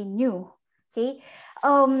 it can be new. Okay.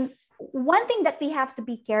 one thing that we have to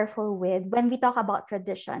be careful with when we talk about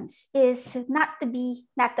traditions is not to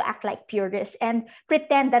act like purists and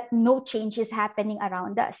pretend that no change is happening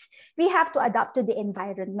around us. We have to adapt to the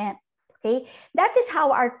environment. Okay, that is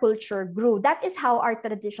how our culture grew. That is how our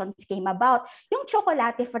traditions came about. Yung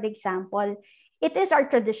chocolate, for example, it is our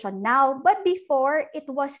tradition now, but before it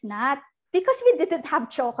was not, because we didn't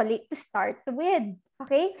have chocolate to start with.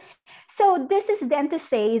 Okay, so this is then to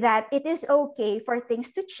say that it is okay for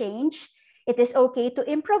things to change. It is okay to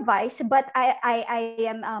improvise, but I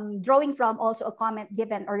am drawing from also a comment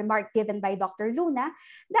given or remark given by Dr. Luna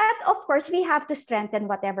that of course we have to strengthen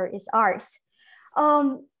whatever is ours.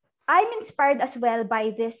 I'm inspired as well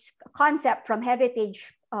by this concept from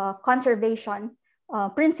heritage conservation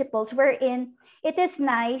principles, wherein it is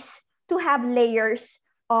nice to have layers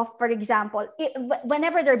of, for example,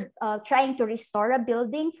 whenever they're trying to restore a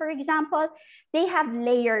building, for example, they have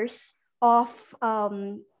layers of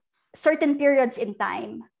certain periods in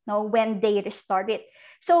time, no, when they restore it.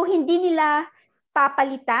 So hindi nila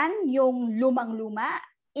papalitan yung lumang-luma.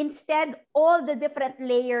 Instead, all the different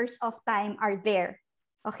layers of time are there.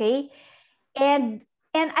 Okay, and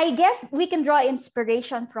I guess we can draw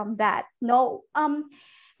inspiration from that. No,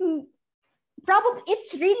 probably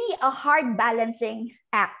it's really a hard balancing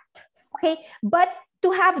act. Okay, but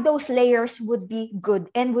to have those layers would be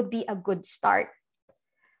good and would be a good start.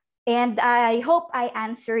 And I hope I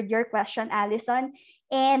answered your question, Allison.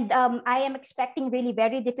 And I am expecting really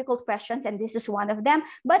very difficult questions, and this is one of them.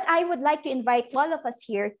 But I would like to invite all of us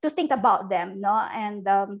here to think about them, no, and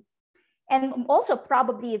also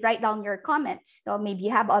probably write down your comments. So maybe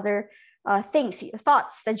you have other things,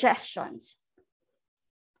 thoughts, suggestions.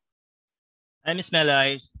 Hi, Miss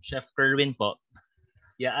Melai, Chef Kerwin po.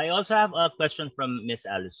 Yeah, I also have a question from Miss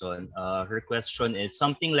Allison. Her question is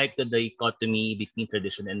something like the dichotomy between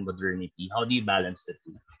tradition and modernity. How do you balance the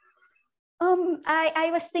two? I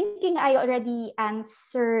was thinking I already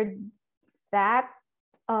answered that.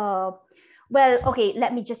 Well, okay,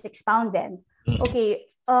 let me just expound then. Okay,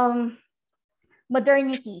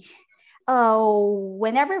 modernity.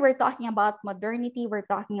 Whenever we're talking about modernity, we're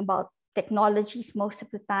talking about technologies most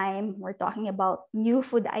of the time. We're talking about new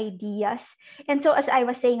food ideas. And so as I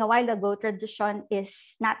was saying a while ago, tradition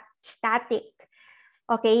is not static.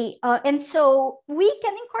 Okay, and so we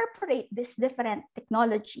can incorporate these different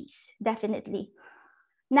technologies, definitely.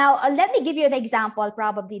 Now, let me give you an example,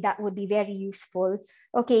 probably that would be very useful.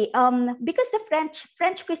 Okay, because the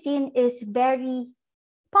French cuisine is very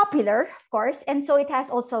popular, of course, and so it has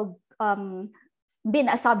also been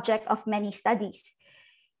a subject of many studies.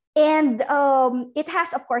 And it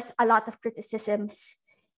has, of course, a lot of criticisms,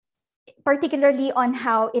 particularly on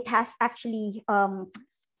how it has actually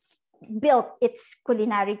built its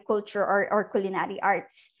culinary culture or culinary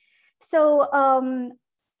arts. So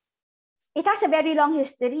it has a very long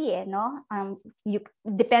history, no?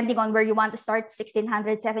 Depending on where you want to start,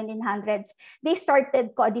 1600s, 1700s, they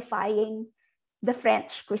started codifying the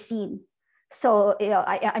French cuisine. So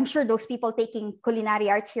I'm sure those people taking culinary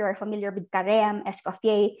arts here are familiar with Carême,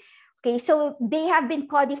 Escoffier. Okay, so they have been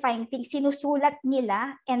codifying things, sinusulat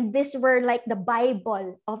nila, and these were like the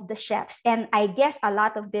Bible of the chefs. And I guess a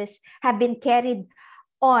lot of this have been carried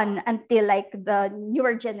on until like the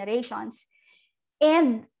newer generations.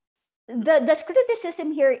 And the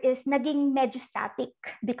criticism here is naging medyo static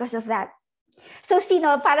because of that. So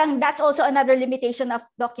parang that's also another limitation of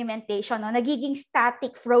documentation. No? Nagiging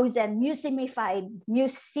static, frozen, museumified,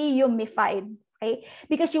 okay?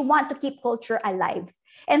 Because you want to keep culture alive.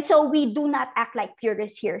 And so we do not act like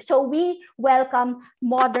purists here. So we welcome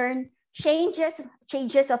modern changes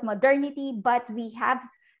of modernity, but we have,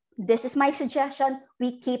 this is my suggestion,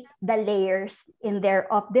 we keep the layers in there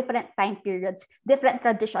of different time periods, different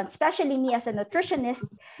traditions. Especially me as a nutritionist,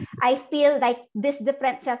 I feel like these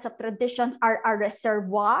different sets of traditions are a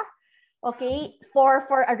reservoir, okay, for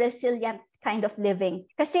a resilient kind of living.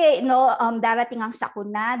 Kasi darating ang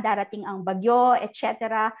sakuna, darating ang bagyo,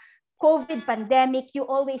 etc. COVID, pandemic, you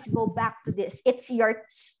always go back to this. It's your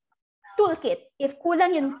toolkit. If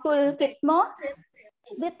kulang yung toolkit mo,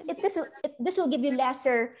 this will give you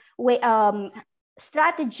lesser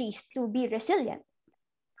strategies to be resilient.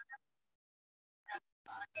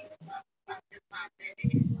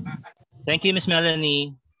 Thank you, Miss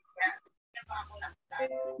Melanie.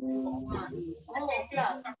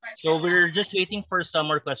 So we're just waiting for some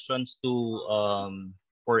more questions to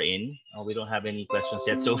pour in. We don't have any questions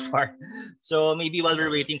yet so far. So maybe while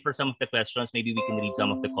we're waiting for some of the questions, maybe we can read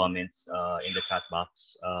some of the comments in the chat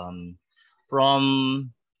box.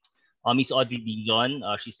 From Miss Audrey Dizon,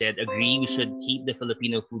 she said, agree, we should keep the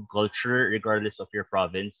Filipino food culture regardless of your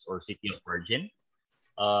province or city of origin.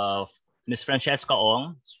 Miss Francesca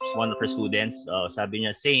Ong, one of her students, sabi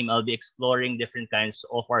niya, same, I'll be exploring different kinds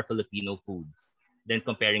of our Filipino foods, then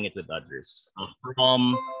comparing it with others.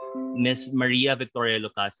 From Miss Maria Victoria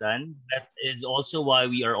Lucasan, that is also why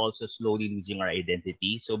we are also slowly losing our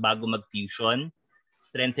identity. So bago mag-fusion,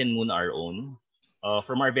 strengthen muna our own.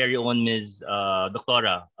 From our very own Ms.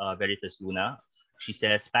 Doctora Veritas Luna, she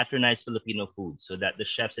says, patronize Filipino food so that the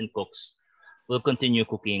chefs and cooks will continue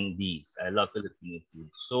cooking these. I love Filipino food.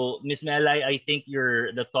 So, Miss Melai, I think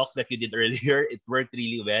the talk that you did earlier, it worked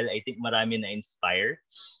really well. I think marami na-inspire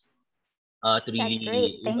to really, That's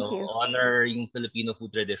great. Thank you. honor yung Filipino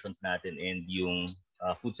food traditions natin and yung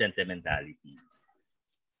food sentimentality.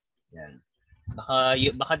 Yan.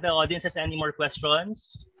 Baka the audience has any more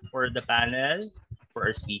questions for the panel, for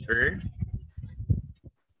our speaker.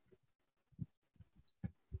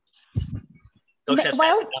 So, Chef,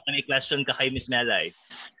 baka may question ka kay Miss Melai.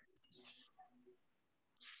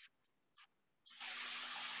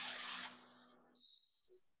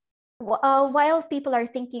 While people are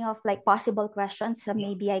thinking of like possible questions,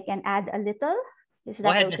 maybe I can add a little. Is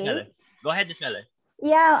that okay? Go ahead, Miss Melai.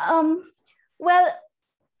 Yeah. Well,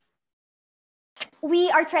 we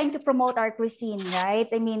are trying to promote our cuisine, right?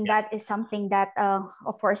 I mean, that is something that,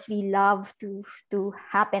 of course, we love to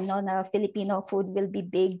happen. No, na Filipino food will be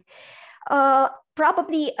big.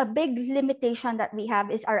 Probably a big limitation that we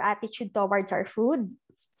have is our attitude towards our food.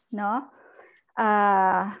 No.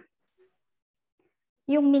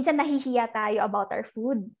 Yung minsan nahihiya tayo about our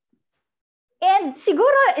food. And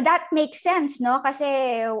siguro that makes sense, no? Kasi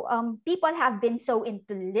people have been so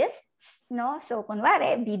into lists, no? So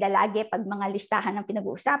kunwari, bida lagi pag mga listahan ng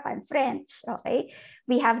pinag-uusapan, French, okay?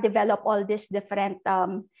 We have developed all these different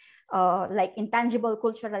like intangible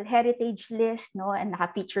cultural heritage list, no? And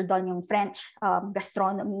naka-feature doon yung French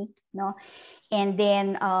gastronomy, no? And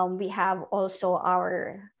then we have also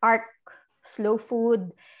our art, slow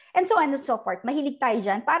food, and so on and so forth. Mahilig tayo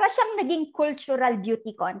dyan. Para siyang naging cultural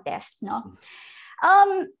beauty contest, no?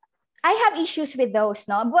 I have issues with those,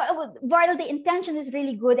 no? While the intention is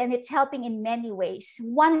really good and it's helping in many ways,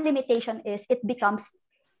 one limitation is it becomes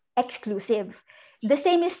exclusive. The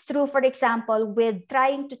same is true, for example, with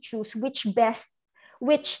trying to choose which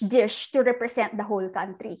dish to represent the whole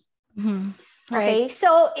country. Mm-hmm. Okay, Right.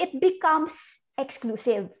 so it becomes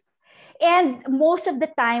exclusive. And most of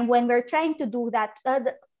the time when we're trying to do that,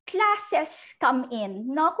 classes come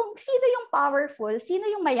in, no? Kung sino yung powerful, sino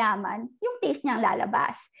yung mayaman, yung taste niyang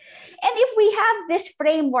lalabas. And if we have this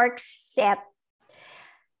framework set,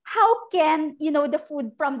 how can, the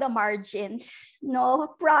food from the margins,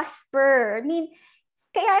 no, prosper? I mean,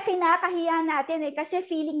 kaya kinakahiya natin kasi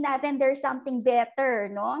feeling natin there's something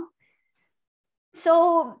better, no?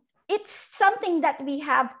 So it's something that we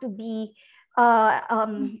have to be,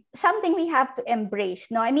 something we have to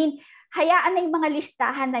embrace, no? I mean, hayaan na yung mga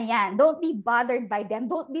listahan na yan. Don't be bothered by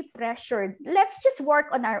them. Don't be pressured. Let's just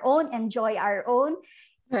work on our own, enjoy our own.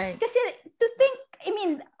 Right. Kasi to think, I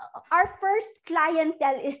mean, our first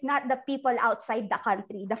clientele is not the people outside the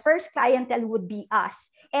country. The first clientele would be us.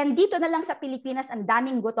 And dito na lang sa Pilipinas, ang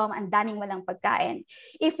daming gutom, ang daming walang pagkain.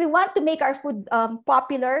 If we want to make our food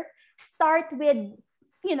popular, start with,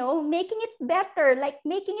 making it better, like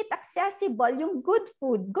making it accessible, yung good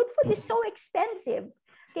food. Good food is so expensive.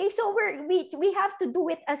 Okay, so we have to do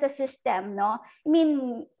it as a system, no? I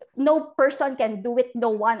mean, no person can do it, no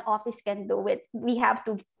one office can do it. We have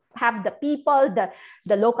to have the people,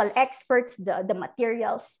 the local experts, the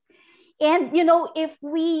materials. And, if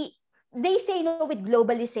they say, with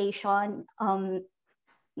globalization,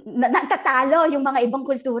 natatalo yung mga ibang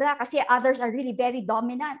kultura kasi others are really very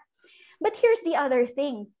dominant. But here's the other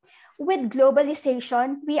thing. With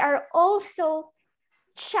globalization, we are also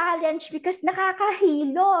challenge because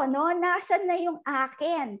nakakahilo, no? Nasaan na yung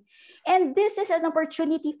akin? And this is an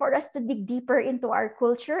opportunity for us to dig deeper into our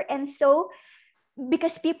culture. And so,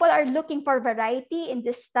 because people are looking for variety in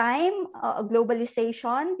this time,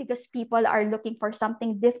 globalization, because people are looking for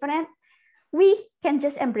something different, we can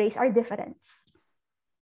just embrace our difference.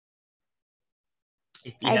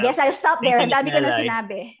 I guess I'll stop there. Ang dami ko na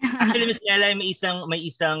sinabi. Actually, Ms. Melai, may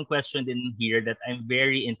isang question din here that I'm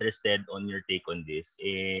very interested on your take on this.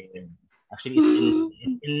 And actually,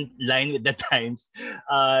 it's in line with the times.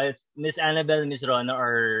 Ms. Annabelle and Ms. Rona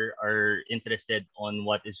are interested on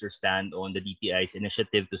what is your stand on the DTI's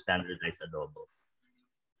initiative to standardize adobo.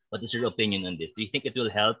 What is your opinion on this? Do you think it will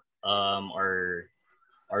help our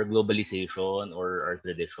globalization or our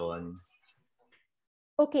tradition?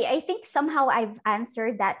 Okay, I think somehow I've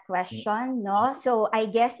answered that question, no? So I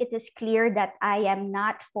guess it is clear that I am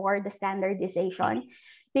not for the standardization.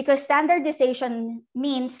 because standardization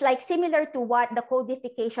means like similar to what the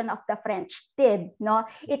codification of the French did, no?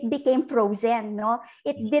 It became frozen, no?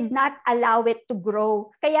 It did not allow it to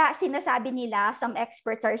grow. Kaya sinasabi nila, some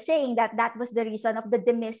experts are saying that that was the reason of the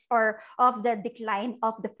demise or of the decline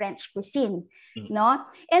of the French cuisine, no?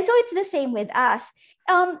 And so it's the same with us.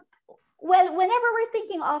 Well, whenever we're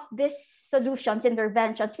thinking of these solutions,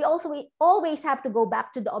 interventions, we always have to go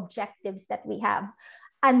back to the objectives that we have.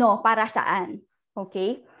 Ano, para saan?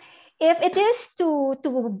 Okay? If it is to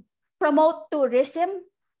promote tourism,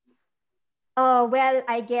 well,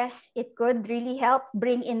 I guess it could really help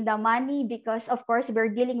bring in the money because, of course,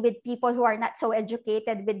 we're dealing with people who are not so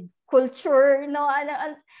educated with culture. No?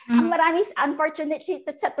 Ang marami, unfortunately,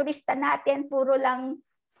 sa turista natin, puro lang,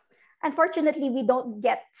 unfortunately, we don't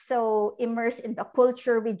get so immersed in the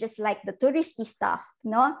culture. We just like the touristy stuff,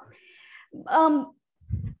 no?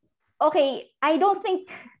 Okay, I don't think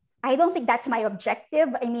that's my objective.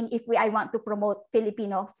 I mean, if I want to promote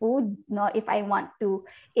Filipino food, no, if I want to,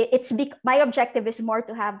 my objective is more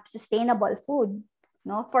to have sustainable food,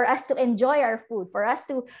 no, for us to enjoy our food, for us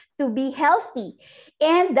to be healthy,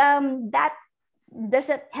 and that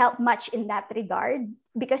doesn't help much in that regard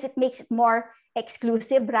because it makes it more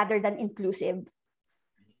exclusive rather than inclusive.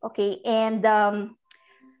 Okay, and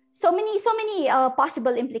so many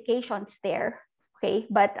possible implications there. Okay,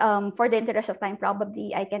 but for the interest of time,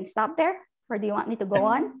 probably I can stop there. Or do you want me to go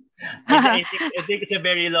on? I think it's a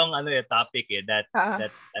very long topic.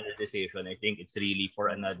 That's standardization. I think it's really for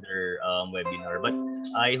another webinar. But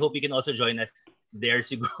I hope you can also join us there,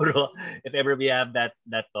 siguro. If ever we have that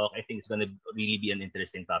talk, I think it's going to really be an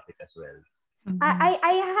interesting topic as well.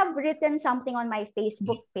 I have written something on my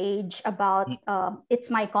Facebook page about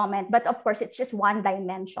it's my comment, but of course it's just one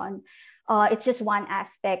dimension. It's just one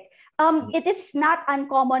aspect. It is not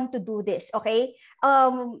uncommon to do this, okay?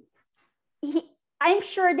 I'm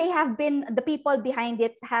sure the people behind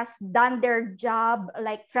it has done their job,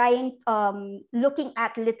 like trying, looking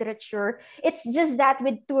at literature. It's just that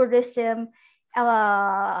with tourism,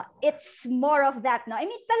 it's more of that, no? I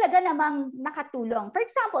mean, talaga namang nakatulong. For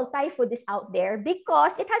example, Thai food is out there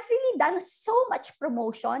because it has really done so much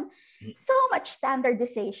promotion, so much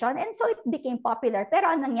standardization, and so it became popular. Pero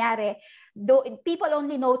anong nangyari? Though people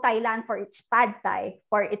only know Thailand for its pad Thai,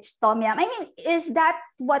 for its tom yum. I mean, is that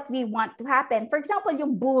what we want to happen? For example,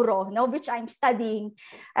 yung buro, no, which I'm studying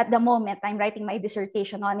at the moment. I'm writing my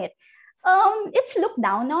dissertation on it. It's looked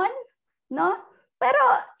down on, no?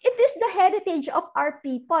 Pero it is the heritage of our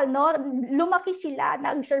people, no? Lumaki sila,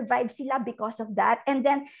 nag-survive sila because of that. And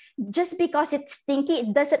then just because it's stinky,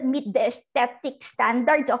 it doesn't meet the aesthetic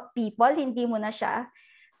standards of people, hindi mo na siya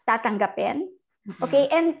tatanggapin. Okay,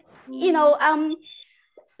 and you know,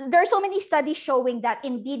 there are so many studies showing that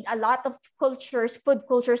indeed a lot of cultures, food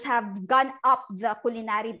cultures, have gone up the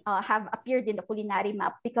culinary, have appeared in the culinary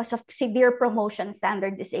map because of severe promotion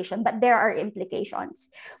standardization. But there are implications.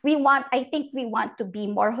 I think we want to be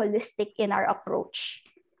more holistic in our approach.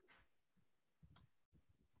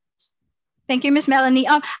 Thank you, Ms. Melanie.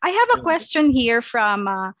 I have a question here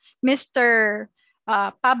from Mr.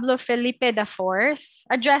 Pablo Felipe IV,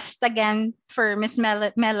 addressed again for Ms.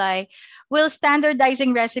 Melai. Will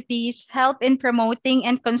standardizing recipes help in promoting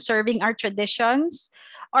and conserving our traditions,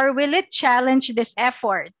 or will it challenge this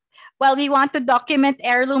effort? While we want to document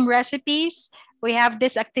heirloom recipes, we have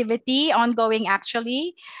this activity ongoing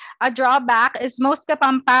actually. A drawback is most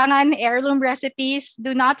Kapampangan heirloom recipes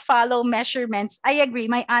do not follow measurements. I agree,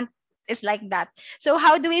 my aunt is like that. So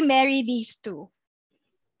how do we marry these two?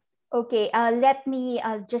 Okay, let me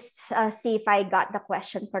just see if I got the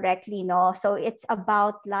question correctly. No, so it's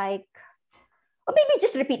about like, or maybe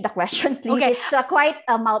just repeat the question, please. Okay. It's quite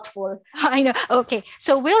a mouthful. I know. Okay,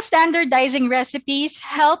 so will standardizing recipes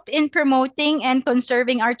help in promoting and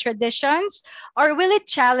conserving our traditions, or will it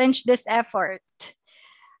challenge this effort?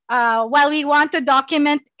 While we want to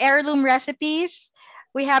document heirloom recipes,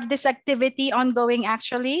 we have this activity ongoing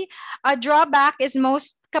actually. A drawback is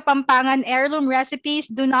most Kapampangan heirloom recipes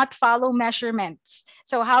do not follow measurements.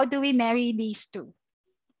 So how do we marry these two?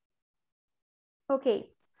 Okay.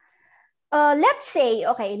 Let's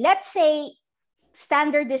say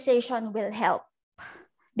standardization will help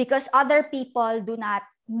because other people do not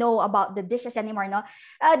know about the dishes anymore, no?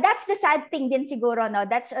 That's the sad thing din siguro, no?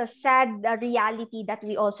 That's a sad reality that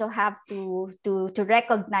we also have to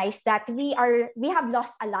recognize that we have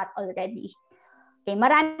lost a lot already. Okay,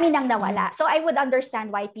 marami nang nawala. So I would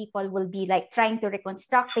understand why people will be like trying to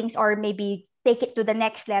reconstruct things or maybe take it to the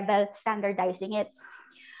next level, standardizing it.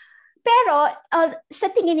 Pero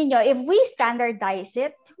sa tingin niyo, if we standardize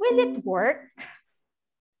it, will it work?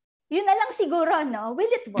 Yun na lang siguro, no?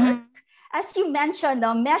 Will it work? as you mentioned,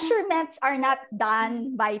 no, measurements are not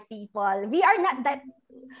done by people. We are not that.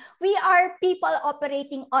 We are people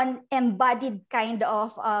operating on embodied kind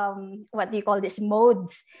of what do you call this,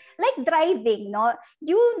 modes, like driving. No,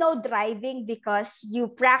 you know driving because you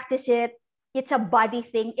practice it. It's a body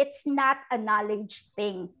thing. It's not a knowledge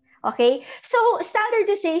thing. Okay, so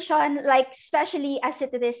standardization, like especially as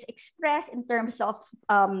it is expressed in terms of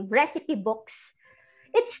recipe books,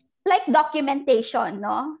 it's like documentation,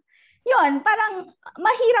 no? Yun, parang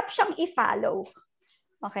mahirap siyang i-follow.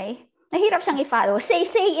 Okay? Mahirap siyang i-follow. Say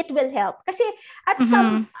it will help. Kasi at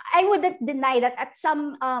some, I wouldn't deny that at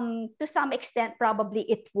some, to some extent, probably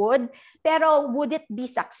it would. Pero would it be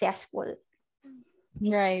successful?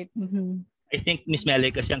 Right. I think Miss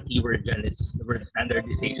Melanie, kasi ang keyword dyan is the word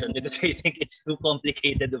standardization because I think it's too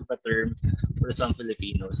complicated of a term for some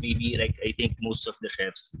Filipinos. Maybe like I think most of the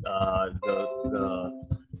chefs,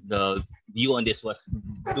 the view on this was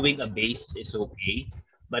doing a base is okay,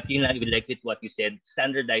 but you know, like with what you said,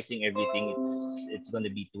 standardizing everything, it's going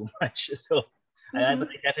to be too much. So,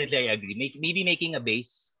 but definitely I agree. Maybe making a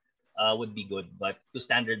base would be good, but to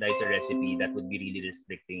standardize a recipe, that would be really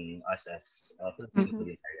restricting us as Filipino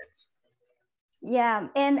culinarians. Yeah,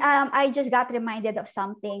 and I just got reminded of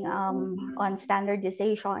something on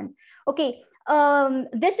standardization. Okay,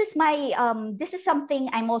 this is something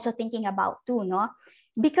I'm also thinking about too, no?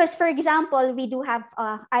 Because for example, we do have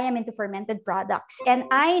I am into fermented products, and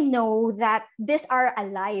I know that these are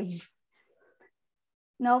alive.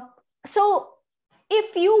 No, so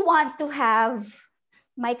if you want to have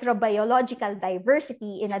microbiological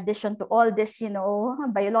diversity in addition to all this, you know,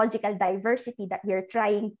 biological diversity that we're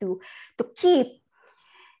trying to keep,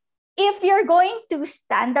 if you're going to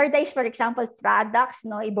standardize, for example, products,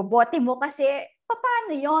 no, ibobote mo kasi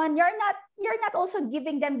paano yon? You're not also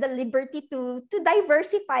giving them the liberty to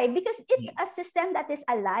diversify because it's a system that is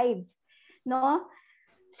alive, no?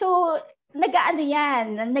 So nag-aano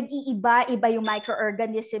yan, nag-iiba-iba yung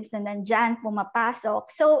microorganisms na nandyan, pumapasok.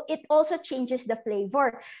 So it also changes the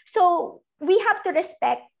flavor. So we have to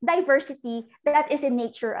respect diversity that is in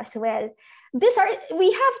nature as well.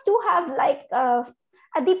 We have to have like a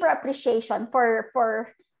deeper appreciation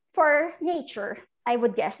for nature, I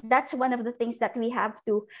would guess. That's one of the things that we have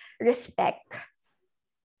to respect.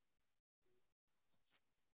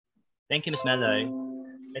 Thank you, Ms. Melanie.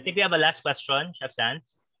 I think we have a last question, Chef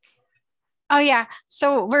Sands. Oh yeah,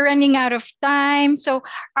 so we're running out of time. So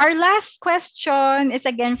our last question is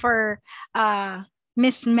again for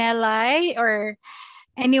Miss Melai or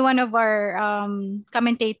any one of our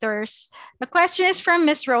commentators. The question is from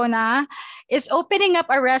Miss Rona. Is opening up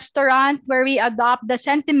a restaurant where we adopt the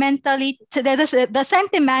sentimentality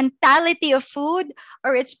of food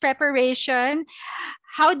or its preparation?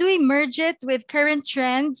 How do we merge it with current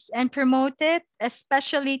trends and promote it,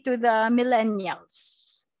 especially to the millennials?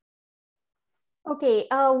 Okay,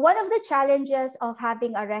 one of the challenges of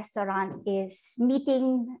having a restaurant is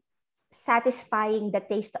satisfying the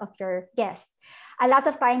taste of your guest. A lot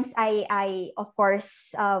of times I of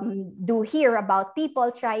course do hear about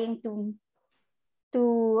people trying to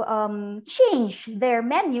change their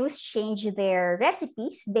menus, change their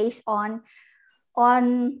recipes based on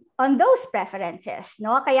those preferences,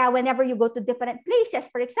 no? Kaya whenever you go to different places,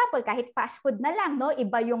 for example, kahit fast food na lang, no,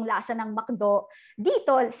 iba yung lasa ng McDo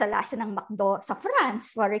dito sa lasa ng McDo sa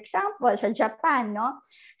France, for example, sa Japan, no?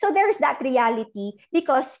 So there's that reality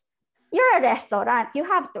because you're a restaurant, you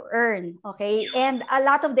have to earn, okay? And a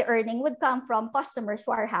lot of the earning would come from customers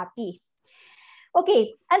who are happy.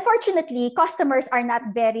 Okay, unfortunately, customers are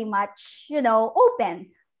not very much, you know,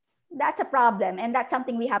 open. That's a problem, and that's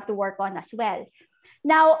something we have to work on as well.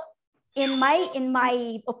 Now, in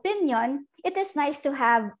my opinion, it is nice to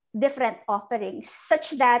have different offerings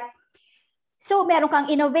such that, so meron kang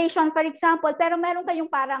innovation, for example, pero meron kayong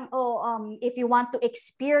parang, if you want to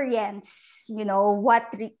experience, you know, what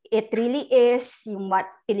it really is, yung what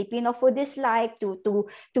Filipino food is like, to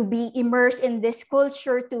be immersed in this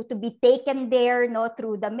culture, to be taken there, no,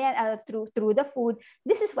 through the food,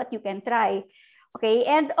 this is what you can try. Okay,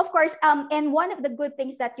 and of course, and one of the good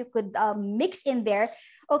things that you could mix in there,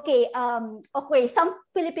 okay, some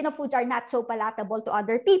Filipino foods are not so palatable to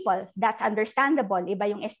other people. That's understandable.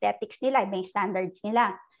 Iba yung aesthetics nila, may standards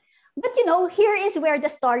nila. But you know, here is where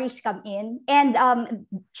the stories come in. And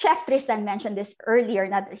Chef Tristan mentioned this earlier,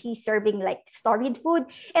 that he's serving like storied food.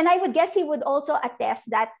 And I would guess he would also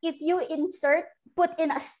attest that if you put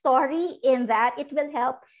in a story in that, it will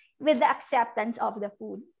help with the acceptance of the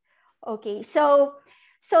food. Okay, so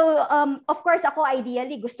So, of course, ako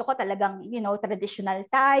ideally, gusto ko talagang, traditional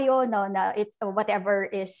tayo, no, na it's whatever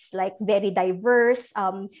is like very diverse.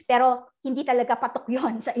 Pero hindi talaga patok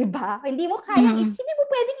yon sa iba. Hindi mo kayang, hindi mo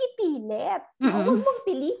pwedeng ipilit. No? Huwag mong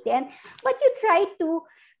pilitin. But you try to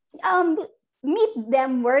meet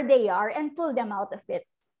them where they are and pull them out of it.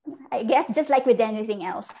 I guess just like with anything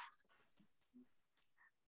else.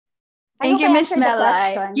 Thank you, Miss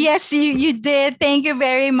Melanie. Yes, you did. Thank you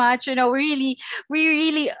very much. We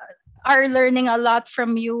really are learning a lot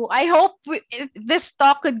from you. I hope this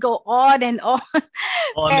talk could go on and on.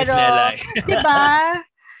 Oh, Miss Melanie. Diba?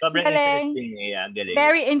 Sobrang interesting. Yeah, galing.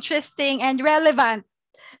 Very interesting and relevant.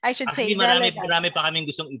 I should say marami pa kaming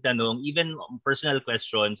gustong itanong, even personal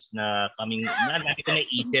questions na natin ko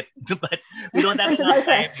naisip, but we don't have enough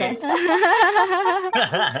time.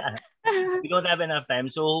 We don't have enough time.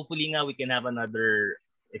 So hopefully we can have another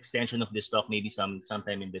extension of this talk maybe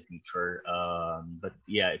sometime in the future. But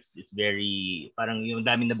yeah, it's very parang yung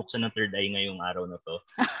dami nabuksan ng third eye ngayong araw na to.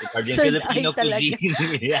 Regarding Filipino cuisine.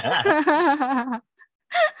 Yeah.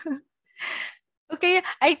 Okay,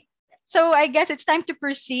 so I guess it's time to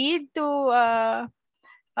proceed to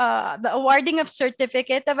the awarding of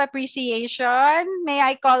certificate of appreciation. May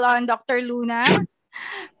I call on Dr. Luna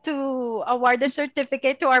to award the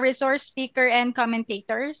certificate to our resource speaker and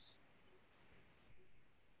commentators?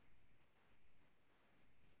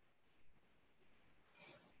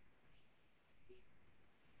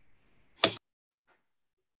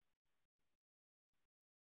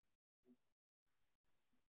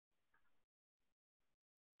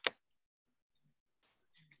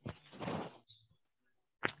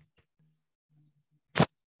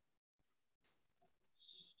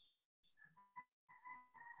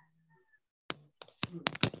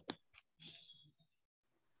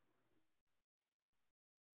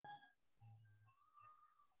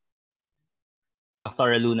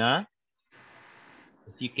 Dr. Luna,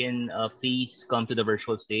 if you can please come to the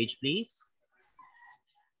virtual stage, please.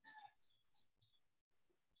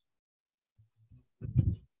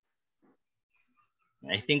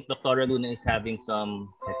 I think Dr. Luna is having some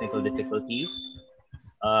technical difficulties.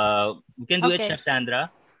 We can do it, Chef Sandra.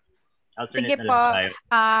 Sige po.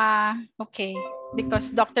 Okay.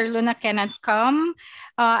 Because Dr. Luna cannot come,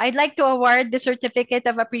 I'd like to award the certificate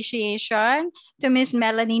of appreciation to Ms.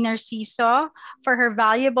 Melanie Narciso for her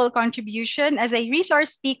valuable contribution as a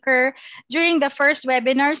resource speaker during the first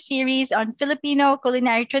webinar series on Filipino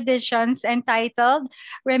culinary traditions entitled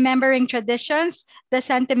Remembering Traditions, the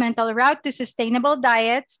Sentimental Route to Sustainable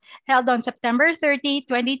Diets, held on September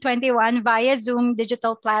 30, 2021 via Zoom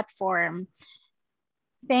digital platform.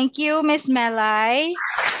 Thank you, Ms. Melanie.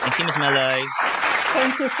 Thank you, Ms. Melanie.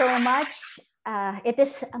 Thank you so much. It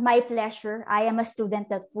is my pleasure. I am a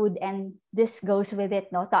student of food, and this goes with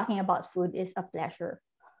it. No, talking about food is a pleasure.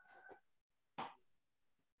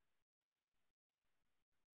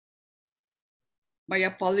 My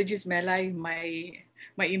apologies, Melai.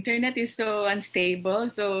 My internet is so unstable.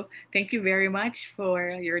 So thank you very much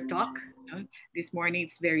for your talk. This morning,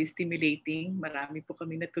 it's very stimulating. Marami po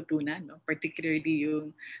kami natutunan, particularly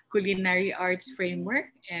yung culinary arts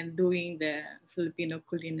framework and doing the Filipino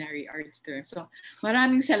culinary arts term. So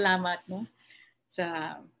maraming salamat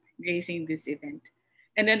sa gracing this event.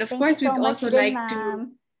 And then of course, we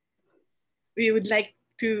would like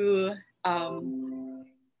to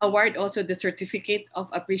award also the certificate of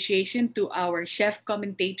appreciation to our chef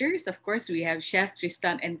commentators. Of course, we have Chef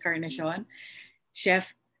Tristan Encarnacion,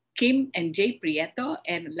 Chef Kim and Jay Prieto,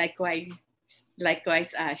 and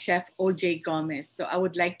likewise Chef OJ Gomez. So I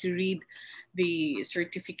would like to read the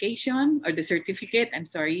certificate,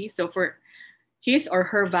 so for his or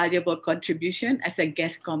her valuable contribution as a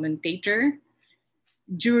guest commentator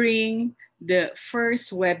during the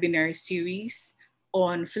first webinar series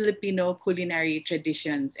on Filipino culinary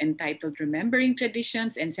traditions entitled Remembering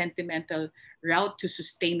Traditions and Sentimental Route to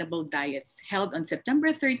Sustainable Diets, held on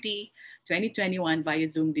September 30, 2021 via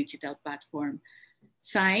Zoom digital platform.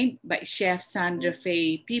 Signed by Chef Sandra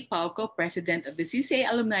Faye T. Pauco, President of the CCA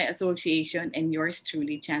Alumni Association, and yours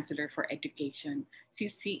truly, Chancellor for Education,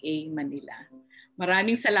 CCA Manila.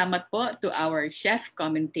 Maraming salamat po to our chef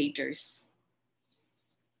commentators.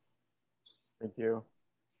 Thank you.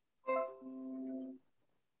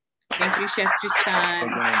 Thank you, Chef Tristan.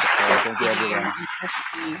 Thank you, everyone.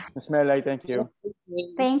 Ms. Melai, thank you.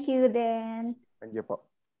 Thank you, Dan. Thank you po.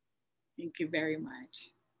 Thank you very much.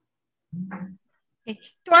 Okay.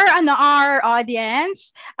 To our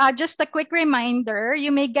audience, just a quick reminder,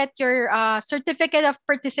 you may get your certificate of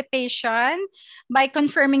participation by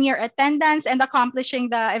confirming your attendance and accomplishing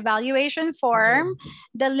the evaluation form,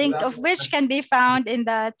 the link of which can be found in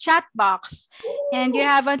the chat box. And you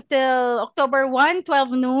have until October 1,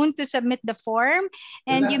 12 noon to submit the form.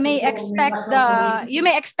 And you may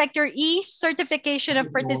expect your e-certification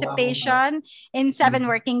of participation in 7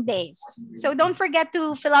 working days. So don't forget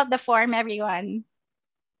to fill out the form, everyone.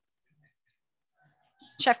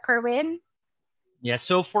 Chef Kerwin? Yeah,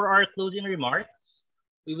 so for our closing remarks,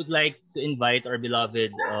 we would like to invite our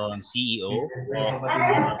beloved CEO of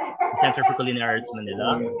the Center for Culinary Arts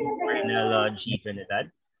Manila, Ms. Marinella G.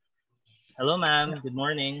 Trinidad. Hello, ma'am. Good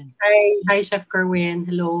morning. Hi, Chef Kerwin.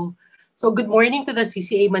 Hello. So good morning to the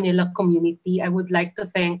CCA Manila community. I would like to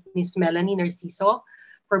thank Miss Melanie Narciso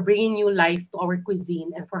for bringing new life to our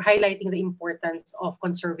cuisine and for highlighting the importance of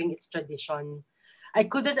conserving its tradition. I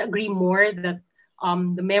couldn't agree more that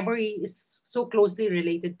the memory is so closely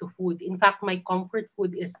related to food. In fact, my comfort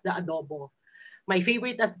food is the adobo. My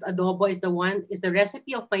favorite as adobo is the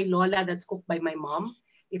recipe of my lola that's cooked by my mom.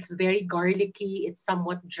 It's very garlicky. It's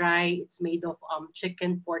somewhat dry. It's made of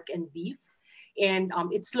chicken, pork, and beef, and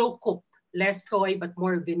it's slow cooked, less soy but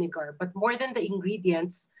more vinegar. But more than the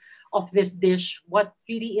ingredients of this dish, what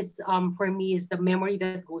really is for me is the memory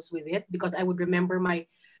that goes with it, because I would remember my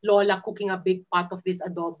lola cooking a big pot of this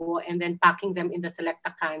adobo and then packing them in the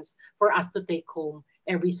selecta cans for us to take home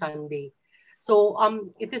every Sunday. So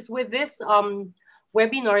it is with this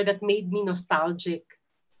webinar that made me nostalgic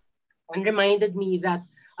and reminded me that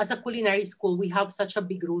as a culinary school, we have such a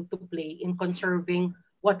big role to play in conserving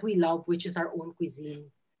what we love, which is our own cuisine.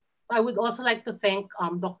 I would also like to thank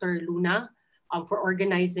Dr. Luna for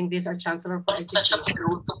organizing this, our Chancellor for Education. Such a big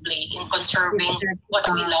role to play in conserving what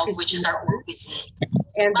we love, which is our own cuisine.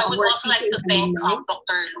 And I would also like to thank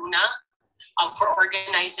Dr. Luna for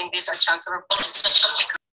organizing this, our Chancellor for Education.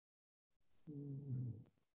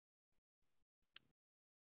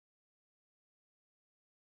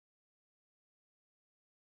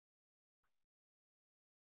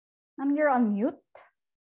 You're on mute.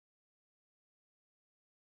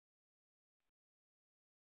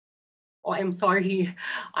 Oh, I'm sorry.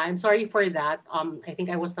 I'm sorry for that. I think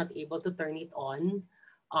I was not able to turn it on.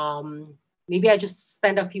 Maybe I just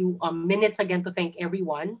spend a few minutes again to thank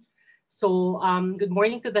everyone. So, good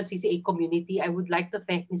morning to the CCA community. I would like to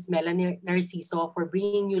thank Ms. Melanie Narciso for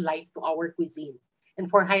bringing new life to our cuisine and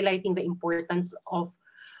for highlighting the importance of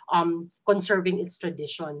conserving its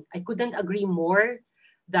tradition. I couldn't agree more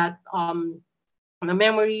that the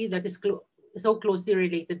memory that is so closely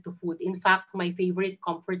related to food. In fact, my favorite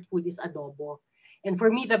comfort food is adobo. And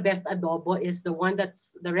for me, the best adobo is the one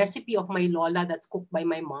that's the recipe of my lola that's cooked by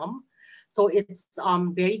my mom. So it's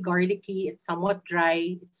very garlicky, it's somewhat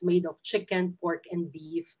dry, it's made of chicken, pork, and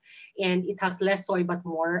beef, and it has less soy but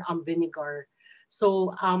more vinegar.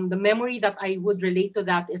 So the memory that I would relate to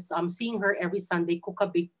that is seeing her every Sunday cook a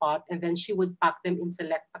big pot, and then she would pack them in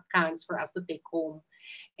select cans for us to take home.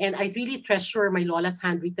 And I really treasure my Lola's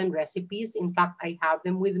handwritten recipes. In fact, I have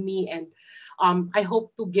them with me, and I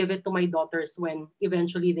hope to give it to my daughters when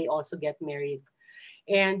eventually they also get married.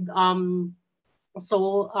 And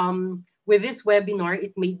with this webinar,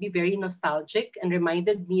 it made me very nostalgic and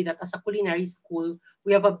reminded me that as a culinary school,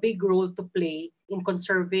 we have a big role to play in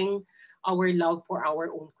conserving our love for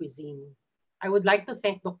our own cuisine. I would like to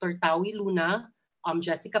thank Dr. Tawi Luna,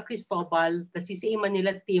 Jessica Cristobal, the CCA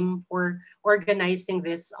Manila team for organizing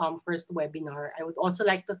this first webinar. I would also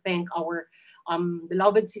like to thank our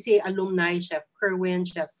beloved CCA alumni, Chef Kerwin,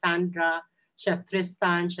 Chef Sandra, Chef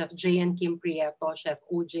Tristan, Chef Jay and Kim Prieto, Chef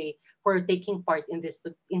OJ, for taking part in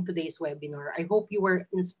today's webinar. I hope you were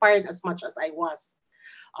inspired as much as I was.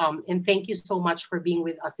 And thank you so much for being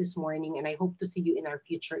with us this morning, and I hope to see you in our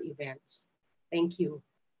future events. Thank you.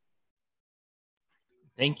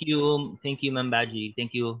 Thank you. Thank you, Ma'am Baji.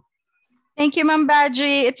 Thank you. Thank you, Ma'am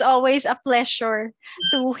Baji. It's always a pleasure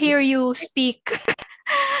to hear you speak.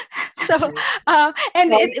 So,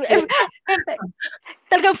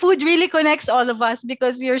 talagang food really connects all of us,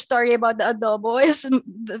 because your story about the adobo is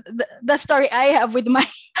the story I have with my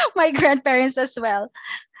my grandparents as well.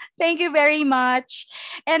 Thank you very much.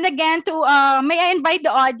 And again, may I invite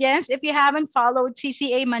the audience, if you haven't followed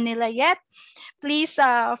CCA Manila yet, please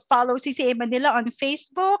follow CCA Manila on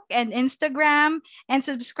Facebook and Instagram, and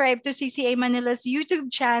subscribe to CCA Manila's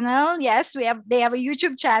YouTube channel. Yes, they have a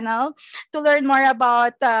YouTube channel to learn more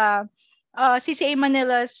about CCA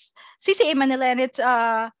Manila and its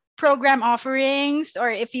program offerings,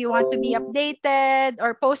 or if you want to be updated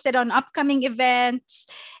or posted on upcoming events,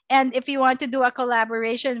 and if you want to do a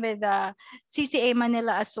collaboration with CCA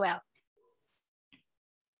Manila as well.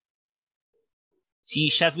 See,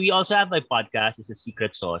 Chef, we also have a podcast. It's a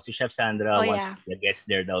secret sauce. Si Chef Sandra Oh, wants yeah. to be a guest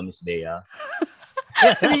there daw, Miss Bea.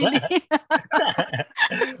 Really?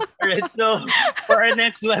 All right, so for our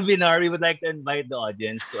next webinar, we would like to invite the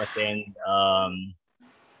audience to attend.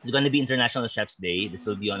 It's going to be International Chefs Day. This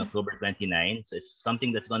will be on October 29. So it's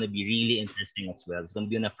something that's going to be really interesting as well. It's going to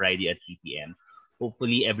be on a Friday at 3 p.m.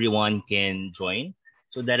 Hopefully, everyone can join.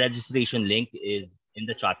 So the registration link is in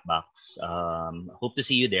the chat box. Hope to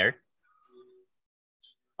see you there.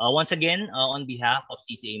 Once again, on behalf of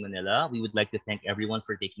CCA Manila, we would like to thank everyone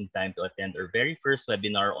for taking time to attend our very first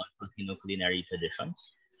webinar on Filipino culinary traditions.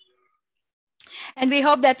 And we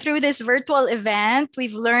hope that through this virtual event,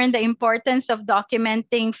 we've learned the importance of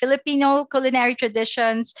documenting Filipino culinary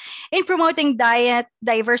traditions in promoting diet,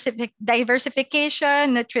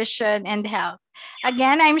 diversification, nutrition, and health.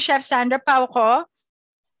 Again, I'm Chef Sandra Pauco.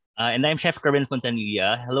 And I'm Chef Kerwin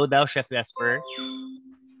Fontanilla. Hello daw, Chef Vesper.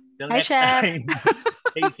 Till Hi, next Chef. time,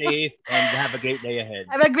 stay safe and have a great day ahead.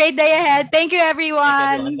 Have a great day ahead. Thank you, everyone.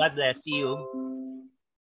 Thanks, everyone. God bless. See you.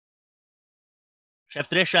 Chef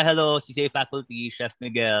Trisha, hello. CCA faculty. Chef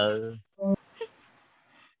Miguel.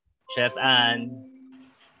 Chef Anne.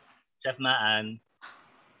 Chef Maan.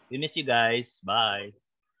 We miss you guys. Bye.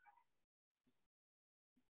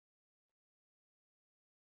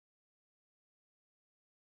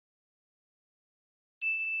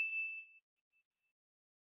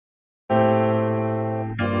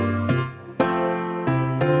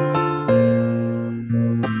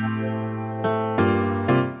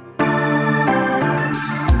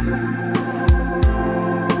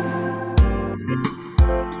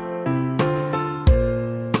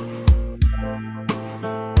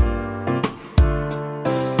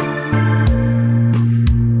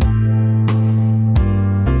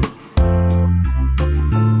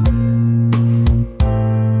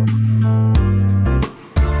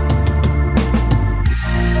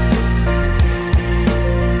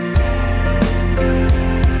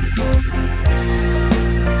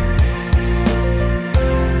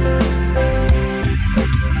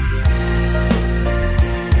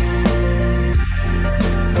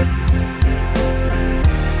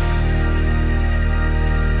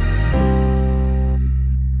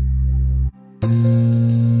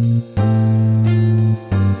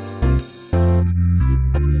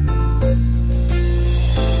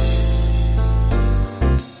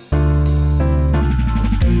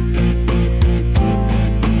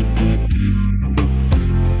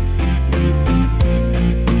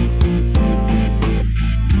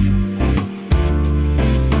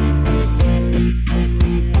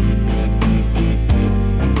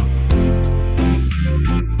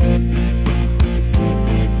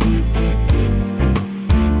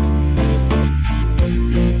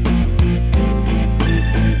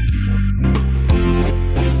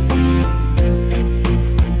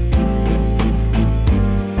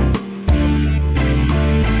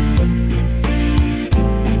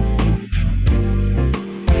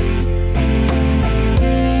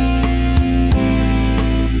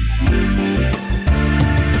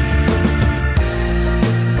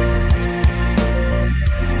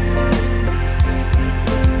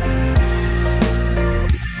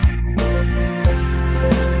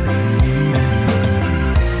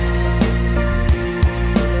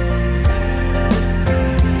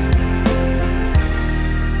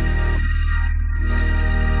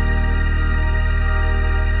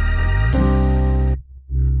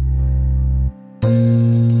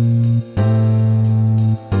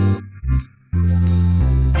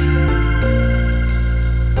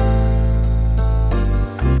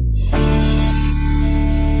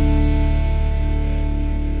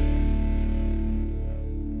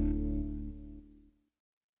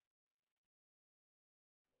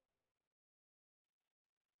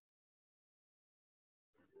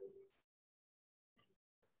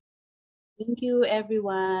 Thank you,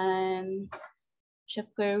 everyone. Chef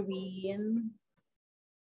Kerwin.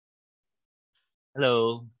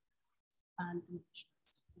 Hello.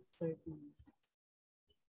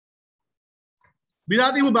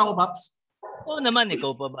 Binati mo ba ako, Paps? Oo naman,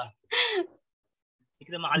 ikaw pa ba? Hindi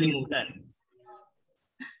kita makalimutan.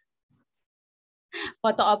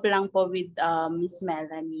 Photo op lang po with Miss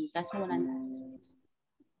Melanie. Kaso wala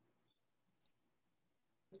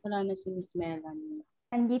na si Miss Melanie.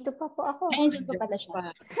 Nandito pa po ako. Ay, dito pa pala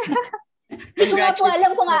siya. Hindi nga po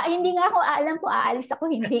alam kung hindi nga ako alam kung aalis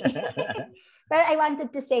ako hindi. Pero I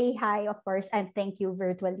wanted to say hi, of course, and thank you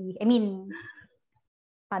virtually. I mean,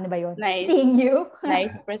 Paano ba yun? Nice. Seeing you.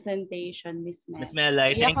 Nice presentation, Miss Mel. Miss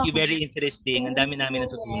Melay, thank you. Very interesting. Ang dami namin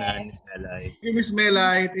natutunan, Miss Melay. Thank you, Miss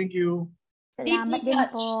Melay. Thank you. Salamat din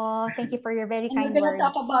po. Thank you for your very And kind we're gonna words.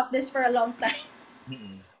 talk about this for a long time.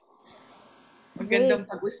 Magandang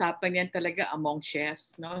pag-usapan yan talaga among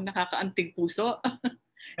chefs, no? Nakakaantig puso.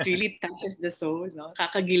 Really touches the soul, no?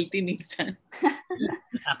 Kaka-guilty minsan.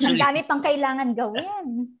 Ang dami pang kailangan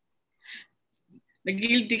gawin.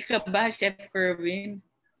 Nag-guilty ka ba, Chef Kerwin?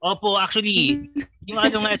 Opo, actually, yung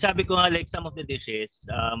ano nga sabi ko nga, like some of the dishes,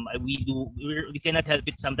 we cannot help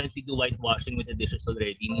it. Sometimes we do whitewashing with the dishes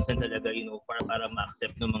already. Minsan talaga, para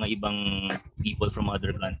ma-accept ng mga ibang people from other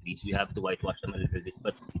countries, we have to whitewash them a little bit.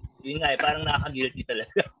 But yun nga, parang nakaka-guilty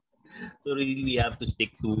talaga. So really, we have to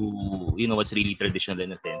stick to, what's really traditional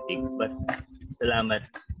and authentic. But salamat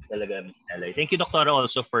talaga, Ms. Alay. Thank you, Doctora,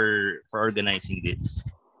 also for organizing this.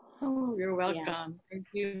 Oh, you're welcome. Yeah. Thank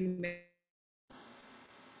you.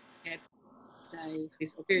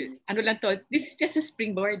 Okay. Ano lang to? This is just a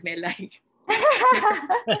springboard, Melay.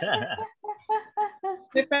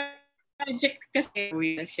 The project kasi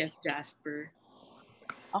with Chef Jasper.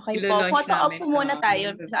 Okay po. Photo op po muna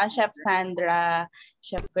tayo sa Chef Sandra,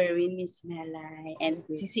 Chef Kerwin, Miss Melay, and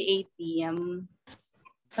CCA team.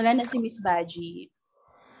 Wala na si Miss Baji.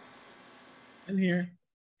 I'm here.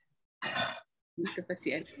 Dito pa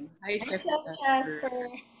si Hi, Chef Jasper.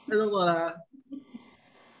 Hello, Wala.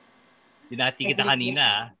 Binati kita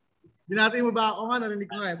kanina. Binati mo ba ako nga? Narinig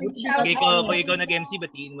ko nga. Kung ikaw nag-MC,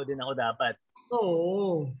 batiin mo din ako dapat.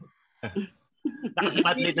 Oo.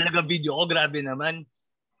 Naka-spotlight talaga video ko. Grabe naman.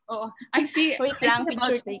 Oh, I see. Wait lang,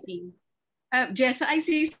 picture taking. Jessa, I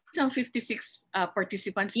see some 56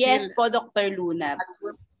 participants. Yes still. po, Dr. Luna.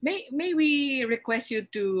 May we request you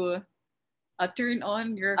to turn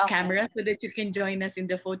on your camera so that you can join us in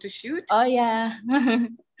the photo shoot? Oh, yeah.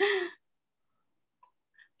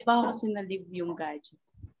 Baka kasi na-leave yung gadget.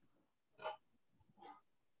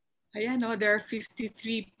 Ayan, there are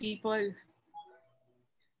 53 people.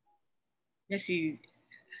 Yes,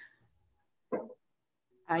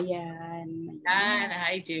 Ayan.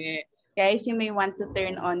 Hi, Je. Guys, you may want to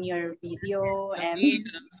turn on your video and...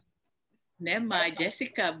 Nema,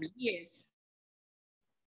 Jessica, please.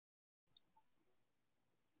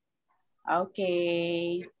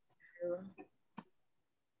 Okay.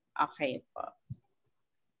 Okay po.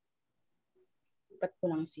 Ipat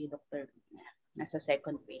ko lang si Dr. Luna. Nasa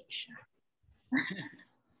second page siya.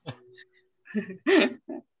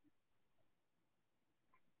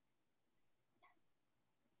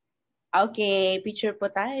 Okay, picture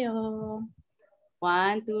po tayo.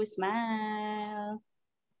 1, 2, smile.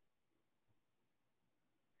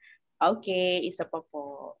 Okay, isa pa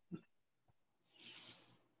po.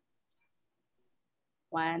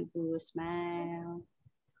 1, 2, smile.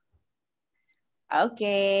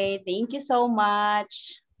 Okay, thank you so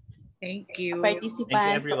much. Thank you.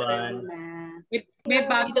 Participants, thank you, everyone. May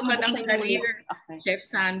bago ka ng bubuksan career, okay. Chef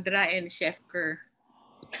Sandra and Chef Kerr.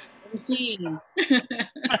 Seeing.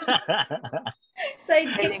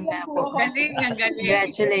 Sidekick na po. Galing.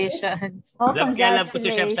 Congratulations. Kaya love ko si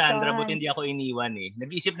Chef Sandra, buti hindi ako iniwan eh.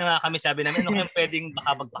 Nag-isip na nga kami, sabi namin, ano kayong pwedeng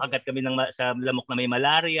baka magpakagat kami sa lamok na may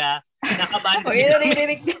malaria. Nakabahan kasi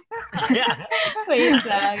kami. Wait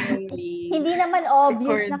lang. Hindi naman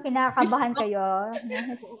obvious na kinakabahan kayo.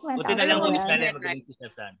 Buti na lang kung magaling si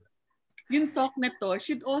Chef Sandra. Yung talk na to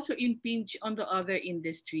should also impinge on the other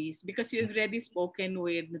industries because you've already spoken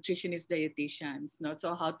with nutritionist dietitians, no?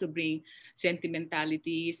 So how to bring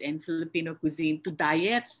sentimentalities and Filipino cuisine to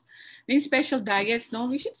diets. In special diets, no,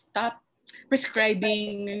 we should stop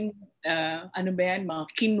prescribing mga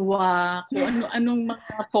quinoa, kung anong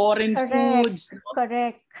mga foreign foods. No?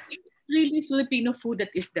 Correct. Really Filipino food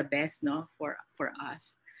that is the best, no, for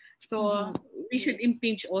us. So we should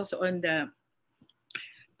impinge also on the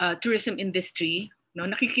tourism industry, no?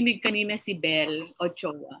 Nakikinig kanina si Belle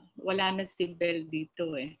Ochoa. Wala na si Belle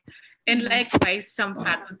dito eh. And likewise, some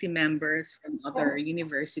faculty members from other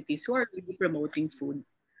universities who are really promoting food.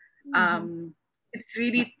 It's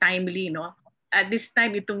really timely, no? At this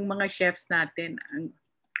time, itong mga chefs natin,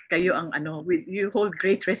 kayo you hold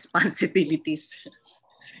great responsibilities.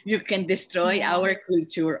 You can destroy our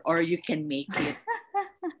culture or you can make it.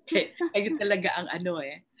 Kayo talaga ang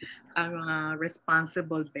ang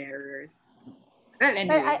responsible bearers. Well,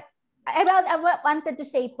 anyway. I wanted to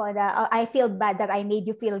say po that I feel bad that I made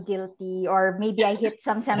you feel guilty or maybe I hit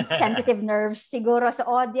some sensitive nerves siguro sa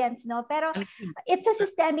audience, no? Pero it's a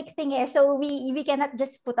systemic thing eh. So we cannot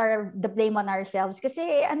just put the blame on ourselves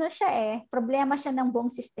kasi problema siya ng buong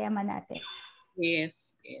sistema natin.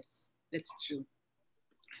 Yes. That's true.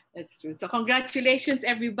 So congratulations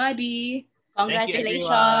everybody.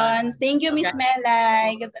 Congratulations. Thank you, Miss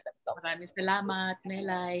Melay. Maraming salamat,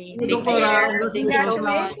 Melay. Thank you. Thank you so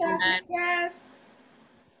much. Congratulations. Yes.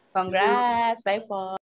 Congrats. Bye po.